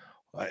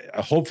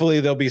hopefully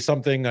there'll be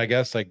something. I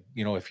guess, like,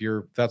 you know, if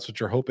that's what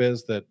your hope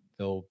is, that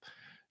they'll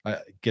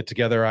get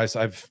together.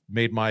 I've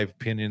made my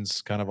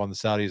opinions kind of on the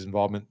Saudis'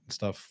 involvement and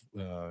stuff,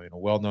 you know,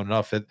 well known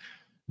enough. That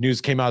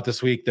news came out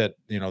this week that,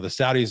 you know, the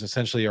Saudis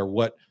essentially are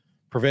what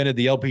prevented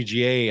the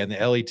LPGA and the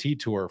LET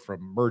tour from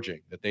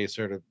merging. That they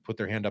sort of put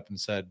their hand up and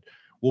said,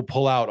 "We'll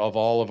pull out of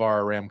all of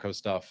our Aramco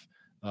stuff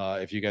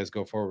if you guys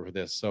go forward with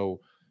this." So,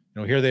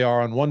 you know, here they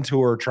are on one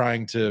tour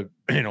trying to,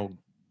 you know,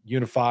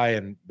 unify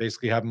and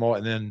basically have them all,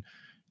 and then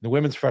the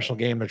women's professional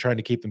game, they're trying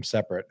to keep them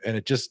separate, and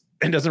it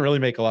doesn't really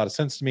make a lot of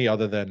sense to me,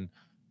 other than,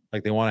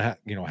 like, they want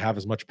to have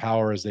as much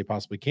power as they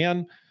possibly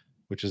can,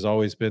 which has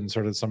always been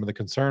sort of some of the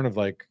concern of,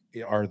 like,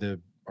 are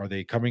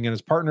they coming in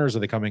as partners? Are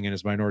they coming in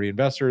as minority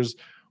investors?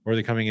 Or are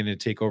they coming in to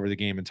take over the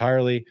game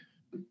entirely?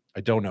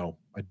 I don't know.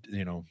 I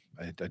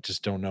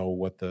just don't know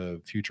what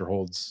the future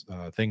holds.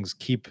 Things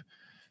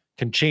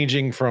can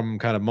changing from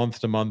kind of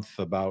month to month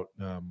about,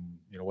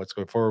 you know, what's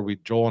going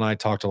forward. Joel and I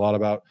talked a lot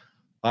about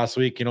last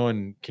week, you know,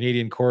 in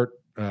Canadian court,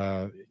 you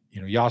know,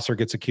 Yasser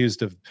gets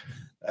accused of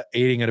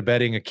aiding and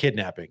abetting a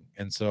kidnapping.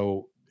 And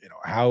so, you know,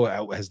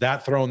 how has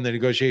that thrown the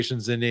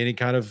negotiations into any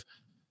kind of,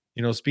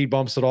 you know, speed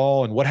bumps at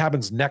all? And what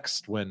happens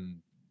next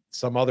when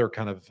some other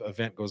kind of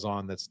event goes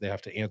on they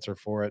have to answer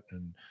for it?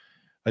 And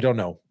I don't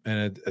know.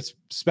 And it's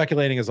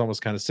speculating is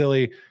almost kind of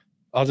silly.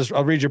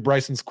 I'll read you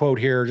Bryson's quote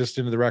here, just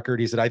into the record.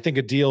 He said, "I think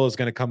a deal is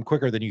going to come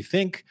quicker than you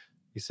think."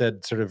 He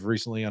said sort of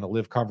recently on a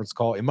Live conference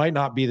call, "It might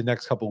not be the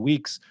next couple of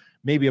weeks,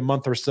 maybe a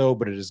month or so,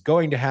 but it is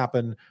going to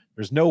happen.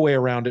 There's no way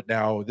around it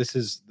now. This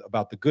is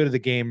about the good of the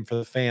game for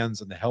the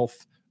fans and the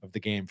health of the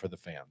game for the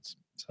fans."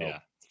 So, yeah,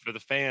 it's for the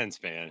fans,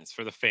 man. It's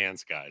for the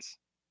fans, guys.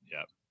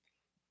 Yeah.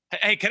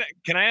 Hey,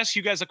 can I ask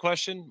you guys a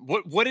question?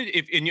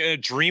 If in a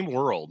dream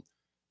world,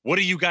 what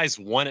do you guys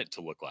want it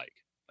to look like?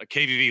 A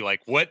KVV,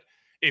 like, what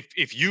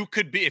if you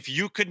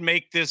could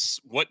make this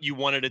what you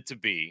wanted it to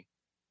be?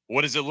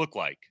 What does it look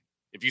like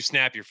if you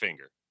snap your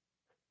finger?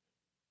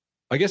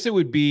 I guess it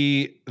would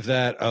be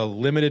that a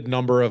limited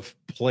number of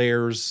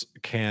players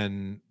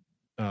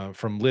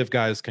from Live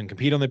guys can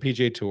compete on the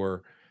PGA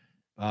Tour,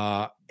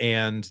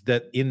 and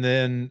that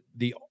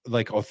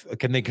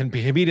can they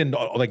compete in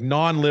like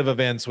non-Live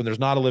events when there's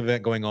not a Live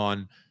event going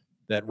on.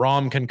 That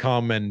Rom can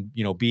come and,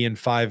 you know, be in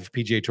 5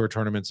 PGA Tour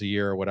tournaments a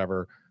year or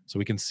whatever, so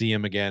we can see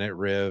him again at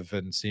Riv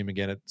and see him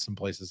again at some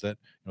places that,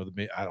 you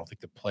know, I don't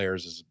think the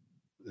players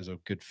is a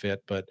good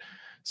fit, but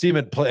see him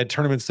at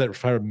tournaments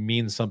that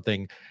mean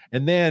something.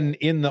 And then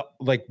in the,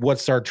 like,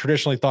 what's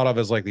traditionally thought of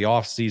as like the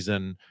off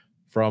season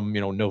from,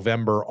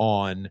 November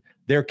on,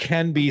 there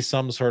can be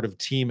some sort of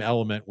team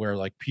element where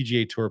like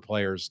PGA Tour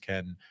players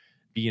can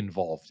be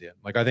involved in.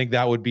 Like, I think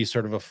that would be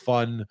sort of a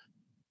fun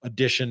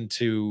addition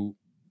to,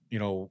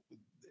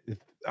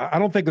 I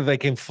don't think that they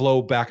can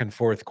flow back and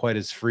forth quite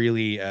as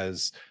freely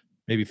as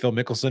maybe Phil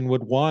Mickelson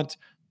would want,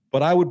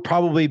 but I would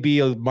probably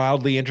be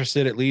mildly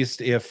interested, at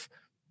least if,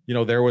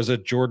 there was a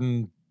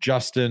Jordan,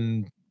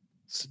 Justin,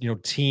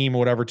 team or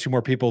whatever, 2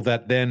 more people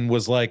that then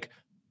was like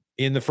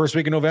in the first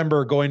week of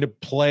November going to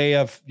play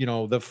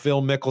the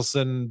Phil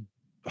Mickelson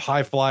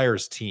High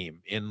Flyers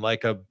team in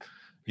like a,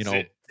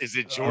 is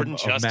it Jordan,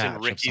 Justin,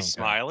 Ricky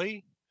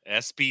Smiley?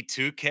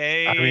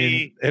 SB2K. I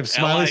mean, if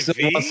Smiley still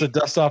wants to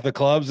dust off the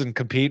clubs and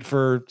compete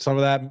for some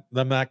of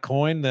that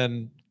coin,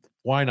 then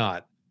why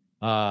not?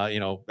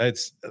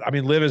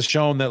 LIV has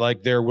shown that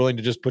like they're willing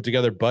to just put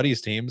together buddies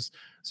teams.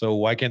 So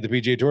why can't the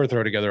PGA Tour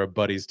throw together a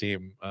buddies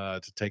team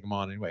to take them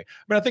on anyway?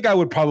 I mean, I think I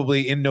would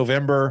probably in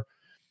November,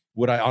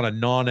 on a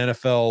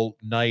non-NFL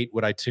night,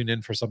 would I tune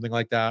in for something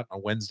like that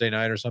on Wednesday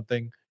night or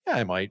something? Yeah,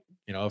 I might,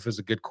 if it's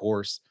a good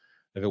course,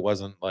 if it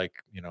wasn't like,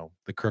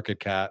 the Crooked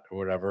Cat or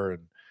whatever,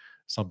 and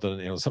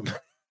something,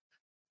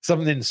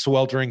 something in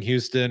sweltering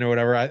Houston or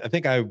whatever. I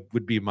think I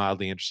would be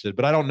mildly interested,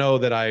 but I don't know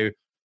that I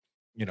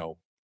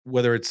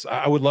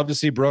would love to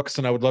see Brooks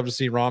and I would love to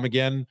see Rahm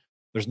again.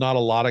 There's not a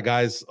lot of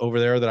guys over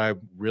there that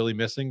I'm really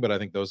missing, but I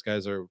think those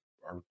guys are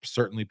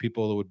certainly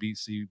people that would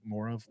see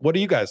more of. What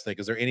do you guys think?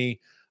 Is there any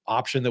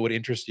option that would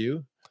interest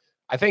you?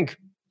 I think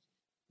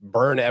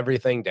burn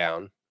everything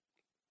down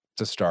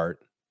to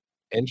start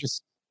and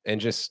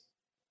just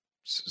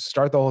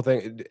start the whole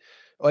thing.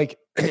 Like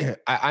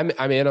I'm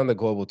in on the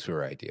global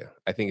tour idea.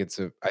 I think it's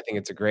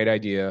a great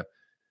idea.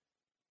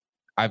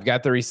 I've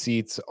got the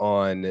receipts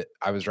on.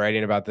 I was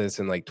writing about this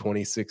in like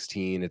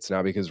 2016. It's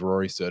not because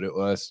Rory said it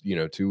last,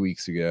 2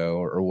 weeks ago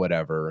or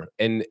whatever.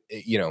 And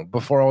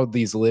before all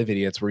these LIV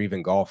idiots were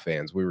even golf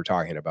fans, we were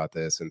talking about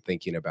this and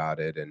thinking about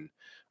it. And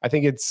I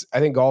think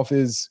golf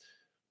is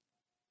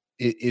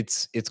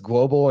it's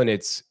global, and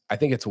I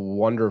think it's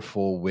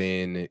wonderful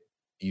when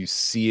you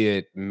see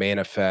it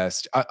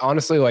manifest.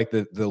 Honestly, like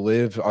the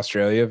LIV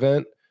Australia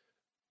event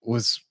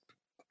was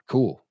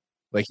cool.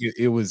 Like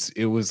it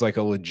was like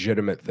a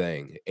legitimate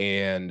thing.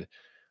 And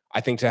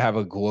I think to have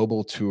a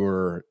global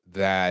tour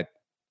that,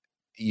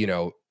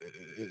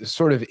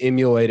 sort of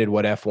emulated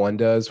what F1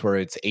 does, where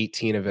it's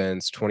 18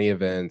 events, 20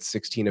 events,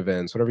 16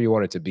 events, whatever you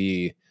want it to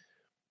be,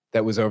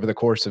 that was over the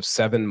course of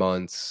 7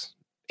 months,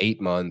 8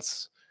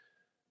 months.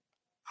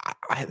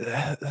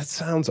 That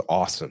sounds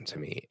awesome to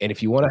me. And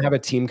if you want to have a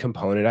team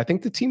component, I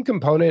think the team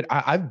component,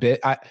 I've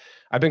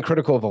been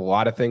critical of a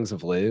lot of things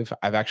of LIV.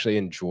 I've actually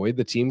enjoyed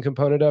the team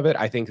component of it.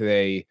 I think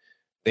they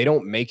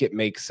don't make it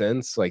make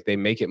sense. Like they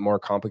make it more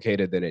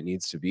complicated than it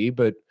needs to be.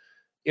 But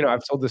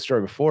I've told this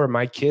story before.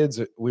 My kids,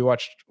 we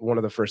watched one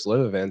of the first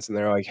LIV events, and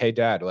they're like, "Hey,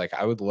 Dad, like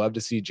I would love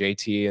to see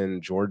JT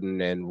and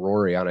Jordan and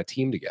Rory on a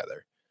team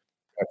together."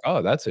 Like,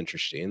 oh, that's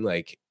interesting.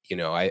 Like,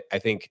 I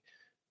think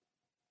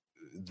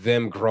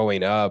them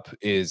growing up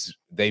is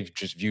they've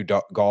just viewed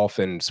golf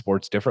and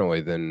sports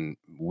differently than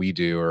we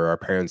do or our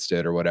parents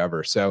did or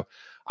whatever. So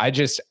I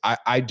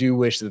do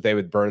wish that they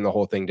would burn the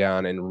whole thing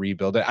down and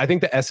rebuild it. I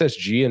think the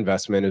SSG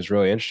investment is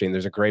really interesting.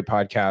 There's a great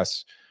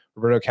podcast,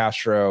 Roberto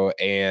Castro,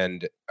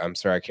 and I'm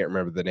sorry, I can't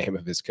remember the name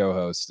of his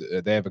co-host.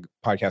 They have a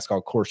podcast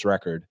called Course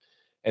Record,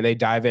 and they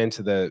dive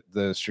into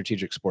the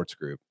strategic sports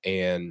group.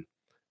 And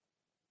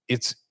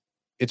it's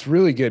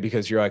really good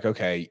because you're like,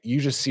 okay, you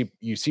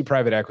see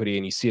private equity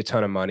and you see a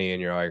ton of money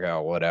and you're like,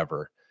 oh,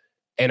 whatever.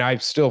 And I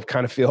still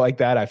kind of feel like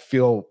that. I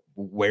feel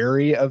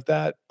wary of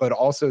that, but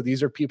also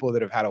these are people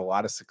that have had a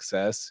lot of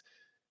success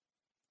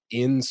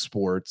in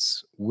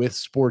sports with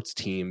sports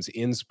teams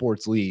in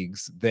sports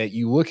leagues that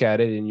you look at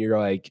it and you're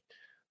like,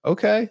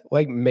 okay,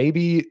 like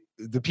maybe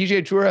the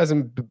PGA Tour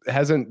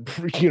hasn't,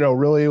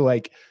 really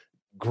like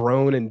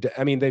grown. And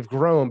I mean, they've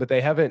grown, but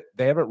they haven't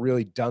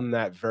really done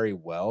that very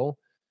well,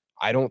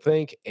 I don't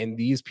think. And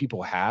these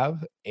people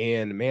have.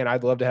 And man,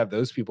 I'd love to have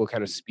those people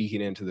kind of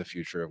speaking into the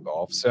future of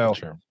golf. So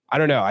sure. I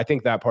don't know. I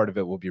think that part of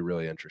it will be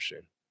really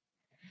interesting.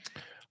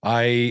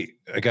 I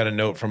got a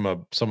note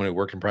from someone who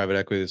worked in private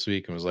equity this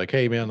week and was like,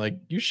 "Hey man, like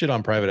you shit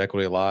on private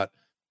equity a lot.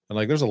 And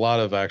like, there's a lot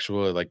of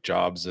actual like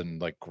jobs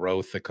and like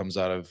growth that comes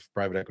out of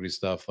private equity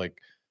stuff. Like,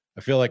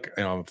 I feel like,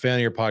 I'm a fan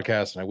of your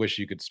podcast and I wish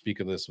you could speak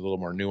of this with a little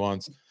more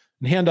nuance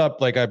and hand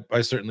up. Like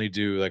I certainly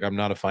do. Like, I'm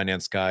not a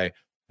finance guy.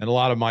 And a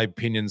lot of my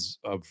opinions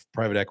of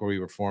private equity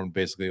were formed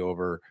basically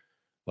over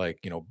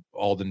like,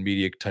 Alden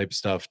Media type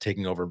stuff,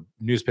 taking over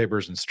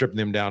newspapers and stripping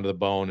them down to the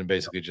bone and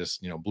basically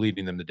just,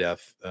 bleeding them to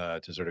death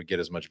to sort of get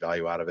as much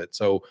value out of it.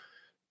 So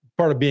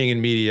part of being in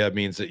media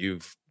means that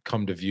you've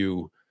come to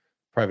view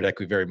private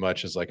equity very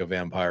much as like a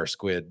vampire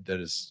squid that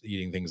is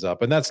eating things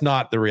up. And that's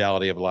not the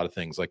reality of a lot of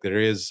things. Like there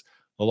is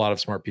a lot of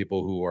smart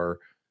people who are,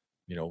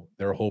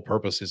 their whole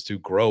purpose is to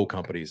grow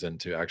companies and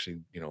to actually,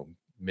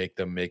 make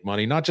them make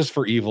money, not just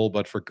for evil,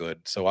 but for good.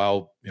 So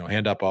I'll,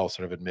 hand up, I'll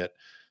sort of admit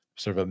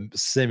sort of a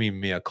semi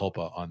mea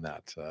culpa on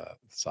that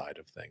side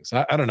of things.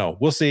 I don't know.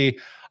 We'll see.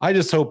 I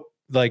just hope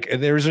like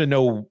there's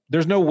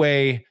no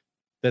way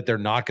that they're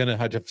not going to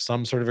have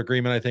some sort of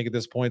agreement, I think, at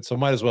this point. So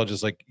might as well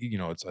just like,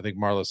 it's, I think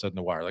Marlo said in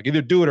the wire, like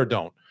either do it or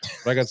don't,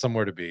 but I got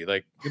somewhere to be,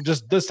 like,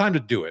 just this time to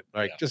do it.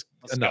 Like, just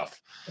enough.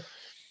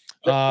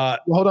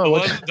 Hold on.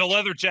 The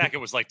leather jacket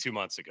was like 2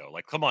 months ago.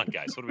 Like, come on,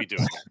 guys, what are we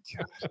doing?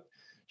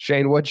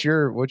 Shane, what's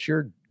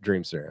your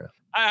dream scenario?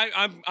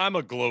 I'm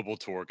a global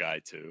tour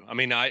guy too. I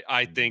mean,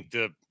 I think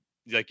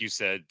like you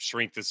said,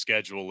 shrink the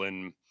schedule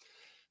and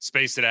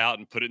space it out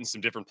and put it in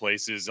some different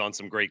places on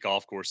some great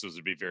golf courses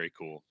would be very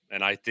cool.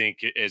 And I think,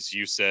 as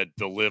you said,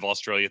 the Live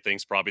Australia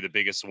thing's probably the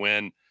biggest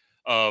win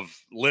of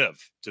Live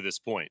to this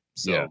point.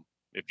 So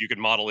if you could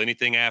model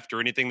anything after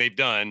anything they've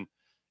done,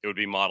 it would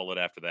be model it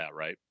after that,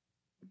 right?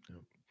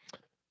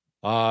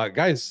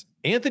 Guys,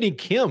 Anthony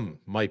Kim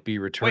might be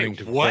returning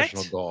to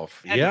professional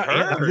golf.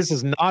 Heard. This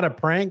is not a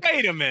prank.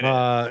 Wait a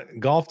minute.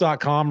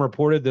 Golf.com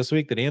reported this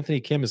week that Anthony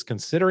Kim is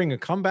considering a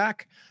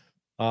comeback.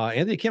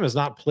 Anthony Kim has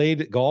not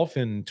played golf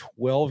in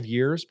 12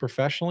 years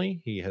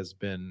professionally. He has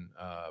been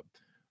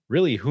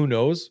really, who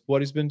knows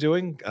what he's been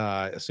doing.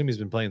 I assume he's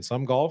been playing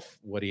some golf.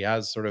 What he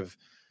has sort of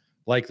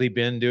likely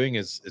been doing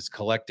is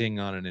collecting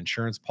on an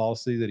insurance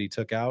policy that he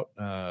took out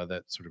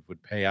that sort of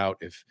would pay out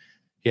if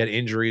he had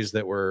injuries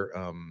that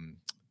were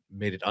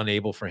made it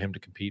unable for him to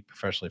compete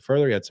professionally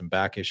further. He had some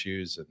back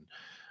issues and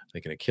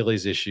like an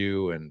Achilles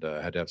issue and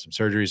had to have some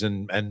surgeries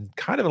and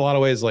kind of in a lot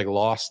of ways like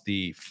lost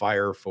the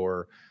fire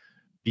for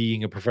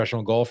being a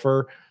professional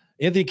golfer.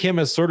 Anthony Kim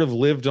has sort of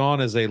lived on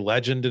as a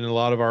legend in a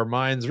lot of our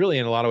minds, really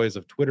in a lot of ways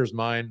of Twitter's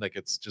mind. Like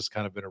it's just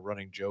kind of been a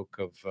running joke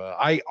of,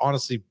 I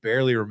honestly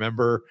barely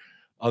remember,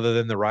 other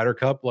than the Ryder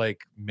Cup,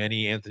 like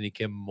many Anthony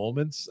Kim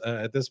moments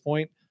at this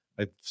point.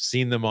 I've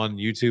seen them on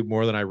YouTube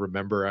more than I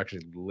remember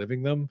actually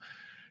living them.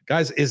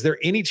 Guys, is there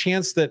any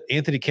chance that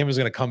Anthony Kim is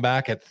going to come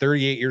back at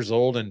 38 years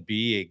old and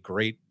be a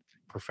great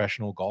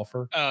professional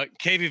golfer?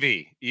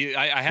 KVV,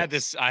 I had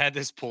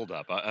this pulled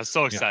up. I was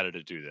so excited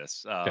to do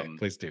this. Okay,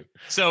 please do.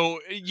 So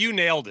you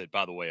nailed it,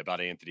 by the way,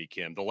 about Anthony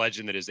Kim, the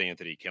legend that is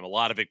Anthony Kim. A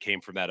lot of it came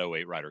from that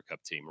 08 Ryder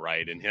Cup team,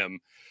 right? And him,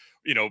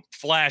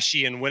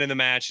 flashy and winning the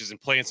matches and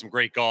playing some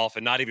great golf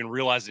and not even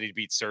realizing he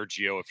beat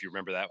Sergio, if you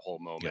remember that whole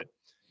moment. Yep.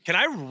 Can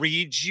I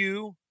read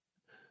you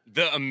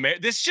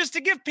this just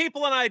to give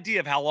people an idea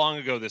of how long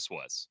ago this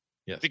was?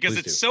 Yes, because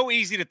it's so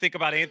easy to think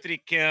about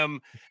Anthony Kim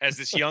as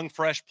this young,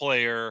 fresh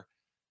player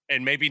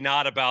and maybe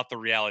not about the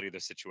reality of the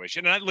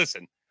situation.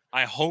 And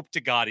I hope to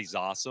God he's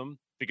awesome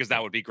because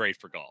that would be great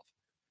for golf.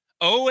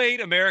 08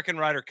 American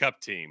Ryder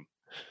Cup team.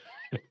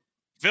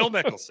 Phil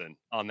Mickelson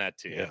on that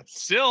team. Yes.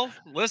 Still,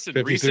 listen,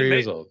 53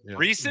 years old. Yeah.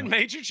 Recent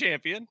major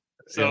champion.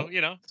 So,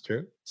 it's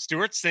true.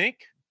 Stuart Sink,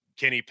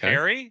 Kenny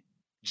Perry,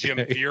 Jim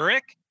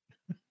Furyk,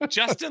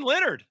 Justin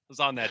Leonard was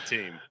on that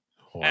team.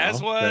 Wow.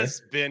 As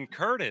was Ben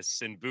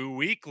Curtis and Boo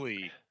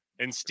Weekley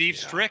and Steve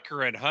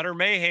Stricker and Hunter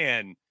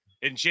Mahan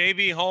and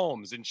JB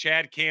Holmes and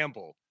Chad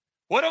Campbell.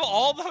 What do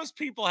all those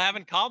people have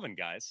in common,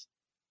 guys?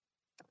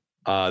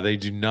 They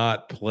do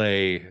not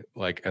play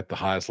like at the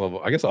highest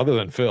level. I guess other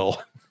than Phil,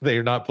 they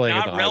are not playing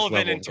at the highest level. Not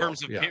relevant in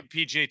terms of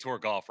PGA Tour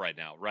golf right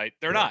now, right?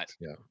 They're not.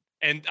 Yeah.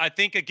 And I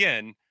think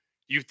again,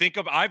 you think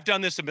of I've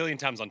done this a million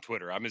times on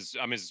Twitter. I'm as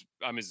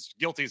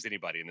guilty as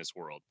anybody in this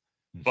world.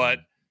 Mm-hmm. But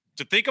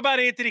to think about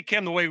Anthony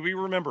Kim the way we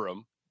remember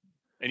him,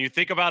 and you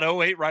think about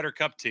 08 Ryder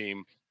Cup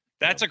team,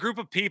 that's a group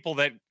of people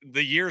that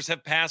the years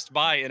have passed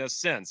by in a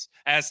sense,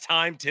 as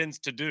time tends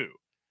to do.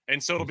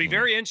 And so it'll be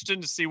very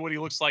interesting to see what he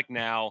looks like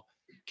now,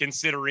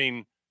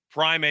 considering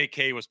Prime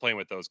AK was playing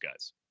with those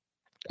guys.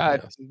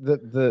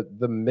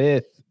 The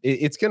myth,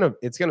 it's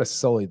gonna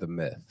sully the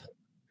myth,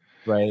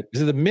 right?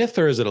 Is it a myth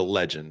or is it a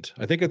legend?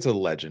 I think it's a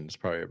legend. It's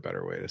probably a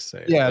better way to say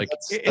it. Yeah, like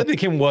Anthony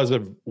Kim was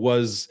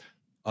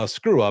a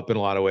screw up in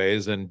a lot of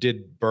ways and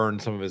did burn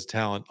some of his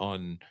talent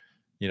on,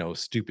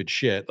 stupid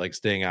shit like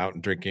staying out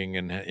and drinking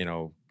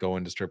and,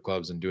 going to strip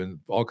clubs and doing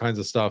all kinds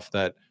of stuff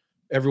that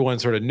everyone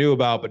sort of knew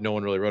about, but no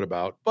one really wrote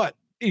about. But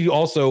he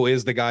also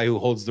is the guy who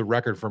holds the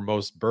record for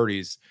most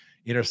birdies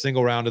in a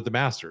single round at the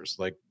Masters,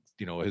 like,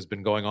 has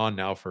been going on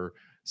now for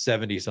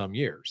 70 some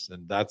years.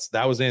 And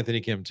that was Anthony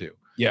Kim too.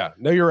 Yeah,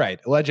 no, you're right.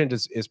 Legend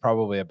is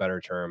probably a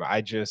better term.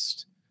 I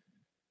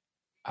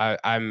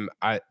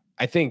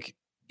think,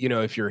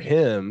 if you're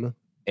him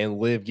and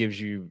Live gives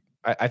you,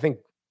 I think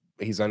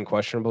he's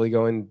unquestionably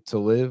going to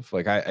Live.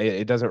 Like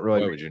it doesn't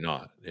really. Why would you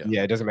not?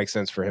 Yeah, it doesn't make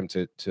sense for him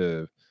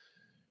to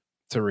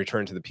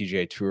return to the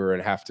PGA Tour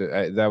and have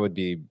to. That would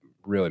be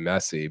really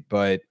messy,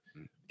 but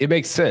it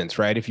makes sense,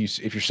 right? If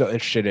you're still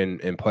interested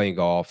in playing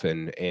golf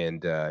and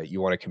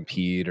you want to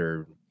compete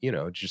or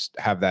just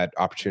have that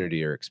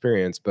opportunity or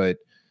experience, but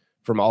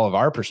from all of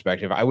our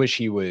perspective, I wish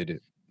he would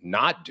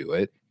not do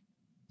it.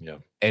 Yeah.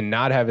 And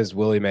not have his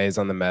Willie Mays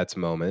on the Mets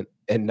moment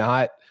and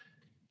not,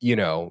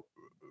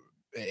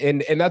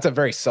 and that's a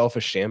very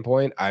selfish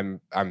standpoint. I'm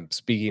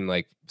speaking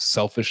like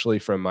selfishly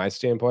from my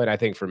standpoint. I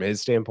think from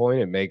his standpoint,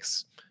 it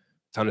makes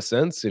a ton of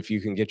sense. If you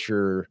can get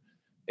your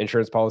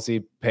insurance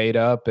policy paid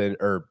up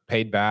or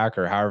paid back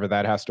or however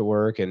that has to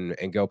work and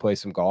go play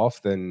some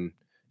golf, then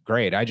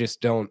great. I just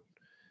don't,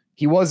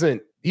 he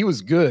wasn't he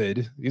was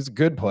good. He's a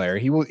good player.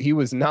 He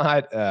was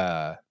not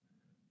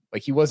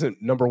like he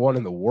wasn't number one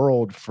in the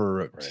world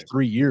for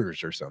 3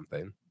 years or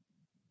something.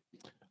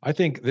 I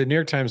think the New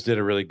York Times did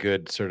a really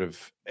good sort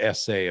of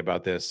essay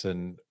about this,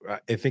 and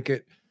I think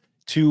it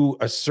to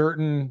a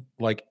certain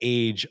like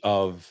age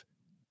of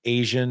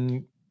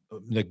Asian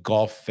the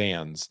golf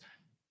fans,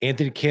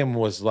 Anthony Kim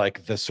was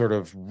like the sort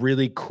of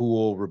really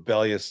cool,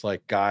 rebellious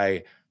like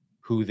guy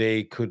who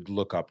they could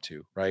look up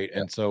to, right?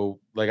 Yeah. And so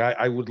like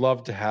I would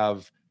love to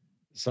have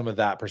some of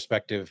that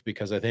perspective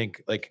because I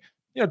think like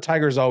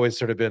Tiger's always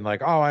sort of been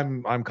like, oh,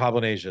 I'm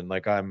Cablinasian,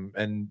 like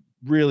and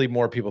really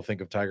more people think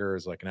of Tiger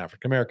as like an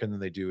African American than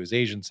they do his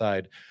Asian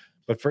side.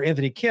 But for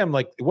Anthony Kim,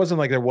 like it wasn't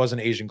like there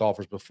wasn't Asian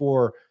golfers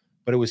before,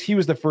 but he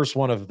was the first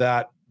one of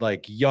that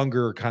like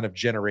younger kind of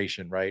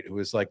generation, right? Who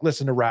was like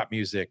listen to rap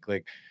music,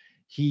 like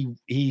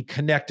he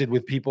connected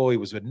with people. He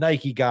was a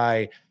Nike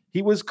guy.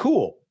 He was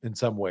cool in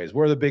some ways.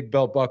 Wore the big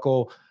belt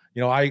buckle.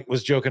 I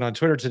was joking on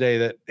Twitter today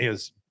that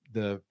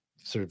the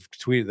sort of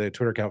the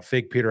Twitter account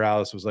fake Peter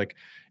Alice was like,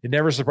 it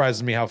never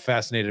surprises me how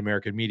fascinated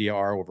American media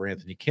are over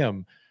Anthony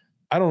Kim.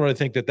 I don't really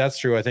think that that's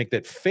true. I think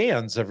that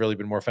fans have really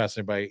been more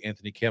fascinated by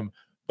Anthony Kim,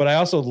 but I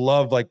also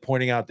love like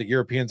pointing out that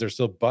Europeans are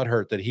still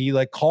butthurt that he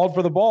like called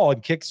for the ball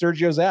and kicked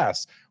Sergio's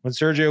ass when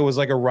Sergio was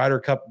like a Ryder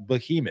Cup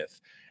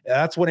behemoth.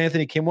 That's what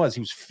Anthony Kim was. He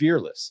was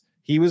fearless.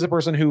 He was a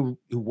person who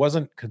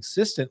wasn't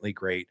consistently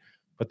great,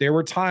 but there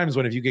were times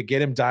when if you could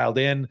get him dialed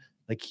in,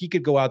 like he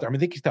could go out there. I mean,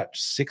 I think he got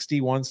 60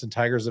 once in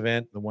Tiger's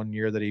event, the one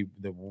year that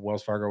the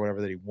Wells Fargo or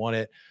whatever that he won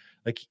it.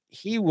 Like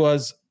he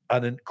was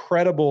an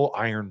incredible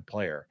iron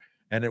player.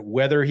 And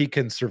whether he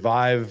can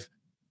survive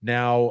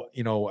now,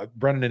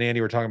 Brendan and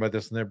Andy were talking about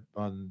this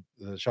on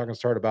the Shotgun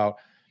Start about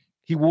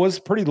he was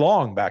pretty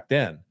long back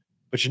then.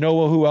 But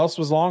who else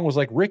was long was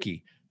like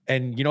Ricky.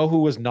 And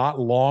who was not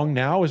long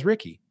now is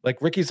Ricky. Like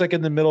Ricky's like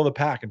in the middle of the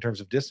pack in terms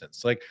of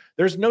distance. Like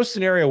there's no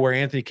scenario where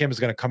Anthony Kim is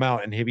going to come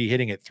out and he'll be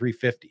hitting at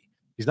 350.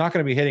 He's not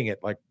going to be hitting it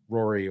like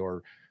Rory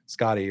or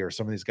Scotty or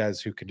some of these guys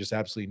who can just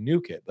absolutely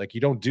nuke it. Like you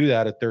don't do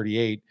that at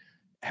 38,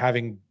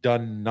 having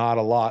done not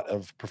a lot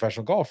of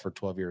professional golf for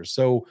 12 years.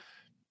 So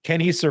can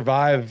he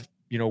survive,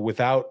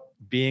 without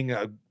being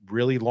a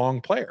really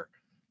long player?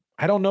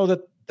 I don't know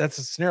that that's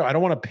a scenario. I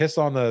don't want to piss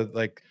on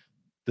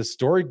the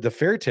story, the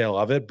fairy tale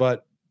of it,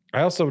 but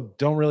I also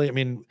don't really, I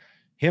mean,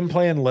 him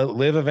playing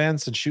live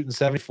events and shooting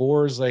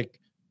 74s, like,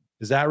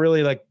 is that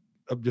really like,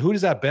 who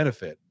does that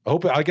benefit?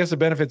 I guess it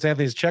benefits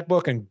Anthony's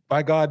checkbook, and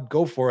by God,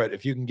 go for it.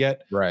 If you can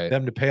get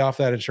them to pay off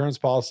that insurance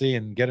policy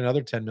and get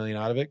another 10 million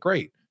out of it,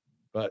 great.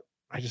 But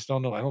I just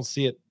don't know. I don't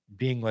see it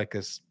being like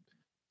this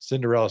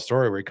Cinderella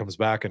story where he comes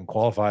back and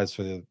qualifies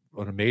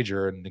on a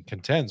major and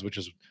contends, which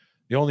is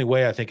the only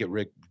way I think it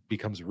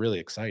becomes really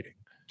exciting.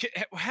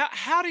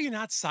 How do you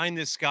not sign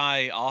this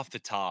guy off the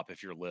top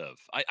if you're Liv?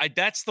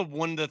 That's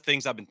one of the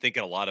things I've been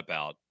thinking a lot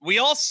about. We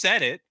all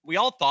said it. We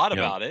all thought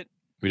about it.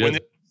 We did. When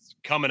it was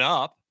coming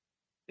up.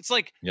 It's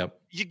like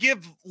you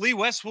give Lee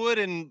Westwood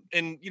and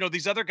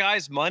these other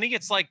guys money.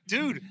 It's like,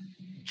 dude,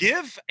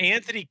 give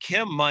Anthony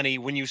Kim money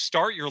when you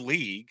start your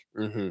league.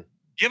 Mm-hmm.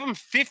 Give him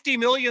 $50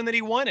 million that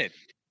he wanted.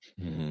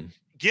 Mm-hmm.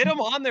 Get him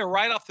on there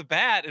right off the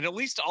bat, and at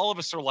least all of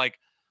us are like,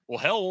 well,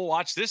 hell, we'll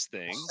watch this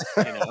thing.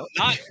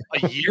 Not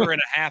a year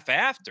and a half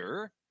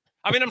after.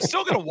 I mean, I'm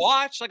still going to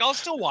watch. Like, I'll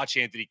still watch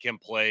Anthony Kim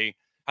play.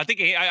 I think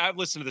I've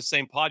listened to the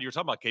same pod you were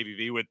talking about,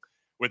 KVV,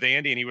 with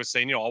Andy, and he was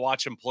saying, I'll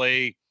watch him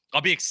play.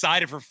 I'll be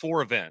excited for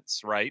 4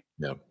 events, right?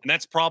 Yeah. And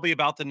that's probably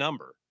about the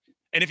number.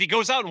 And if he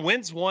goes out and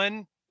wins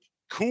one,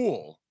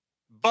 cool.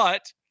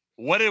 But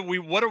what do we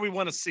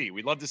want to see?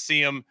 We'd love to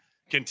see him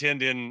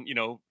contend in,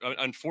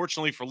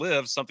 unfortunately for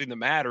Liv, something that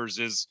matters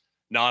is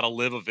not a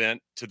Liv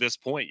event to this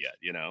point yet,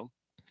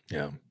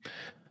 Yeah.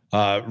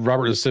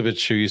 Robert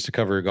Osivich, who used to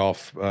cover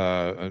golf,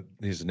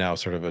 he's now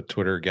sort of a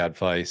Twitter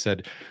gadfly. He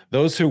said,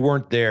 those who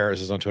weren't there,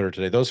 this is on Twitter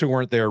today, those who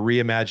weren't there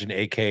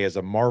reimagine AK as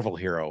a Marvel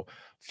hero,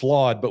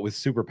 flawed, but with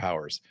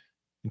superpowers.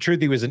 In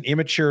truth, he was an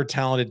immature,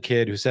 talented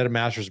kid who set a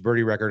Masters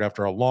birdie record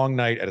after a long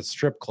night at a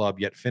strip club,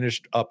 yet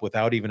finished up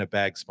without even a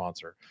bag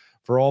sponsor.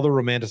 For all the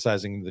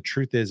romanticizing, the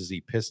truth is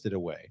he pissed it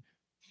away.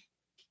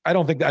 I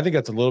think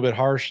that's a little bit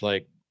harsh.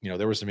 Like,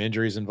 there were some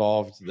injuries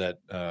involved that,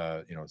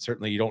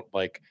 certainly you don't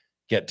like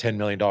get $10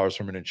 million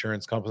from an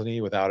insurance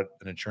company without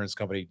an insurance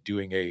company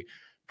doing a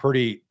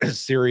pretty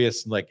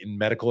serious, like,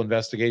 medical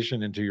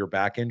investigation into your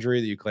back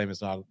injury that you claim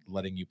is not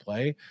letting you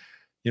play.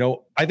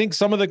 I think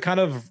some of the kind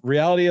of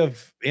reality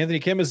of Anthony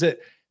Kim is that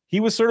he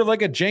was sort of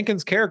like a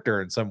Jenkins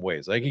character in some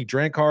ways. Like he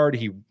drank hard,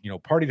 he,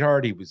 partied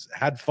hard, he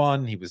had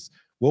fun,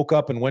 woke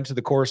up and went to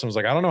the course and was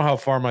like, I don't know how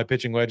far my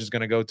pitching wedge is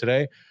going to go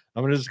today.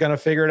 I'm just going to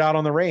figure it out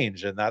on the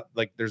range. And that,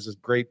 like, there's this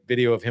great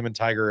video of him and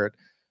Tiger at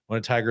one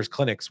of Tiger's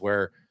clinics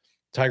where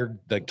Tiger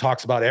like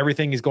talks about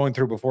everything he's going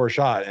through before a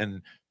shot.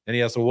 And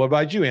he asks, well, what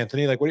about you,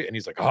 Anthony? Like, and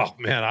he's like, oh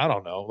man, I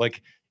don't know.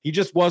 Like he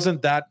just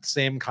wasn't that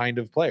same kind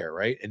of player.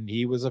 Right. And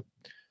he was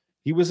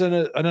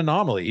an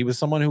anomaly. He was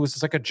someone who was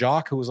just like a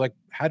jock who was like,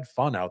 had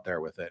fun out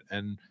there with it.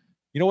 And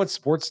you know what?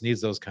 Sports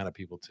needs those kind of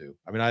people too.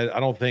 I mean, I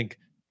don't think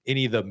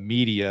any of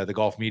the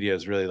golf media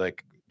is really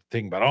like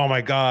thinking about, oh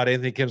my God,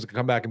 Anthony Kim's gonna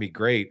come back and be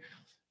great.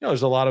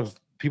 There's a lot of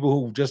people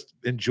who just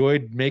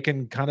enjoyed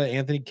making kind of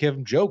Anthony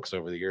Kim jokes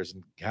over the years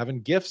and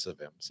having gifs of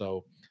him.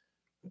 So,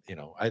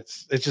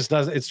 it just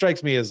doesn't, it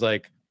strikes me as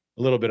like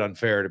a little bit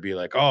unfair to be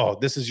like, oh,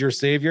 this is your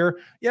savior.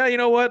 Yeah, you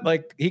know what?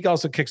 Like he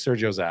also kicked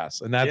Sergio's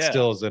ass, and that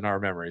still is in our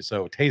memory.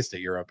 So taste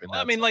it, Europe.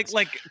 Well, I mean, like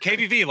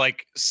KVV,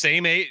 like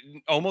same age,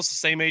 almost the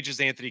same age as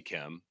Anthony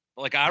Kim.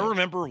 Like I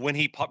remember when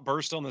he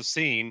burst on the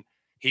scene,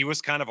 he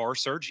was kind of our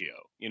Sergio.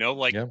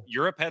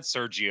 Europe had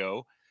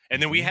Sergio,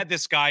 and then we had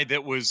this guy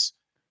that was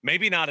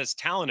maybe not as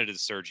talented as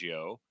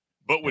Sergio,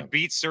 but would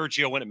beat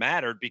Sergio when it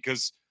mattered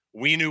because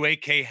we knew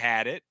AK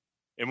had it.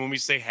 And when we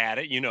say had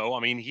it, I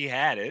mean, he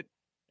had it.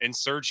 And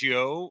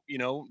Sergio,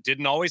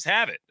 didn't always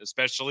have it,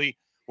 especially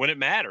when it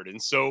mattered.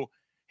 And so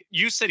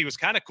you said he was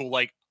kind of cool.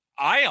 Like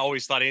I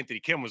always thought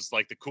Anthony Kim was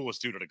like the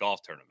coolest dude at a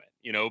golf tournament,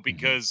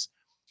 because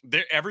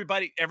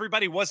everybody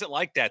wasn't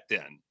like that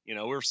then.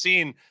 We're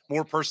seeing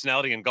more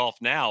personality in golf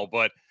now,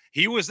 but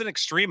he was an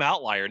extreme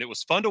outlier, and it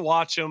was fun to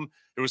watch him.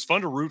 It was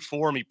fun to root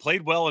for him. He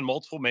played well in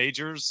multiple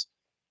majors.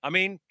 I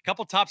mean, a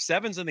couple top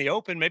sevens in the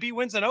Open. Maybe he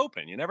wins an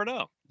Open. You never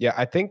know. Yeah,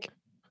 I think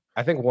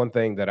one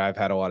thing that I've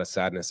had a lot of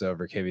sadness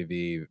over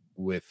KVV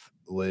with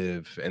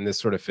Liv, and this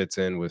sort of fits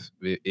in with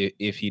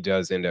if he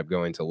does end up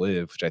going to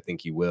Liv, which I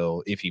think he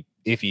will, if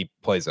he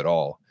plays at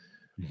all,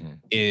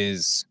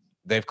 is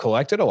they've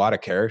collected a lot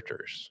of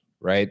characters,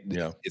 right?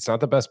 Yeah, it's not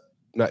the best.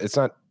 It's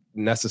not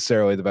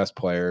necessarily the best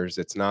players.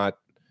 It's not,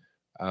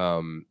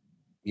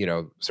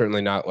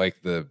 certainly not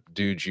like the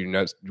dudes you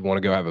want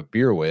to go have a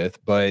beer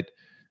with. But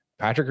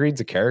Patrick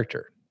Reed's a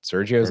character.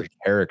 Sergio's a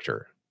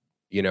character.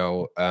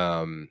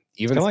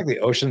 Even kind of like the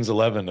Ocean's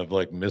 11 of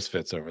like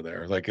misfits over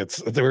there. Like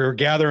we're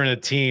gathering a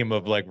team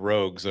of like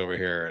rogues over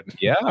here.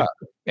 Yeah,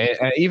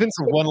 and even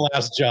for one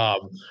last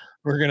job,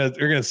 we're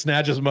gonna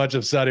snatch as much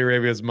of Saudi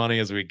Arabia's money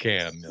as we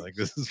can. Like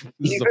this is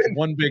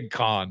one big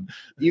con.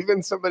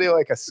 Even somebody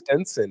like a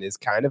Stenson is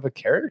kind of a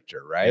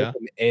character, right?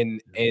 Yeah.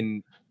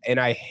 And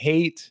I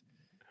hate,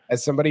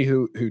 as somebody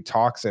who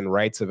talks and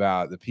writes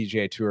about the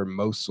PGA Tour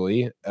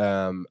mostly,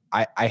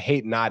 I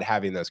hate not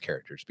having those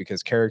characters,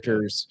 because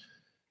characters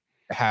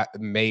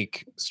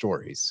make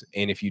stories,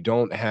 and if you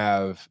don't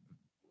have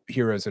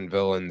heroes and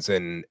villains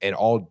and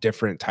all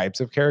different types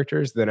of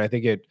characters, then I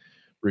think it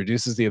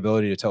reduces the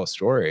ability to tell a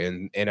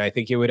story. And I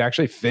think it would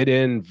actually fit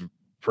in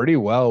pretty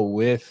well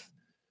with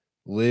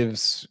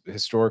Liv's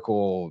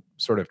historical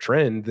sort of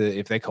trend that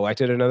if they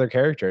collected another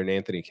character in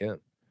Anthony Kim.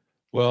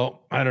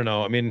 Well, I don't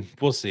know. I mean,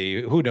 we'll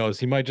see. Who knows?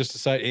 He might just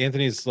decide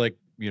Anthony's like,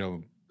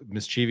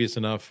 mischievous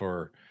enough,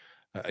 or,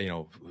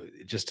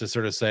 just to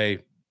sort of say,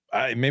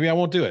 maybe I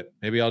won't do it.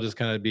 Maybe I'll just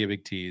kind of be a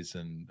big tease,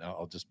 and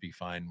I'll just be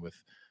fine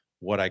with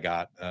what I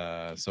got.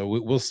 So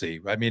we'll see.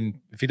 I mean,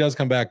 if he does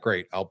come back,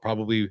 great. I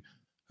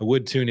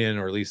would tune in,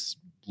 or at least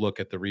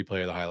look at the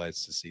replay of the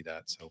highlights to see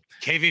that. So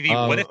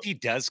KVV, what if he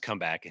does come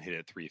back and hit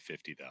it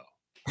 350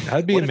 though?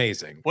 That'd be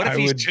amazing. What if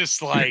he's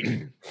just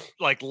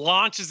like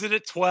launches it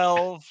at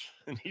 12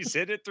 and he's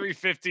hit it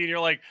 350 and you're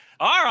like,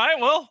 all right,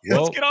 well,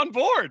 let's get on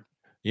board.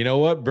 You know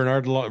what?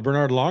 Bernard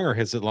Longer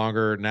hits it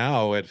longer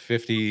now at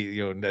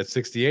 50, at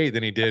 68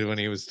 than he did when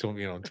he was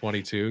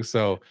 22.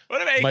 So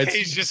what if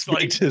AK's just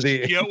like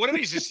what if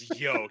he's just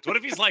yoked? What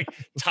if he's like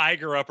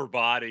tiger upper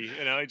body?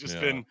 He just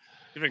been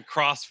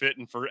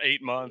CrossFitting for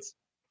 8 months.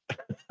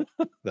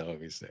 That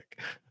would be sick.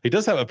 He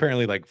does have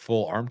apparently like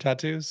full arm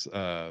tattoos,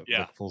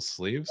 like full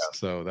sleeves. Yeah.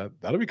 So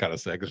that'll be kind of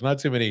sick. There's not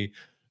too many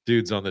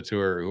dudes on the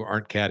tour who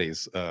aren't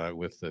caddies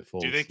with the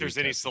full. Do you think there's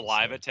any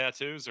saliva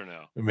tattoos or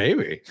no?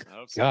 Maybe.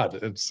 God,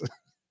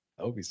 that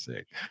would be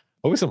sick.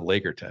 Probably some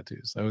Laker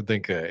tattoos. I would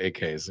think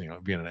AK's,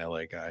 being an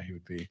LA guy, he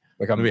would be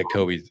like, I'm gonna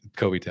be a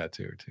Kobe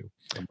tattoo or two.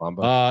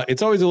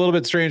 It's always a little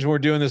bit strange when we're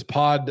doing this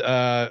pod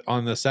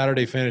on the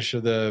Saturday finish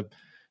of the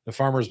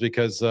Farmers,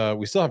 because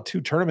we still have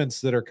 2 tournaments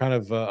that are kind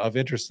of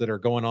interest that are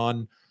going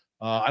on.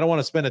 I don't want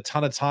to spend a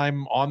ton of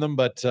time on them,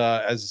 but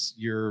as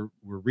we're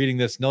reading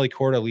this, Nelly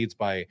Korda leads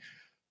by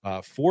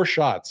 4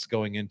 shots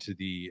going into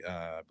the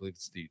I believe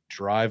it's the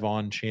Drive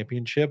On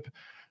Championship.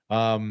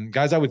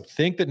 Guys, I would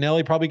think that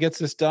Nelly probably gets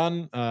this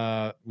done.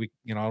 I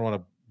don't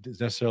want to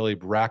necessarily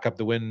rack up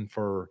the win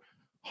for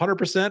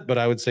 100%, but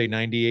I would say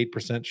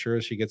 98%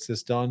 sure she gets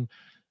this done.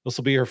 This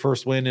will be her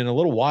first win in a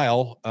little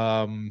while.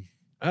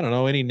 I don't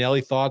know. Any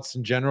Nelly thoughts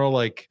in general?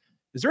 Like,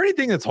 is there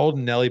anything that's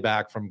holding Nelly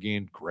back from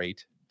being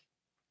great?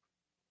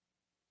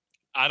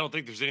 I don't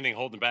think there's anything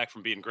holding back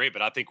from being great,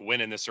 but I think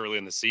winning this early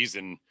in the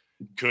season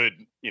could,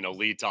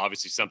 lead to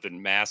obviously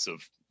something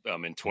massive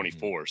in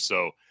 24.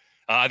 So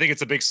I think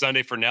it's a big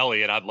Sunday for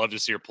Nelly, and I'd love to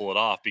see her pull it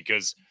off,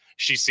 because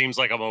she seems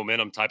like a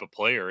momentum type of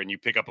player, and you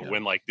pick up a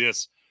win like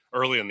this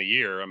early in the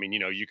year. I mean,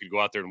 you could go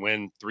out there and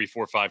win 3,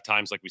 4, 5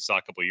 times like we saw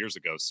a couple of years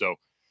ago. So,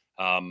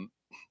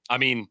 I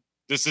mean,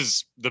 this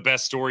is the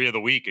best story of the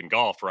week in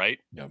golf, right?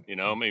 Yep.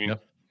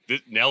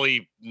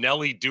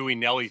 Nelly doing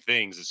Nelly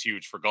things is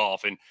huge for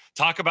golf. And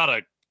talk about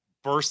a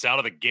burst out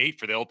of the gate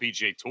for the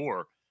LPGA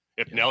Tour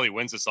if Nelly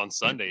wins this on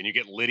Sunday and you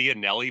get Lydia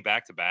Nelly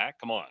back to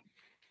back. Come on.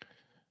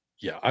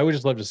 Yeah, I would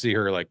just love to see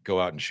her like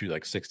go out and shoot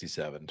like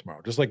 67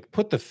 tomorrow. Just like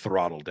put the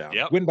throttle down.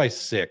 Yep. Win by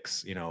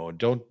 6,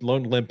 don't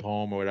limp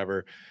home or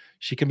whatever.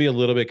 She can be a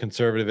little bit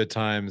conservative at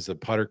times. The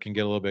putter can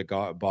get a little bit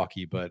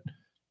balky, but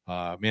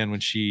man, when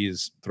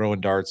she's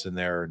throwing darts in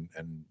there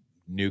and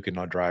nuking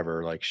on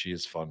driver, like she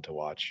is fun to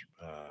watch.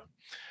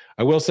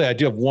 I will say I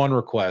do have one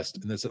request,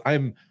 and this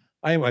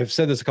I've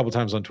said this a couple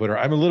times on Twitter.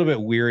 I'm a little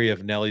bit weary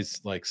of Nellie's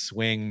like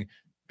swing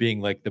being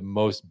like the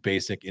most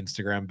basic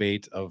Instagram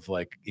bait of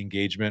like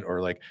engagement,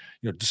 or like,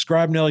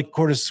 describe Nelly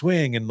Corda's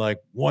swing in like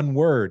one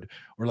word,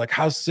 or like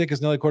how sick is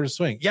Nelly Corda's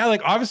swing? Yeah,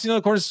 like obviously Nelly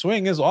Corda's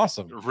swing is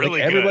awesome. Really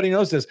like, everybody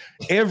knows this.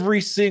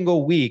 Every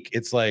single week,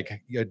 it's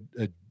like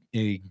a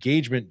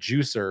engagement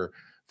juicer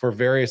for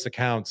various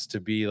accounts to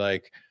be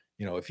like,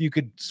 if you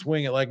could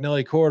swing it like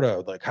Nelly Corda,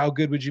 like how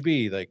good would you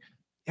be? Like,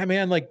 yeah,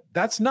 man, like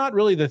that's not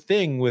really the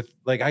thing with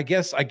like, I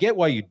guess I get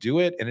why you do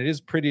it, and it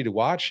is pretty to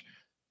watch.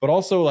 But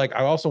also, like,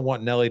 I also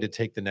want Nelly to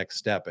take the next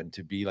step and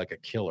to be like a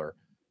killer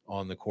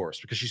on the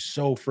course because she's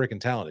so freaking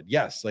talented.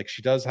 Yes, like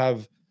she does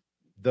have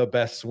the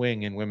best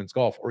swing in women's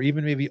golf, or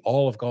even maybe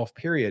all of golf,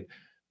 period.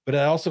 But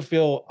I also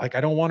feel like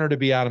I don't want her to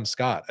be Adam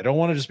Scott. I don't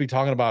want to just be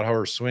talking about how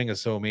her swing is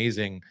so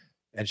amazing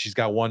and she's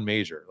got one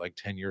major like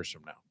 10 years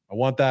from now. I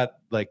want that,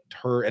 like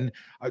her. And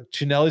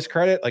to Nelly's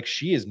credit, like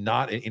she is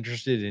not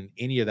interested in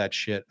any of that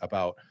shit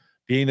about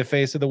being the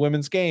face of the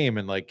women's game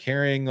and like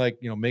carrying, like,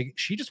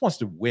 she just wants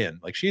to win.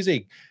 Like she's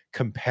a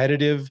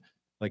competitive,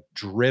 like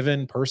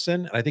driven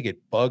person. And I think it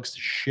bugs the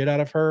shit out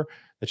of her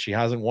that she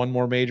hasn't won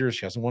more majors.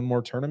 She hasn't won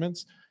more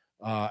tournaments.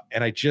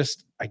 And it's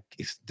just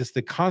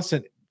the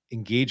constant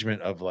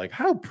engagement of like,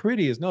 how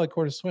pretty is Nelly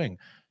Corda's swing?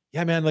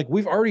 Yeah, man, like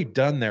we've already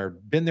been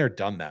there,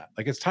 done that.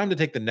 Like it's time to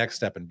take the next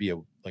step and be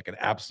an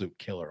absolute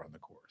killer on the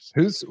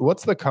course.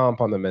 What's the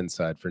comp on the men's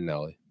side for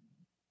Nelly?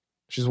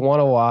 She's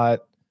won a lot.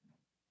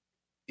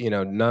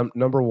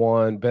 Number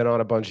one, been on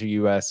a bunch of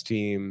US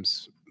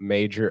teams,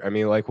 major. I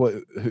mean, like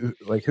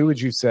who would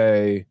you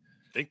say?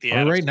 I think the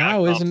right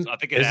now isn't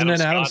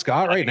an Adam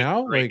Scott right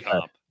now? Like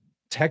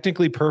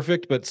technically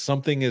perfect, but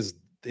something is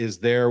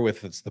there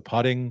with it's the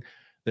putting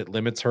that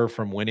limits her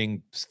from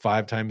winning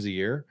 5 times a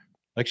year.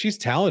 Like she's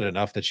talented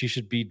enough that she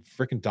should be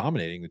freaking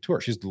dominating the tour.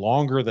 She's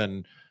longer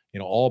than,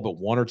 all but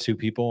 1 or 2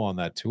 people on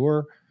that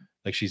tour.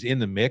 Like she's in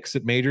the mix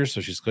at majors.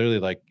 So she's clearly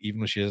like, even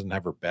when she doesn't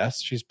have her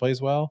best, she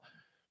plays well.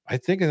 I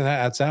think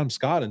that's Adam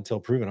Scott until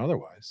proven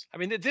otherwise. I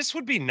mean, this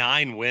would be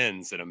 9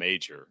 wins in a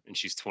major and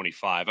she's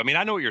 25. I mean,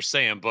 I know what you're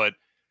saying, but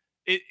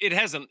it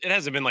hasn't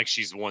been like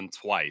she's won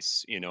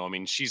twice. I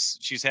mean, she's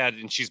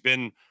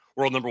been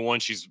world number 1.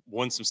 She's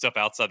won some stuff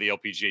outside the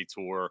LPGA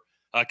tour.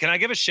 Can I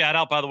give a shout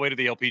out, by the way, to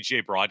the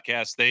LPGA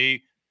broadcast?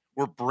 They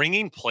were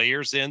bringing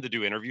players in to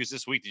do interviews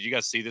this week. Did you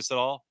guys see this at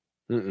all?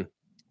 Mm-mm.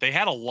 They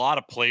had a lot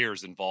of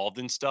players involved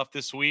in stuff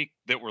this week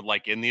that were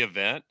like in the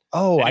event.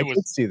 Oh, I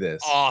did see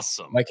this.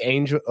 Awesome. Like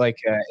Angel.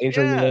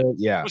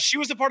 Yeah. Well, she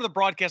was a part of the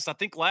broadcast, I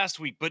think, last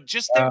week, but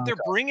just they're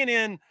bringing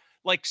in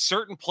like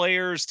certain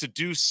players to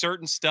do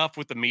certain stuff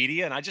with the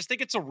media. And I just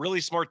think it's a really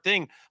smart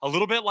thing. A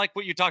little bit like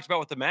what you talked about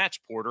with the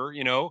match, Porter,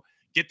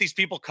 get these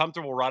people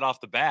comfortable right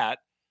off the bat.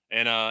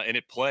 And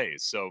it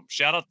plays. So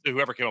shout out to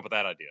whoever came up with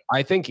that idea.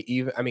 I think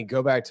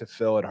go back to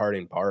Phil at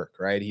Harding Park,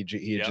 right? He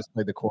had just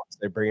played the course.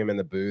 They bring him in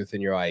the booth,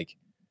 and you're like,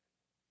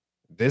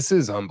 this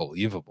is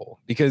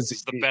unbelievable because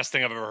it's the best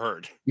thing I've ever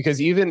heard.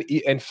 Because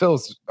and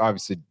Phil's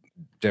obviously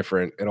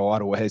different in a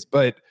lot of ways,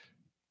 but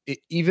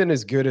even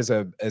as good as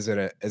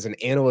an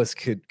analyst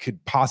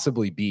could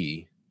possibly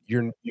be,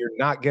 you're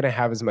not going to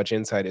have as much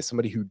insight as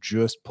somebody who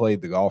just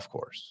played the golf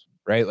course,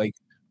 right? Like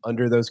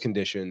under those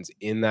conditions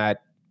in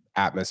that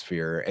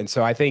atmosphere. And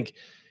so I think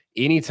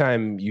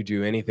anytime you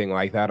do anything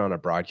like that on a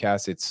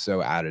broadcast, it's so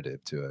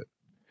additive to it.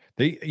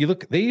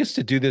 They used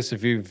to do this.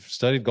 If you've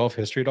studied golf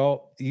history at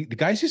all, the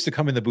guys used to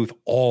come in the booth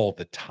all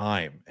the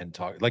time and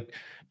talk. Like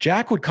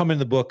Jack would come in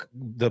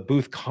the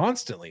booth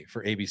constantly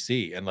for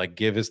ABC and like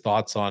give his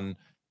thoughts on,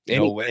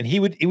 and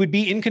it would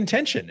be in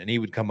contention and he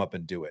would come up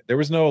and do it. There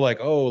was no like,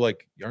 oh,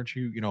 like, aren't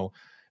you, I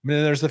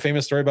mean, there's the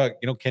famous story about,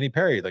 Kenny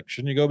Perry, like,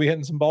 shouldn't you go be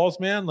hitting some balls,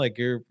 man? Like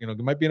you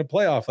might be in a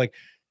playoff. Like,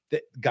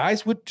 the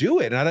guys would do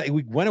it. And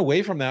we went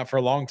away from that for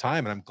a long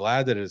time. And I'm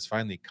glad that it is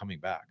finally coming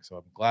back. So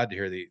I'm glad to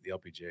hear the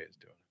LPGA is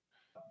doing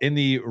it. In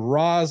the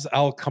Ras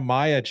Al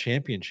Khaimah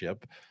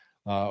Championship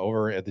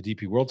over at the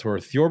DP World Tour,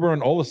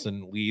 Thorbjørn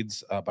Olesen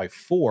leads by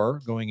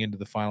 4 going into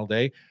the final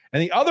day.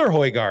 And the other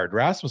Højgaard,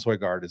 Rasmus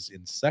Højgaard, is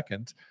in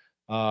second.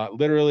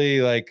 Literally,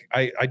 like,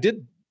 I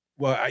did,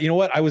 well, you know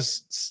what? I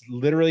was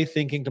literally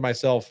thinking to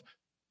myself,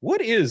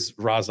 what is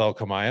Ras Al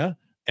Khaimah?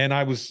 And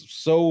I was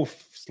so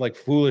like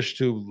foolish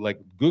to like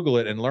Google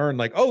it and learn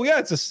like, oh yeah,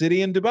 it's a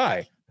city in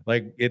Dubai.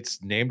 Like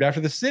it's named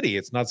after the city.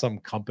 It's not some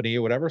company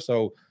or whatever.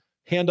 So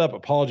hand up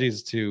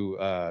apologies to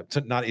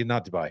not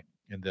Dubai,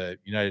 in the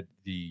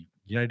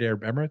United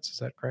Arab Emirates. Is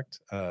that correct?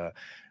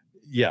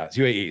 Yeah, it's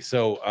UAE.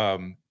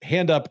 So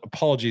hand up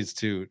apologies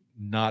to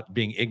not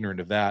being ignorant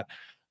of that.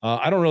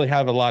 I don't really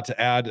have a lot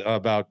to add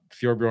about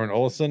Thorbjørn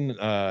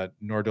Olesen,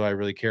 nor do I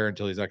really care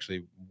until he's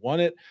actually won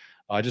it.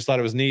 I just thought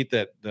it was neat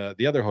that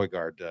the other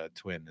Højgaard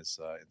twin is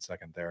in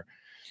second there.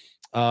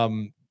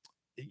 Who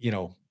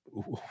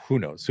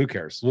knows? Who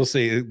cares? We'll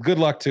see. Good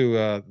luck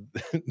to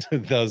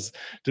those.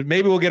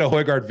 Maybe we'll get a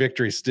Højgaard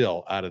victory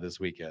still out of this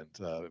weekend.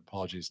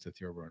 Apologies to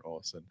Thorbjørn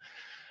Olesen.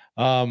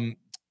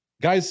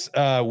 Guys,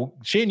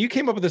 Shane, you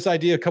came up with this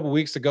idea a couple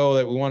weeks ago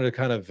that we wanted to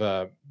kind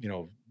of,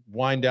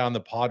 wind down the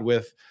pod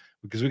with,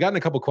 because we got in a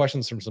couple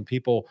questions from some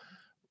people.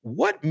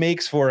 What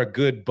makes for a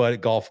good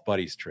golf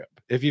buddies trip?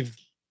 If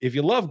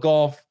you love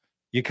golf,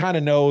 you kind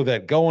of know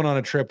that going on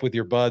a trip with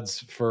your buds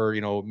for,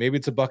 maybe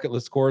it's a bucket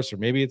list course, or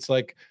maybe it's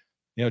like,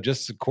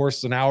 just a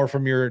course an hour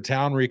from your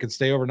town where you can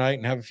stay overnight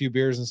and have a few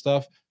beers and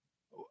stuff.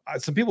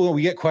 Some people,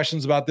 we get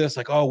questions about this,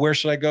 like, oh, where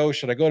should I go?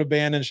 Should I go to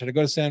Bandon? Should I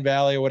go to Sand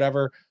Valley or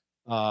whatever?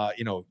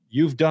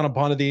 You've done a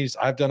bunch of these.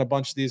 I've done a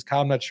bunch of these.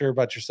 Kyle, I'm not sure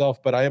about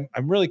yourself, but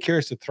I'm really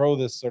curious to throw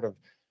this sort of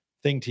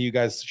thing to you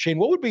guys. Shane,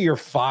 what would be your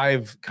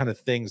 5 kind of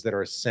things that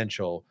are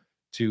essential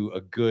to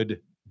a good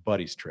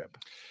buddies trip?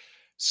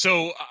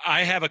 So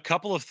I have a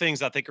couple of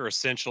things I think are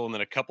essential, and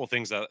then a couple of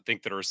things I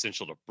think that are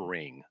essential to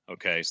bring.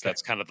 Okay. So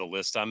that's kind of the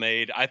list I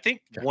made. I think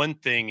one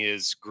thing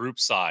is group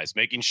size,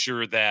 making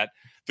sure that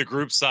the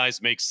group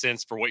size makes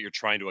sense for what you're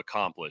trying to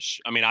accomplish.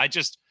 I mean, I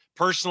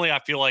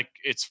feel like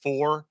it's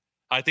 4.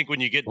 I think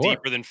when you get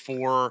deeper than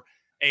 4,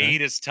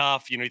 8 is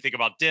tough. You think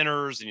about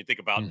dinners and you think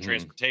about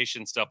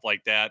transportation, stuff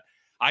like that.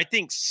 I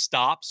think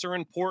stops are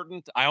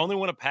important. I only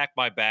want to pack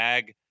my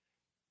bag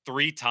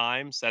 3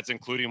 times. That's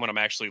including when I'm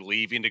actually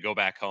leaving to go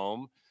back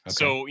home. Okay.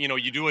 So,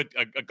 you do a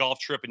golf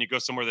trip and you go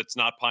somewhere that's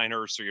not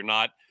Pinehurst, or you're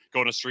not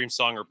going to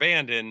Streamsong or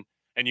Bandon,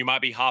 and you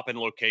might be hopping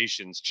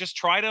locations. Just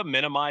try to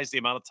minimize the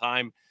amount of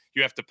time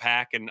you have to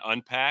pack and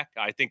unpack.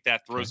 I think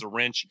that throws a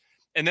wrench.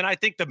 And then I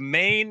think the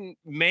main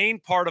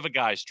part of a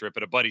guy's trip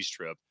and a buddy's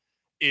trip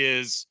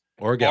is,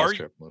 or a gal's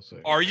trip,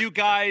 mostly. Are you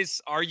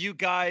guys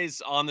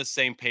on the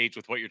same page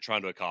with what you're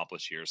trying to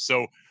accomplish here?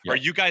 So Are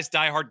you guys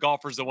diehard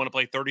golfers that want to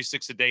play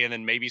 36 a day and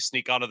then maybe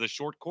sneak onto the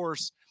short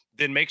course?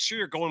 Then make sure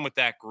you're going with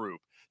that group.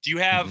 Do you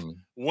have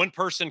one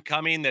person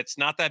coming that's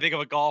not that big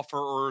of a golfer,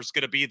 or is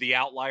going to be the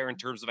outlier in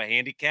terms of a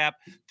handicap?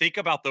 Think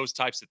about those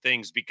types of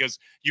things, because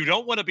you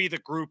don't want to be the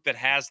group that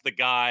has the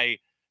guy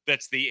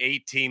that's the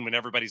 18 when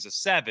everybody's a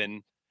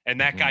 7,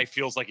 and that guy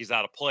feels like he's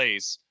out of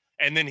place.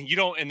 And then you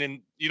don't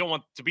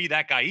want to be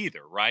that guy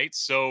either, right?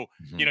 So,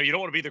 you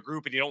don't want to be the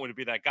group and you don't want to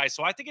be that guy.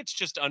 So I think it's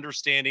just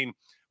understanding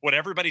what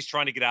everybody's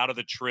trying to get out of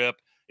the trip.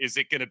 Is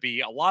it going to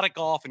be a lot of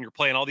golf and you're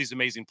playing all these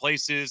amazing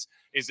places?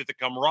 Is it the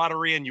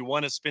camaraderie and you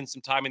want to spend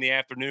some time in the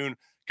afternoon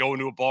going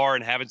to a bar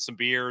and having some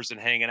beers and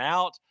hanging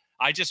out?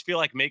 I just feel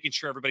like making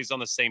sure everybody's on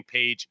the same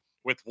page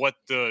with what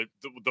the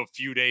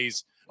few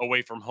days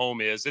away from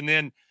home is. And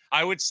then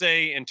I would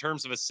say, in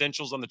terms of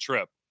essentials on the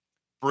trip,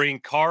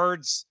 bring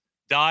cards,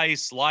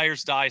 dice,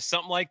 liar's dice,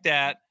 something like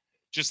that.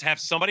 Just have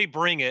somebody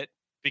bring it,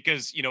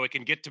 because it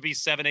can get to be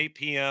 7, 8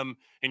 p.m.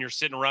 and you're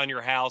sitting around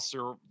your house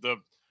or the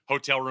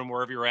hotel room,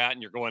 wherever you're at,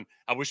 and you're going,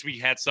 I wish we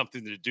had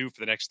something to do for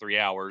the next 3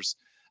 hours.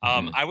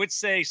 I would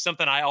say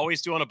something I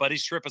always do on a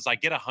buddy's trip is I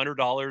get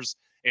 $100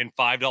 in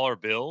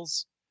 $5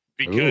 bills,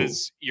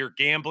 because you're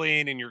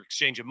gambling and you're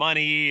exchanging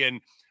money and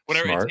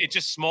whatever. It's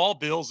just small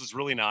bills is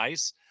really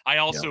nice. I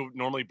also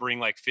normally bring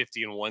like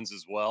 50 and ones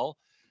as well.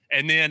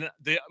 And then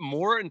the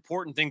more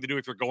important thing to do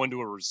if you're going to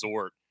a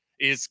resort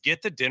is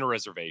get the dinner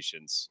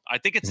reservations. I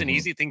think it's an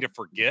easy thing to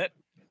forget,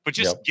 but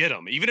just get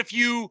them. Even if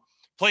you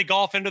play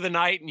golf into the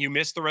night and you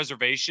miss the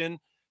reservation,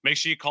 make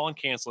sure you call and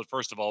cancel it,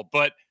 first of all.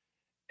 But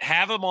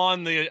have them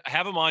on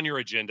your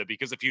agenda,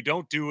 because if you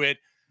don't do it,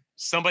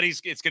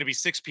 it's going to be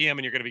 6 p.m.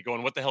 and you're going to be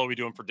going, what the hell are we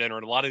doing for dinner?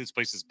 And a lot of these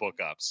places book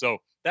up. So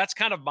that's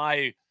kind of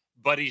my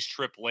buddy's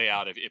trip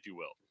layout, if you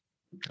will.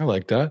 I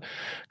like that.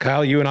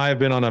 Kyle, you and I have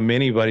been on a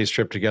mini buddies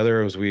trip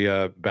together as we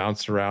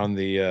bounced around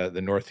the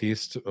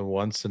Northeast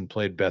once and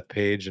played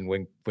Bethpage and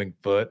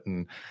Wingfoot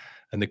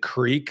and the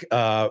Creek.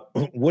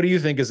 What do you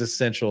think is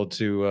essential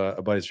to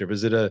a buddies trip?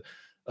 Is it a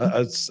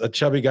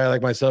chubby guy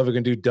like myself who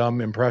can do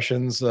dumb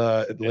impressions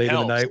late in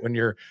the night when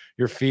your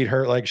feet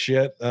hurt like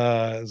shit?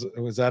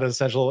 Was that an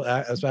essential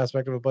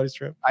aspect of a buddies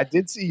trip? I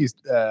did see you.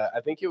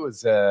 I think it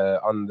was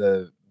on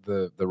the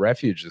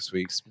Refuge this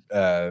week,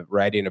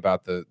 writing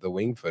about the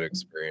Wingfoot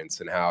experience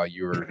and how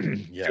you were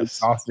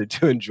exhausted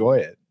to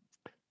enjoy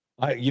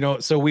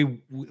it. So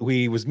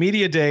we was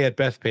media day at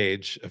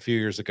Bethpage a few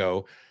years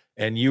ago,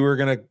 and you were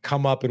gonna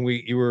come up, and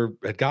you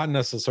had gotten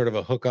us a sort of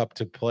a hookup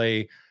to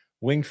play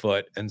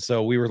Wingfoot, and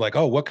so we were like,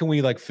 oh, what can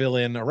we like fill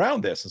in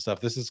around this and stuff?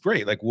 This is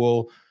great. Like,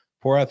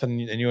 Porath and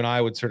you and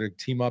I would sort of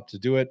team up to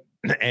do it,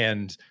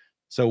 and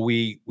so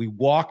we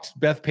walked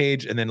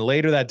Bethpage, and then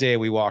later that day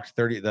we walked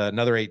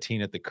another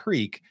 18 at the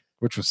Creek,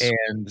 which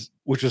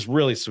was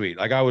really sweet.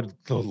 Like, I would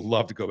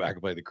love to go back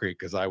and play the Creek,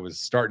 because I was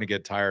starting to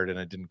get tired and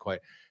I didn't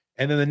quite.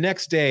 And then the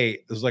next day,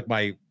 it was like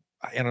I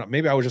don't know,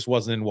 maybe I just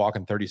wasn't in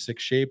walking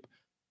 36 shape,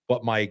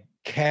 but my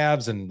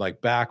calves and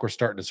like back were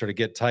starting to sort of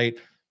get tight,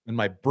 and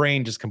my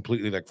brain just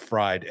completely like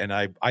fried. And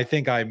I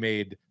think I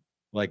made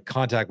like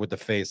contact with the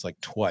face like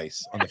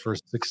twice on the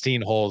first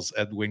 16 holes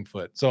at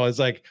Wingfoot. So it's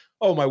like,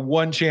 oh, my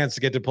one chance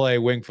to get to play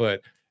Wingfoot.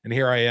 And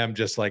here I am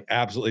just like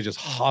absolutely just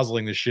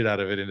hosling the shit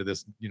out of it into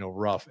this,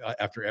 rough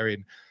after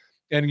every,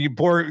 and you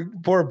poor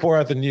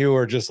at the new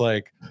are just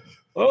like,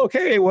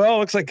 okay, well,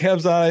 looks like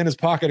Kev's in his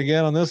pocket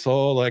again on this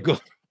hole. Like,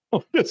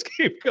 we'll just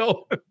keep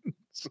going.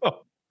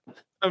 So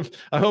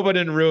I hope I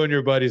didn't ruin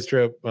your buddy's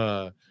trip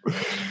in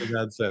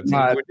that sense.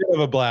 We did have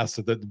a blast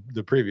at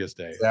the previous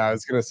day. Yeah, I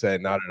was gonna say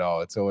not at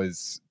all. It's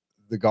always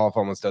the golf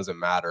almost doesn't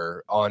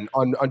matter on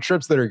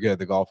trips that are good.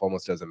 The golf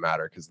almost doesn't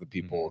matter because the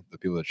people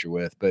that you're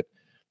with. But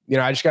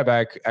I just got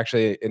back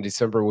actually in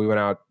December. We went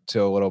out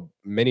to a little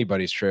mini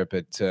buddies trip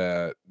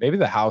at maybe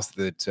the house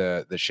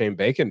that Shane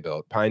Bacon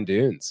built, Pine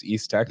Dunes,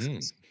 East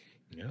Texas.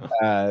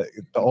 The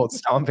old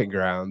stomping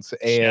grounds.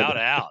 And shout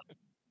out.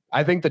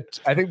 I think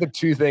the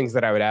two things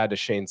that I would add to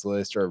Shane's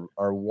list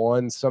are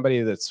one,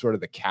 somebody that's sort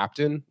of the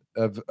captain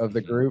of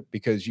the group,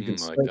 because you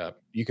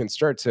can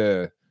start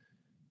to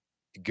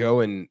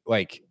go and,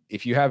 like,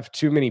 if you have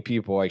too many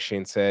people, like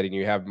Shane said, and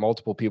you have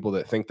multiple people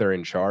that think they're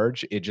in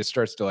charge, it just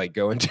starts to like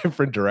go in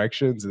different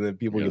directions, and then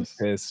people get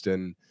pissed,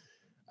 and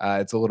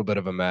it's a little bit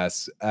of a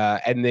mess.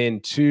 And then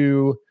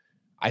two,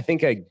 I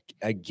think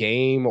a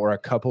game or a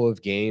couple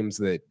of games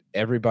that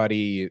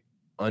everybody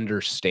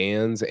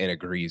understands and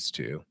agrees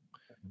to.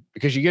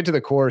 Because you get to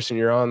the course and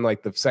you're on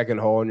like the second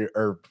hole and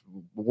you're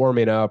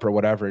warming up or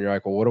whatever, and you're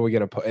like, well, what are we going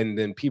to put? And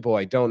then people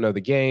like don't know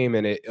the game,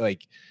 and it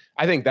like,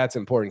 I think that's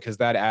important because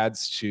that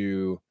adds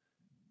to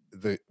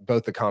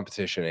both the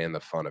competition and the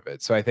fun of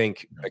it. So I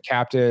think a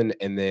captain,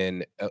 and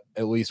then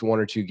at least one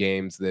or two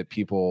games that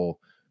people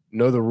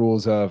know the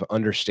rules of,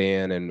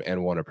 understand,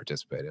 and want to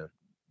participate in.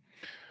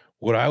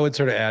 What I would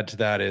sort of add to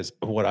that is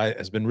what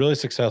has been really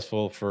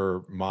successful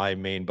for my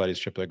main buddies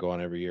trip that I go on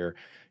every year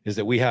is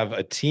that we have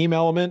a team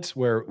element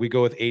where we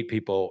go with 8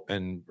 people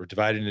and we're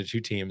divided into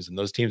 2 teams. And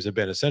those teams have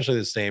been essentially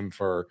the same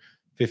for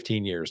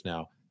 15 years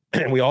now.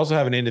 And we also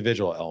have an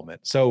individual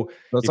element. So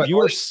if you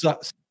are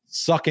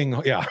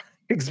sucking,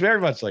 it's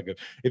very much like it.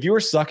 If you were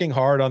sucking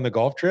hard on the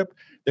golf trip,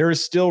 there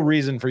is still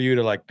reason for you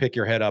to like pick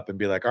your head up and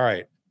be like, all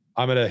right,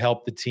 I'm going to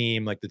help the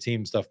team. Like the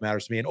team stuff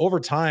matters to me. And over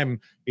time,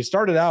 it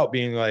started out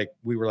being like,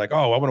 we were like,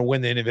 oh, I want to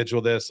win the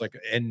individual this, like,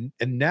 and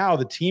now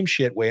the team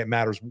shit it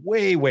matters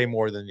way, way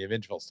more than the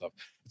individual stuff.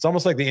 It's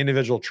almost like the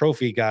individual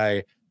trophy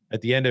guy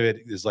at the end of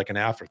it is like an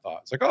afterthought.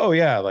 It's like, oh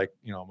yeah, like,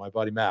 my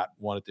buddy Matt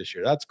won it this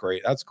year. That's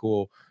great. That's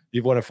cool.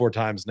 You've won it 4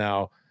 times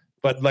now.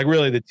 But like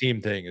really the team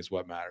thing is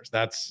what matters.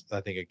 That's, I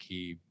think, a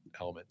key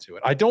element to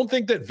it. I don't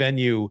think that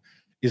venue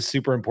is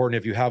super important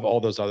if you have all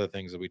those other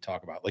things that we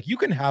talk about. Like you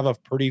can have a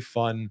pretty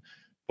fun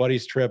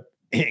buddies trip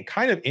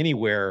kind of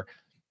anywhere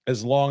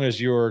as long as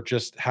you're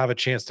just have a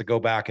chance to go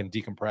back and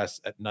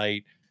decompress at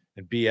night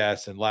and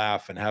BS and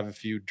laugh and have a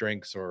few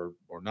drinks or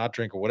not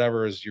drink or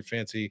whatever is your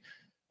fancy.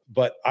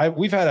 But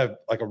we've had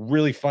a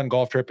really fun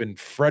golf trip in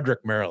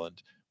Frederick,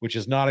 Maryland, which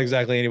is not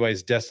exactly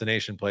anybody's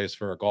destination place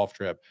for a golf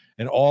trip,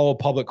 and all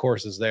public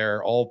courses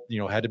there, all,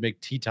 had to make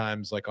tee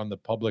times like on the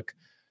public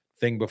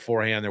thing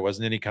beforehand. There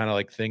wasn't any kind of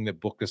like thing that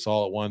booked us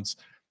all at once.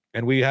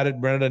 And we had it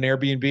rented an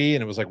Airbnb,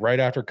 and it was like right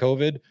after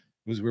COVID.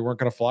 We weren't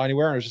going to fly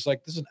anywhere. And I was just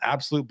like, this is an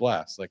absolute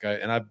blast. Like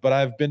but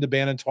I've been to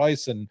Bannon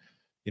twice, and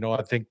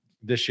I think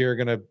this year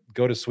going to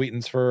go to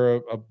Sweetens for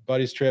a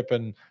buddy's trip,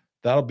 and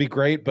that'll be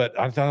great. But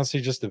I'm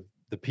honestly just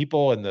the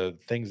people and the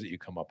things that you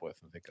come up with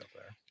and think of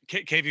there.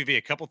 KVV,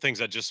 a couple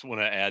things I just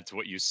want to add to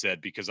what you said,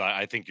 because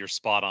I think you're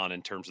spot on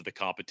in terms of the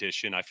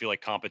competition. I feel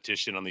like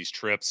competition on these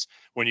trips,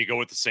 when you go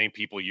with the same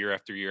people year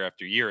after year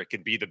after year, it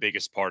can be the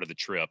biggest part of the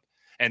trip.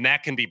 And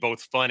that can be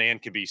both fun and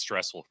can be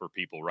stressful for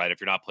people, right? If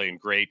you're not playing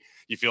great,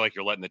 you feel like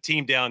you're letting the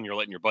team down, you're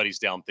letting your buddies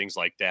down, things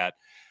like that.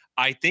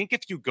 I think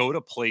if you go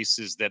to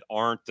places that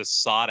aren't the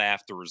sought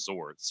after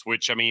resorts,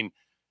 which, I mean,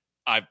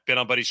 I've been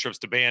on buddies trips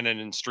to Bannon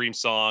and Stream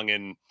Song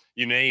and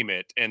you name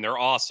it, and they're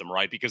awesome,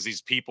 right? Because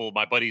these people,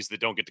 my buddies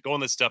that don't get to go on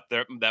this stuff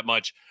that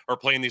much, are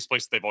playing these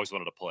places they've always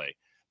wanted to play.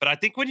 But I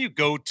think when you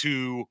go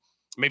to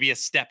maybe a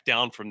step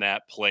down from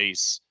that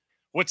place,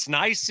 what's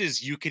nice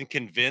is you can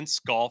convince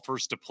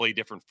golfers to play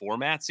different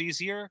formats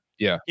easier.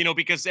 Yeah.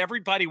 Because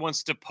everybody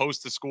wants to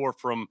post the score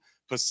from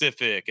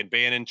Pacific and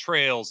Bannon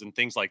Trails and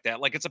things like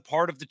that. Like it's a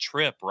part of the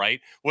trip, right?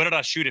 What did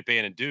I shoot at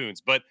Bannon Dunes?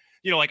 But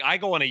like I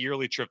go on a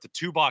yearly trip to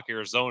Tubac,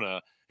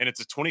 Arizona, and it's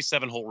a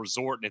 27-hole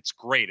resort, and it's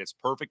great. It's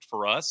perfect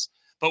for us.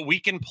 But we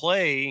can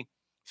play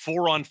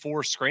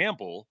 4-on-4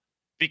 scramble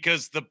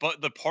because the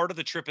part of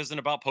the trip isn't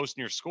about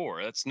posting your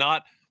score. That's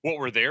not what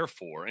we're there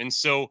for. And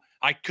so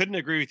I couldn't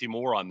agree with you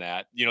more on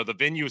that. The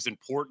venue is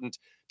important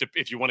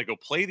if you want to go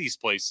play these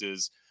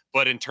places.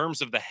 But in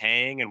terms of the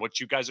hang and what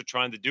you guys are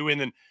trying to do, and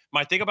then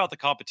my thing about the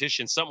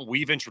competition, something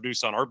we've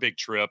introduced on our big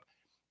trip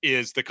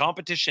is the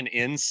competition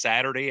ends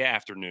Saturday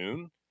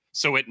afternoon.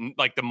 So it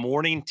like the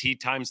morning tee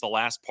time's the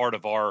last part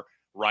of our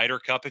Ryder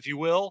Cup, if you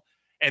will.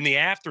 And the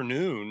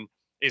afternoon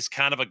is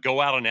kind of a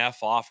go out and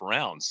F off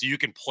round. So you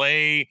can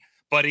play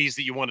buddies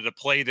that you wanted to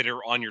play that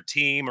are on your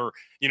team, or,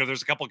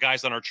 there's a couple of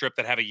guys on our trip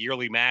that have a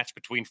yearly match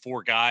between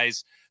 4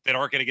 guys that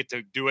aren't going to get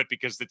to do it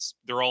because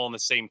they're all on the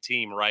same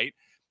team, right?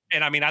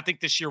 And I mean, I think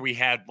this year we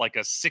had like a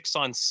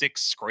 6-on-6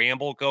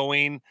 scramble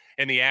going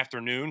in the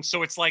afternoon.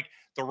 So it's like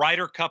the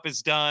Ryder Cup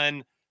is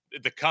done,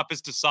 the Cup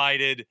is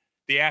decided,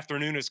 the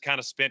afternoon is kind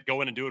of spent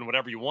going and doing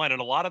whatever you want.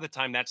 And a lot of the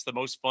time, that's the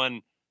most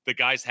fun the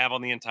guys have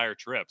on the entire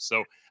trip.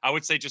 So I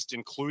would say just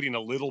including a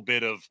little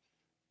bit of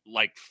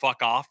like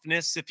fuck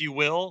offness, if you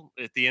will,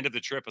 at the end of the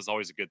trip is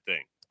always a good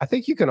thing. I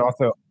think you can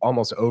also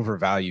almost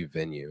overvalue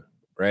venue,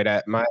 right?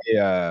 My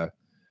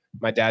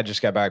dad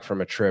just got back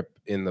from a trip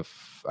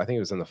I think it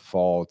was in the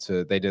fall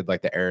they did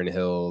like the Erin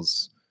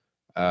Hills,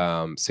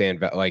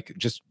 like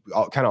just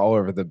kind of all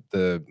over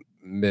the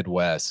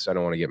Midwest. I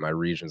don't want to get my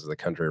regions of the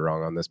country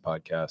wrong on this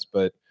podcast,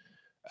 but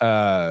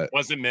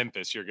wasn't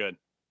Memphis. You're good.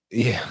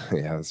 Yeah,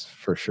 that's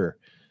for sure.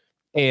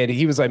 And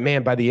he was like,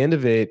 man, by the end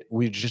of it,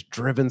 we've just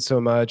driven so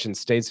much and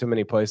stayed so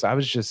many places.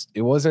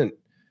 We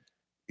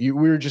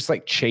were just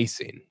like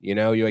chasing,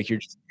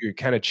 you're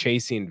kind of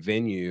chasing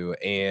venue.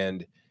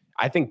 And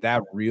I think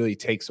that really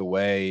takes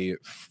away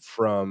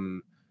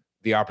from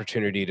the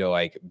opportunity to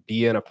like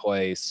be in a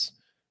place,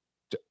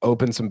 to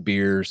open some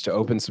beers,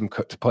 to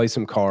play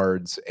some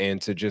cards,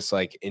 and to just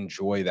like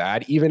enjoy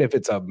that, even if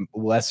it's a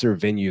lesser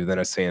venue than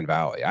a Sand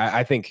Valley.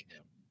 I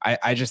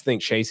just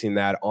think chasing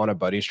that on a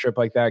buddy's trip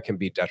like that can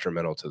be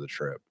detrimental to the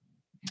trip.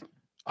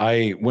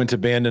 I went to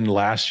Bandon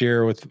last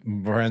year with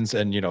friends,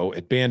 and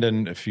at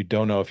Bandon, if you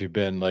don't know, if you've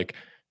been, like,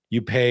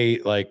 you pay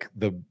like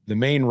the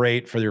main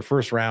rate for your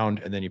first round,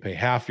 and then you pay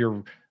half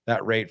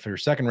that rate for your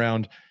second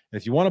round. And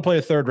if you want to play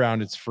a third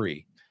round, it's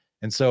free.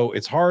 And so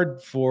it's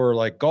hard for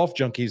like golf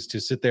junkies to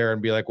sit there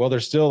and be like, well,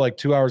 there's still like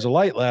 2 hours of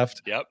light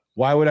left. Yep.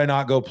 Why would I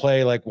not go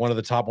play like one of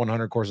the top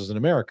 100 courses in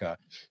America?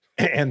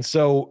 And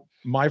so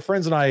my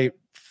friends and I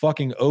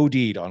fucking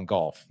OD'd on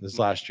golf this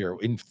last year.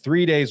 In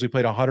 3 days, we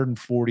played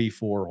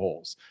 144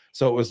 holes.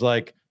 So it was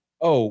like,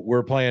 oh,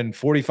 we're playing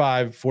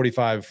 45,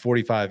 45,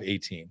 45,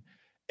 18.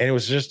 And it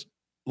was just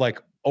like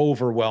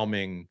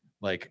overwhelming,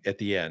 like at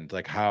the end,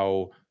 like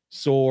how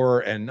sore,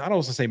 and I don't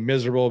want to say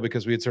miserable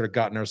because we had sort of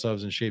gotten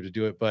ourselves in shape to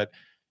do it, but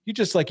we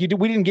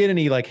didn't get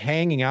any like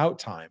hanging out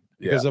time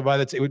because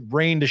it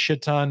rained a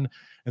shit ton.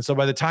 And so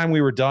by the time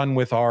we were done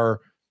with our,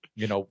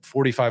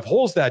 45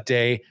 holes that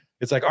day,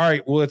 it's like, all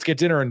right, well, let's get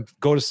dinner and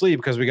go to sleep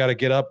because we got to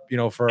get up,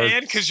 for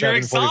and because you're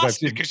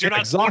exhausted because you're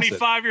not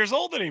 25 years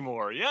old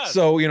anymore. Yeah.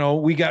 So,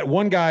 we got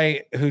one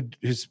guy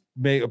who's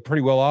made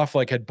pretty well off,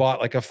 like had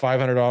bought like a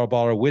 $500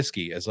 bottle of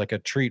whiskey as like a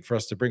treat for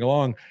us to bring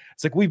along.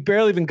 It's like, we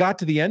barely even got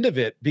to the end of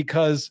it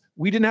because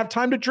we didn't have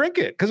time to drink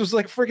it. Cause it was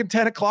like freaking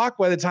 10 o'clock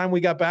by the time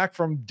we got back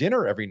from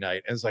dinner every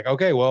night. And it's like,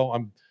 okay, well,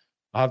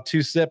 I'll have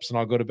 2 sips and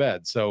I'll go to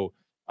bed. So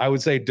I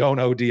would say don't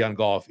OD on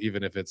golf,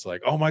 even if it's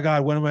like, oh my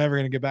God, when am I ever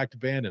going to get back to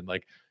Bandon?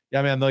 Like,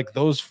 yeah, man, like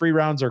those free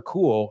rounds are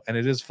cool and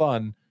it is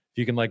fun if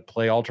you can like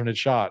play alternate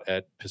shot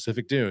at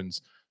Pacific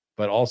Dunes,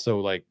 but also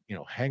like,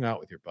 hang out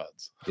with your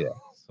buds. Yeah.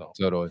 So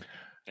totally.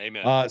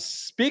 Amen.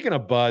 Speaking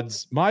of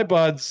buds, my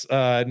buds,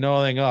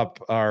 Knowing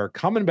Up, are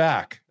coming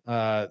back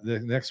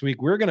the next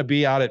week. We're going to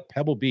be out at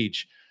Pebble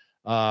Beach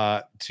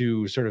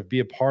to sort of be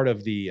a part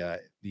of the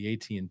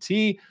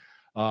AT&T.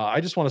 I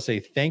just want to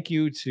say thank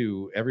you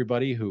to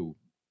everybody who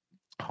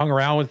hung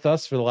around with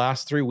us for the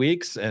last 3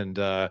 weeks and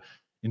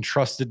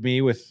entrusted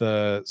me with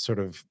sort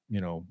of,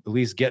 at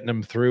least getting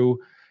them through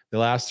the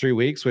last 3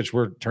 weeks, which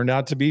turned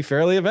out to be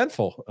fairly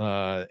eventful.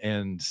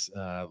 And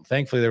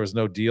thankfully there was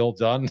no deal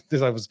done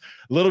because I was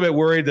a little bit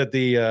worried that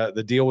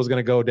the deal was going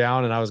to go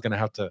down and I was going to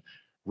have to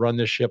run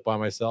this ship by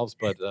myself.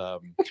 But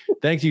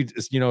thank you.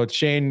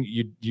 Shane,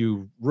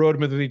 you rode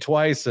with me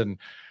twice, and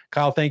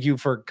Kyle, thank you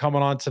for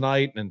coming on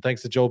tonight. And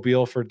thanks to Joe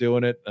Beal for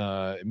doing it.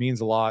 It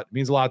means a lot. It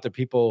means a lot that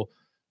people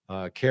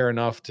care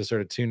enough to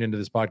sort of tune into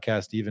this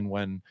podcast, even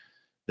when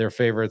their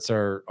favorites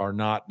are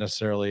not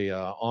necessarily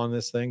on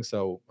this thing.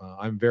 So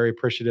I'm very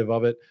appreciative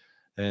of it.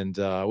 And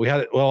we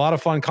had a lot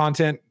of fun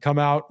content come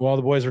out while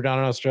the boys were down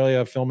in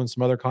Australia filming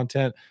some other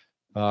content.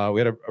 We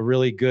had a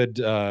really good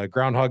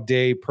Groundhog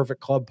Day Perfect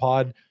Club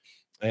pod,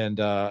 and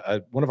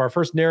one of our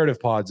first narrative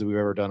pods that we've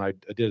ever done. I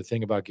did a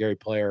thing about Gary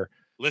Player.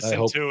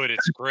 Listen to it.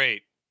 It's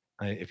great.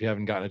 If you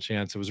haven't gotten a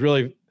chance, it was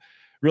really,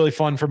 really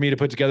fun for me to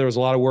put together. It was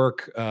a lot of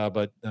work,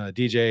 but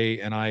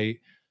DJ and I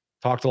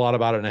talked a lot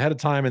about it ahead of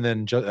time. And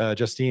then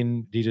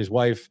Justine, DJ's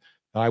wife,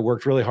 I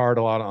worked really hard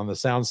a lot on the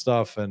sound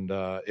stuff. And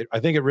I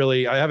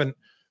haven't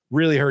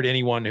really heard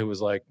anyone who was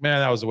like, man,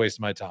 that was a waste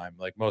of my time.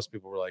 Like most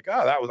people were like,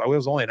 oh, it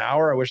was only an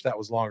hour. I wish that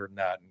was longer than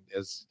that.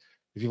 And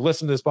if you've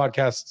listened to this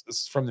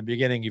podcast from the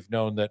beginning, you've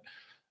known that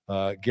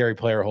Gary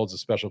Player holds a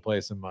special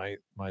place in my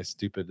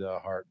stupid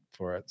heart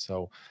for it.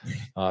 So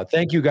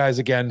thank you guys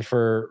again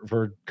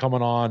for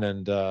coming on,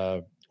 and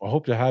I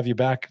hope to have you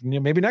back.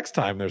 Maybe next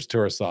time there's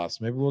tourist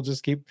sauce. Maybe we'll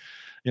just keep,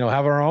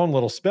 have our own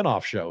little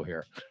spinoff show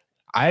here.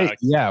 I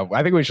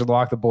think we should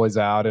lock the boys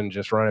out and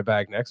just run it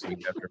back next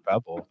week after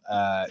Pebble.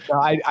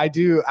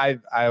 I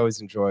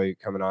always enjoy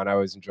coming on. I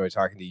always enjoy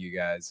talking to you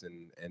guys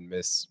and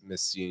miss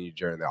seeing you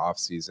during the off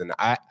season.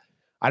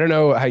 I don't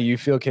know how you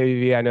feel,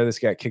 KVV. I know this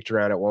got kicked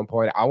around at one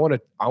point. I want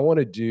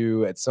to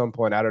do at some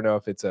point. I don't know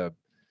if it's a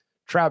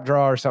Trap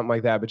Draw or something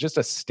like that, but just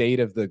a state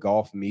of the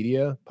golf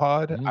media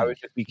pod. I would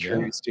just be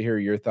curious to hear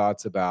your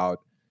thoughts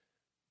about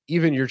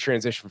even your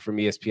transition from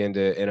ESPN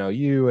to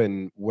NLU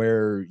and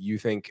where you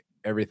think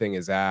everything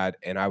is at.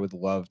 And I would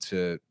love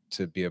to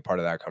be a part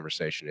of that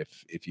conversation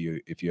if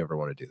you ever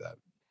want to do that.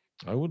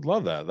 I would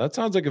love that. That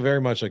sounds like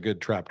very much a good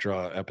Trap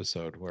Draw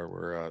episode where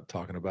we're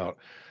talking about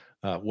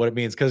what it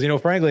means. Because,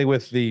 frankly,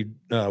 with the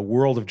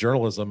world of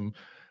journalism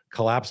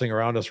collapsing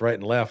around us right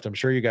and left, I'm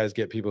sure you guys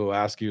get people who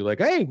ask you like,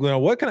 hey,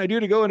 what can I do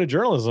to go into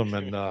journalism?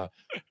 And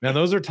man,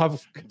 those are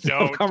tough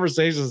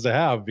conversations to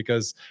have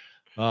because,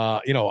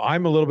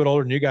 I'm a little bit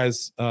older than you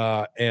guys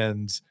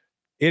and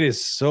it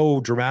is so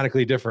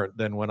dramatically different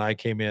than when I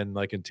came in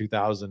like in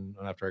 2000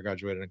 after I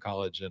graduated in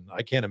college. And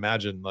I can't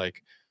imagine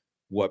like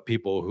what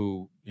people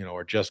who,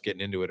 are just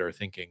getting into it are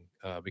thinking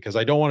because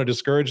I don't want to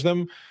discourage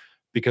them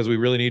because we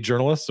really need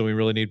journalists and we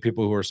really need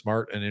people who are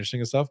smart and interesting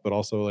and stuff, but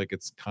also like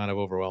it's kind of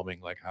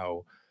overwhelming like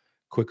how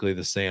quickly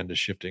the sand is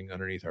shifting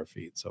underneath our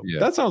feet. So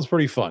that sounds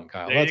pretty fun,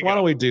 Kyle. Why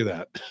don't we do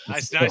that?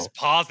 Nice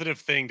positive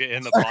thing to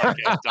end the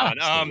podcast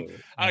on.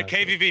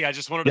 KVV, I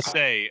just wanted to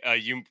say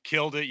you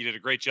killed it. You did a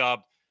great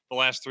job the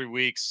last 3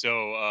 weeks.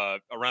 So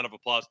a round of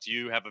applause to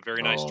you. Have a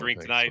very nice drink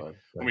tonight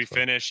when we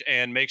finish.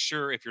 And make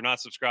sure if you're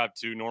not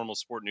subscribed to Normal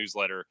Sport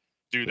Newsletter,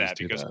 do that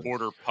because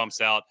Porter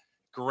pumps out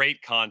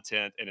great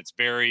content and it's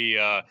very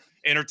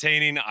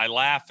entertaining. I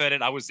laugh at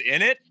it. I was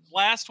in it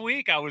last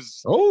week.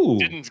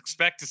 Didn't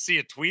expect to see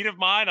a tweet of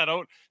mine. I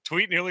don't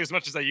tweet nearly as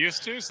much as I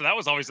used to. So that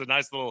was always a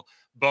nice little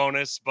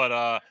bonus.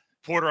 But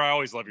Porter, I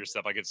always love your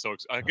stuff. I get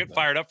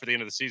fired up for the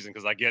end of the season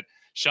because I get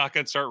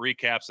shotgun start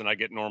recaps and I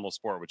get Normal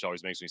Sport, which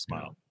always makes me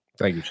smile.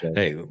 Thank you, Shane.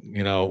 Hey,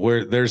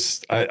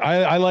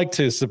 I like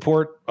to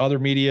support other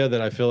media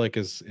that I feel like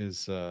is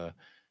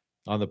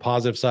on the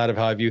positive side of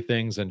how I view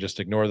things and just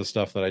ignore the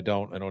stuff that I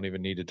don't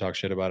even need to talk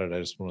shit about it. I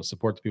just want to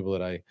support the people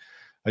that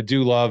I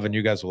do love, and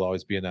you guys will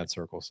always be in that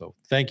circle. So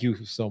thank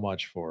you so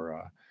much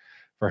for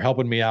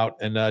helping me out.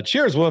 And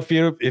cheers. Well,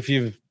 if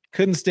you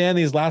couldn't stand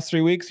these last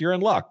 3 weeks, you're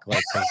in luck.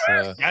 Like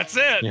that's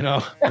it.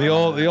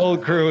 The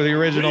old crew, the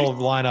original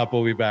lineup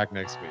will be back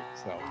next week.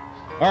 So,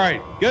 all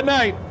right. Good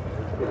night.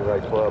 Be the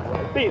right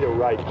club. Be the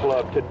right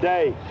club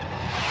today.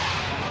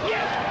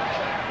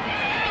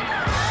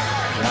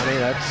 Johnny,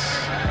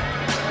 that's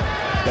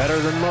better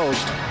than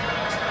most.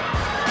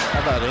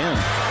 How about in?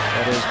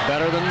 That is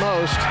better than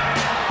most.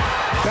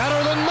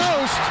 Better than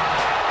most.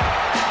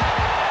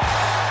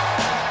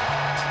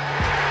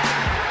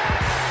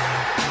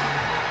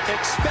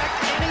 Expect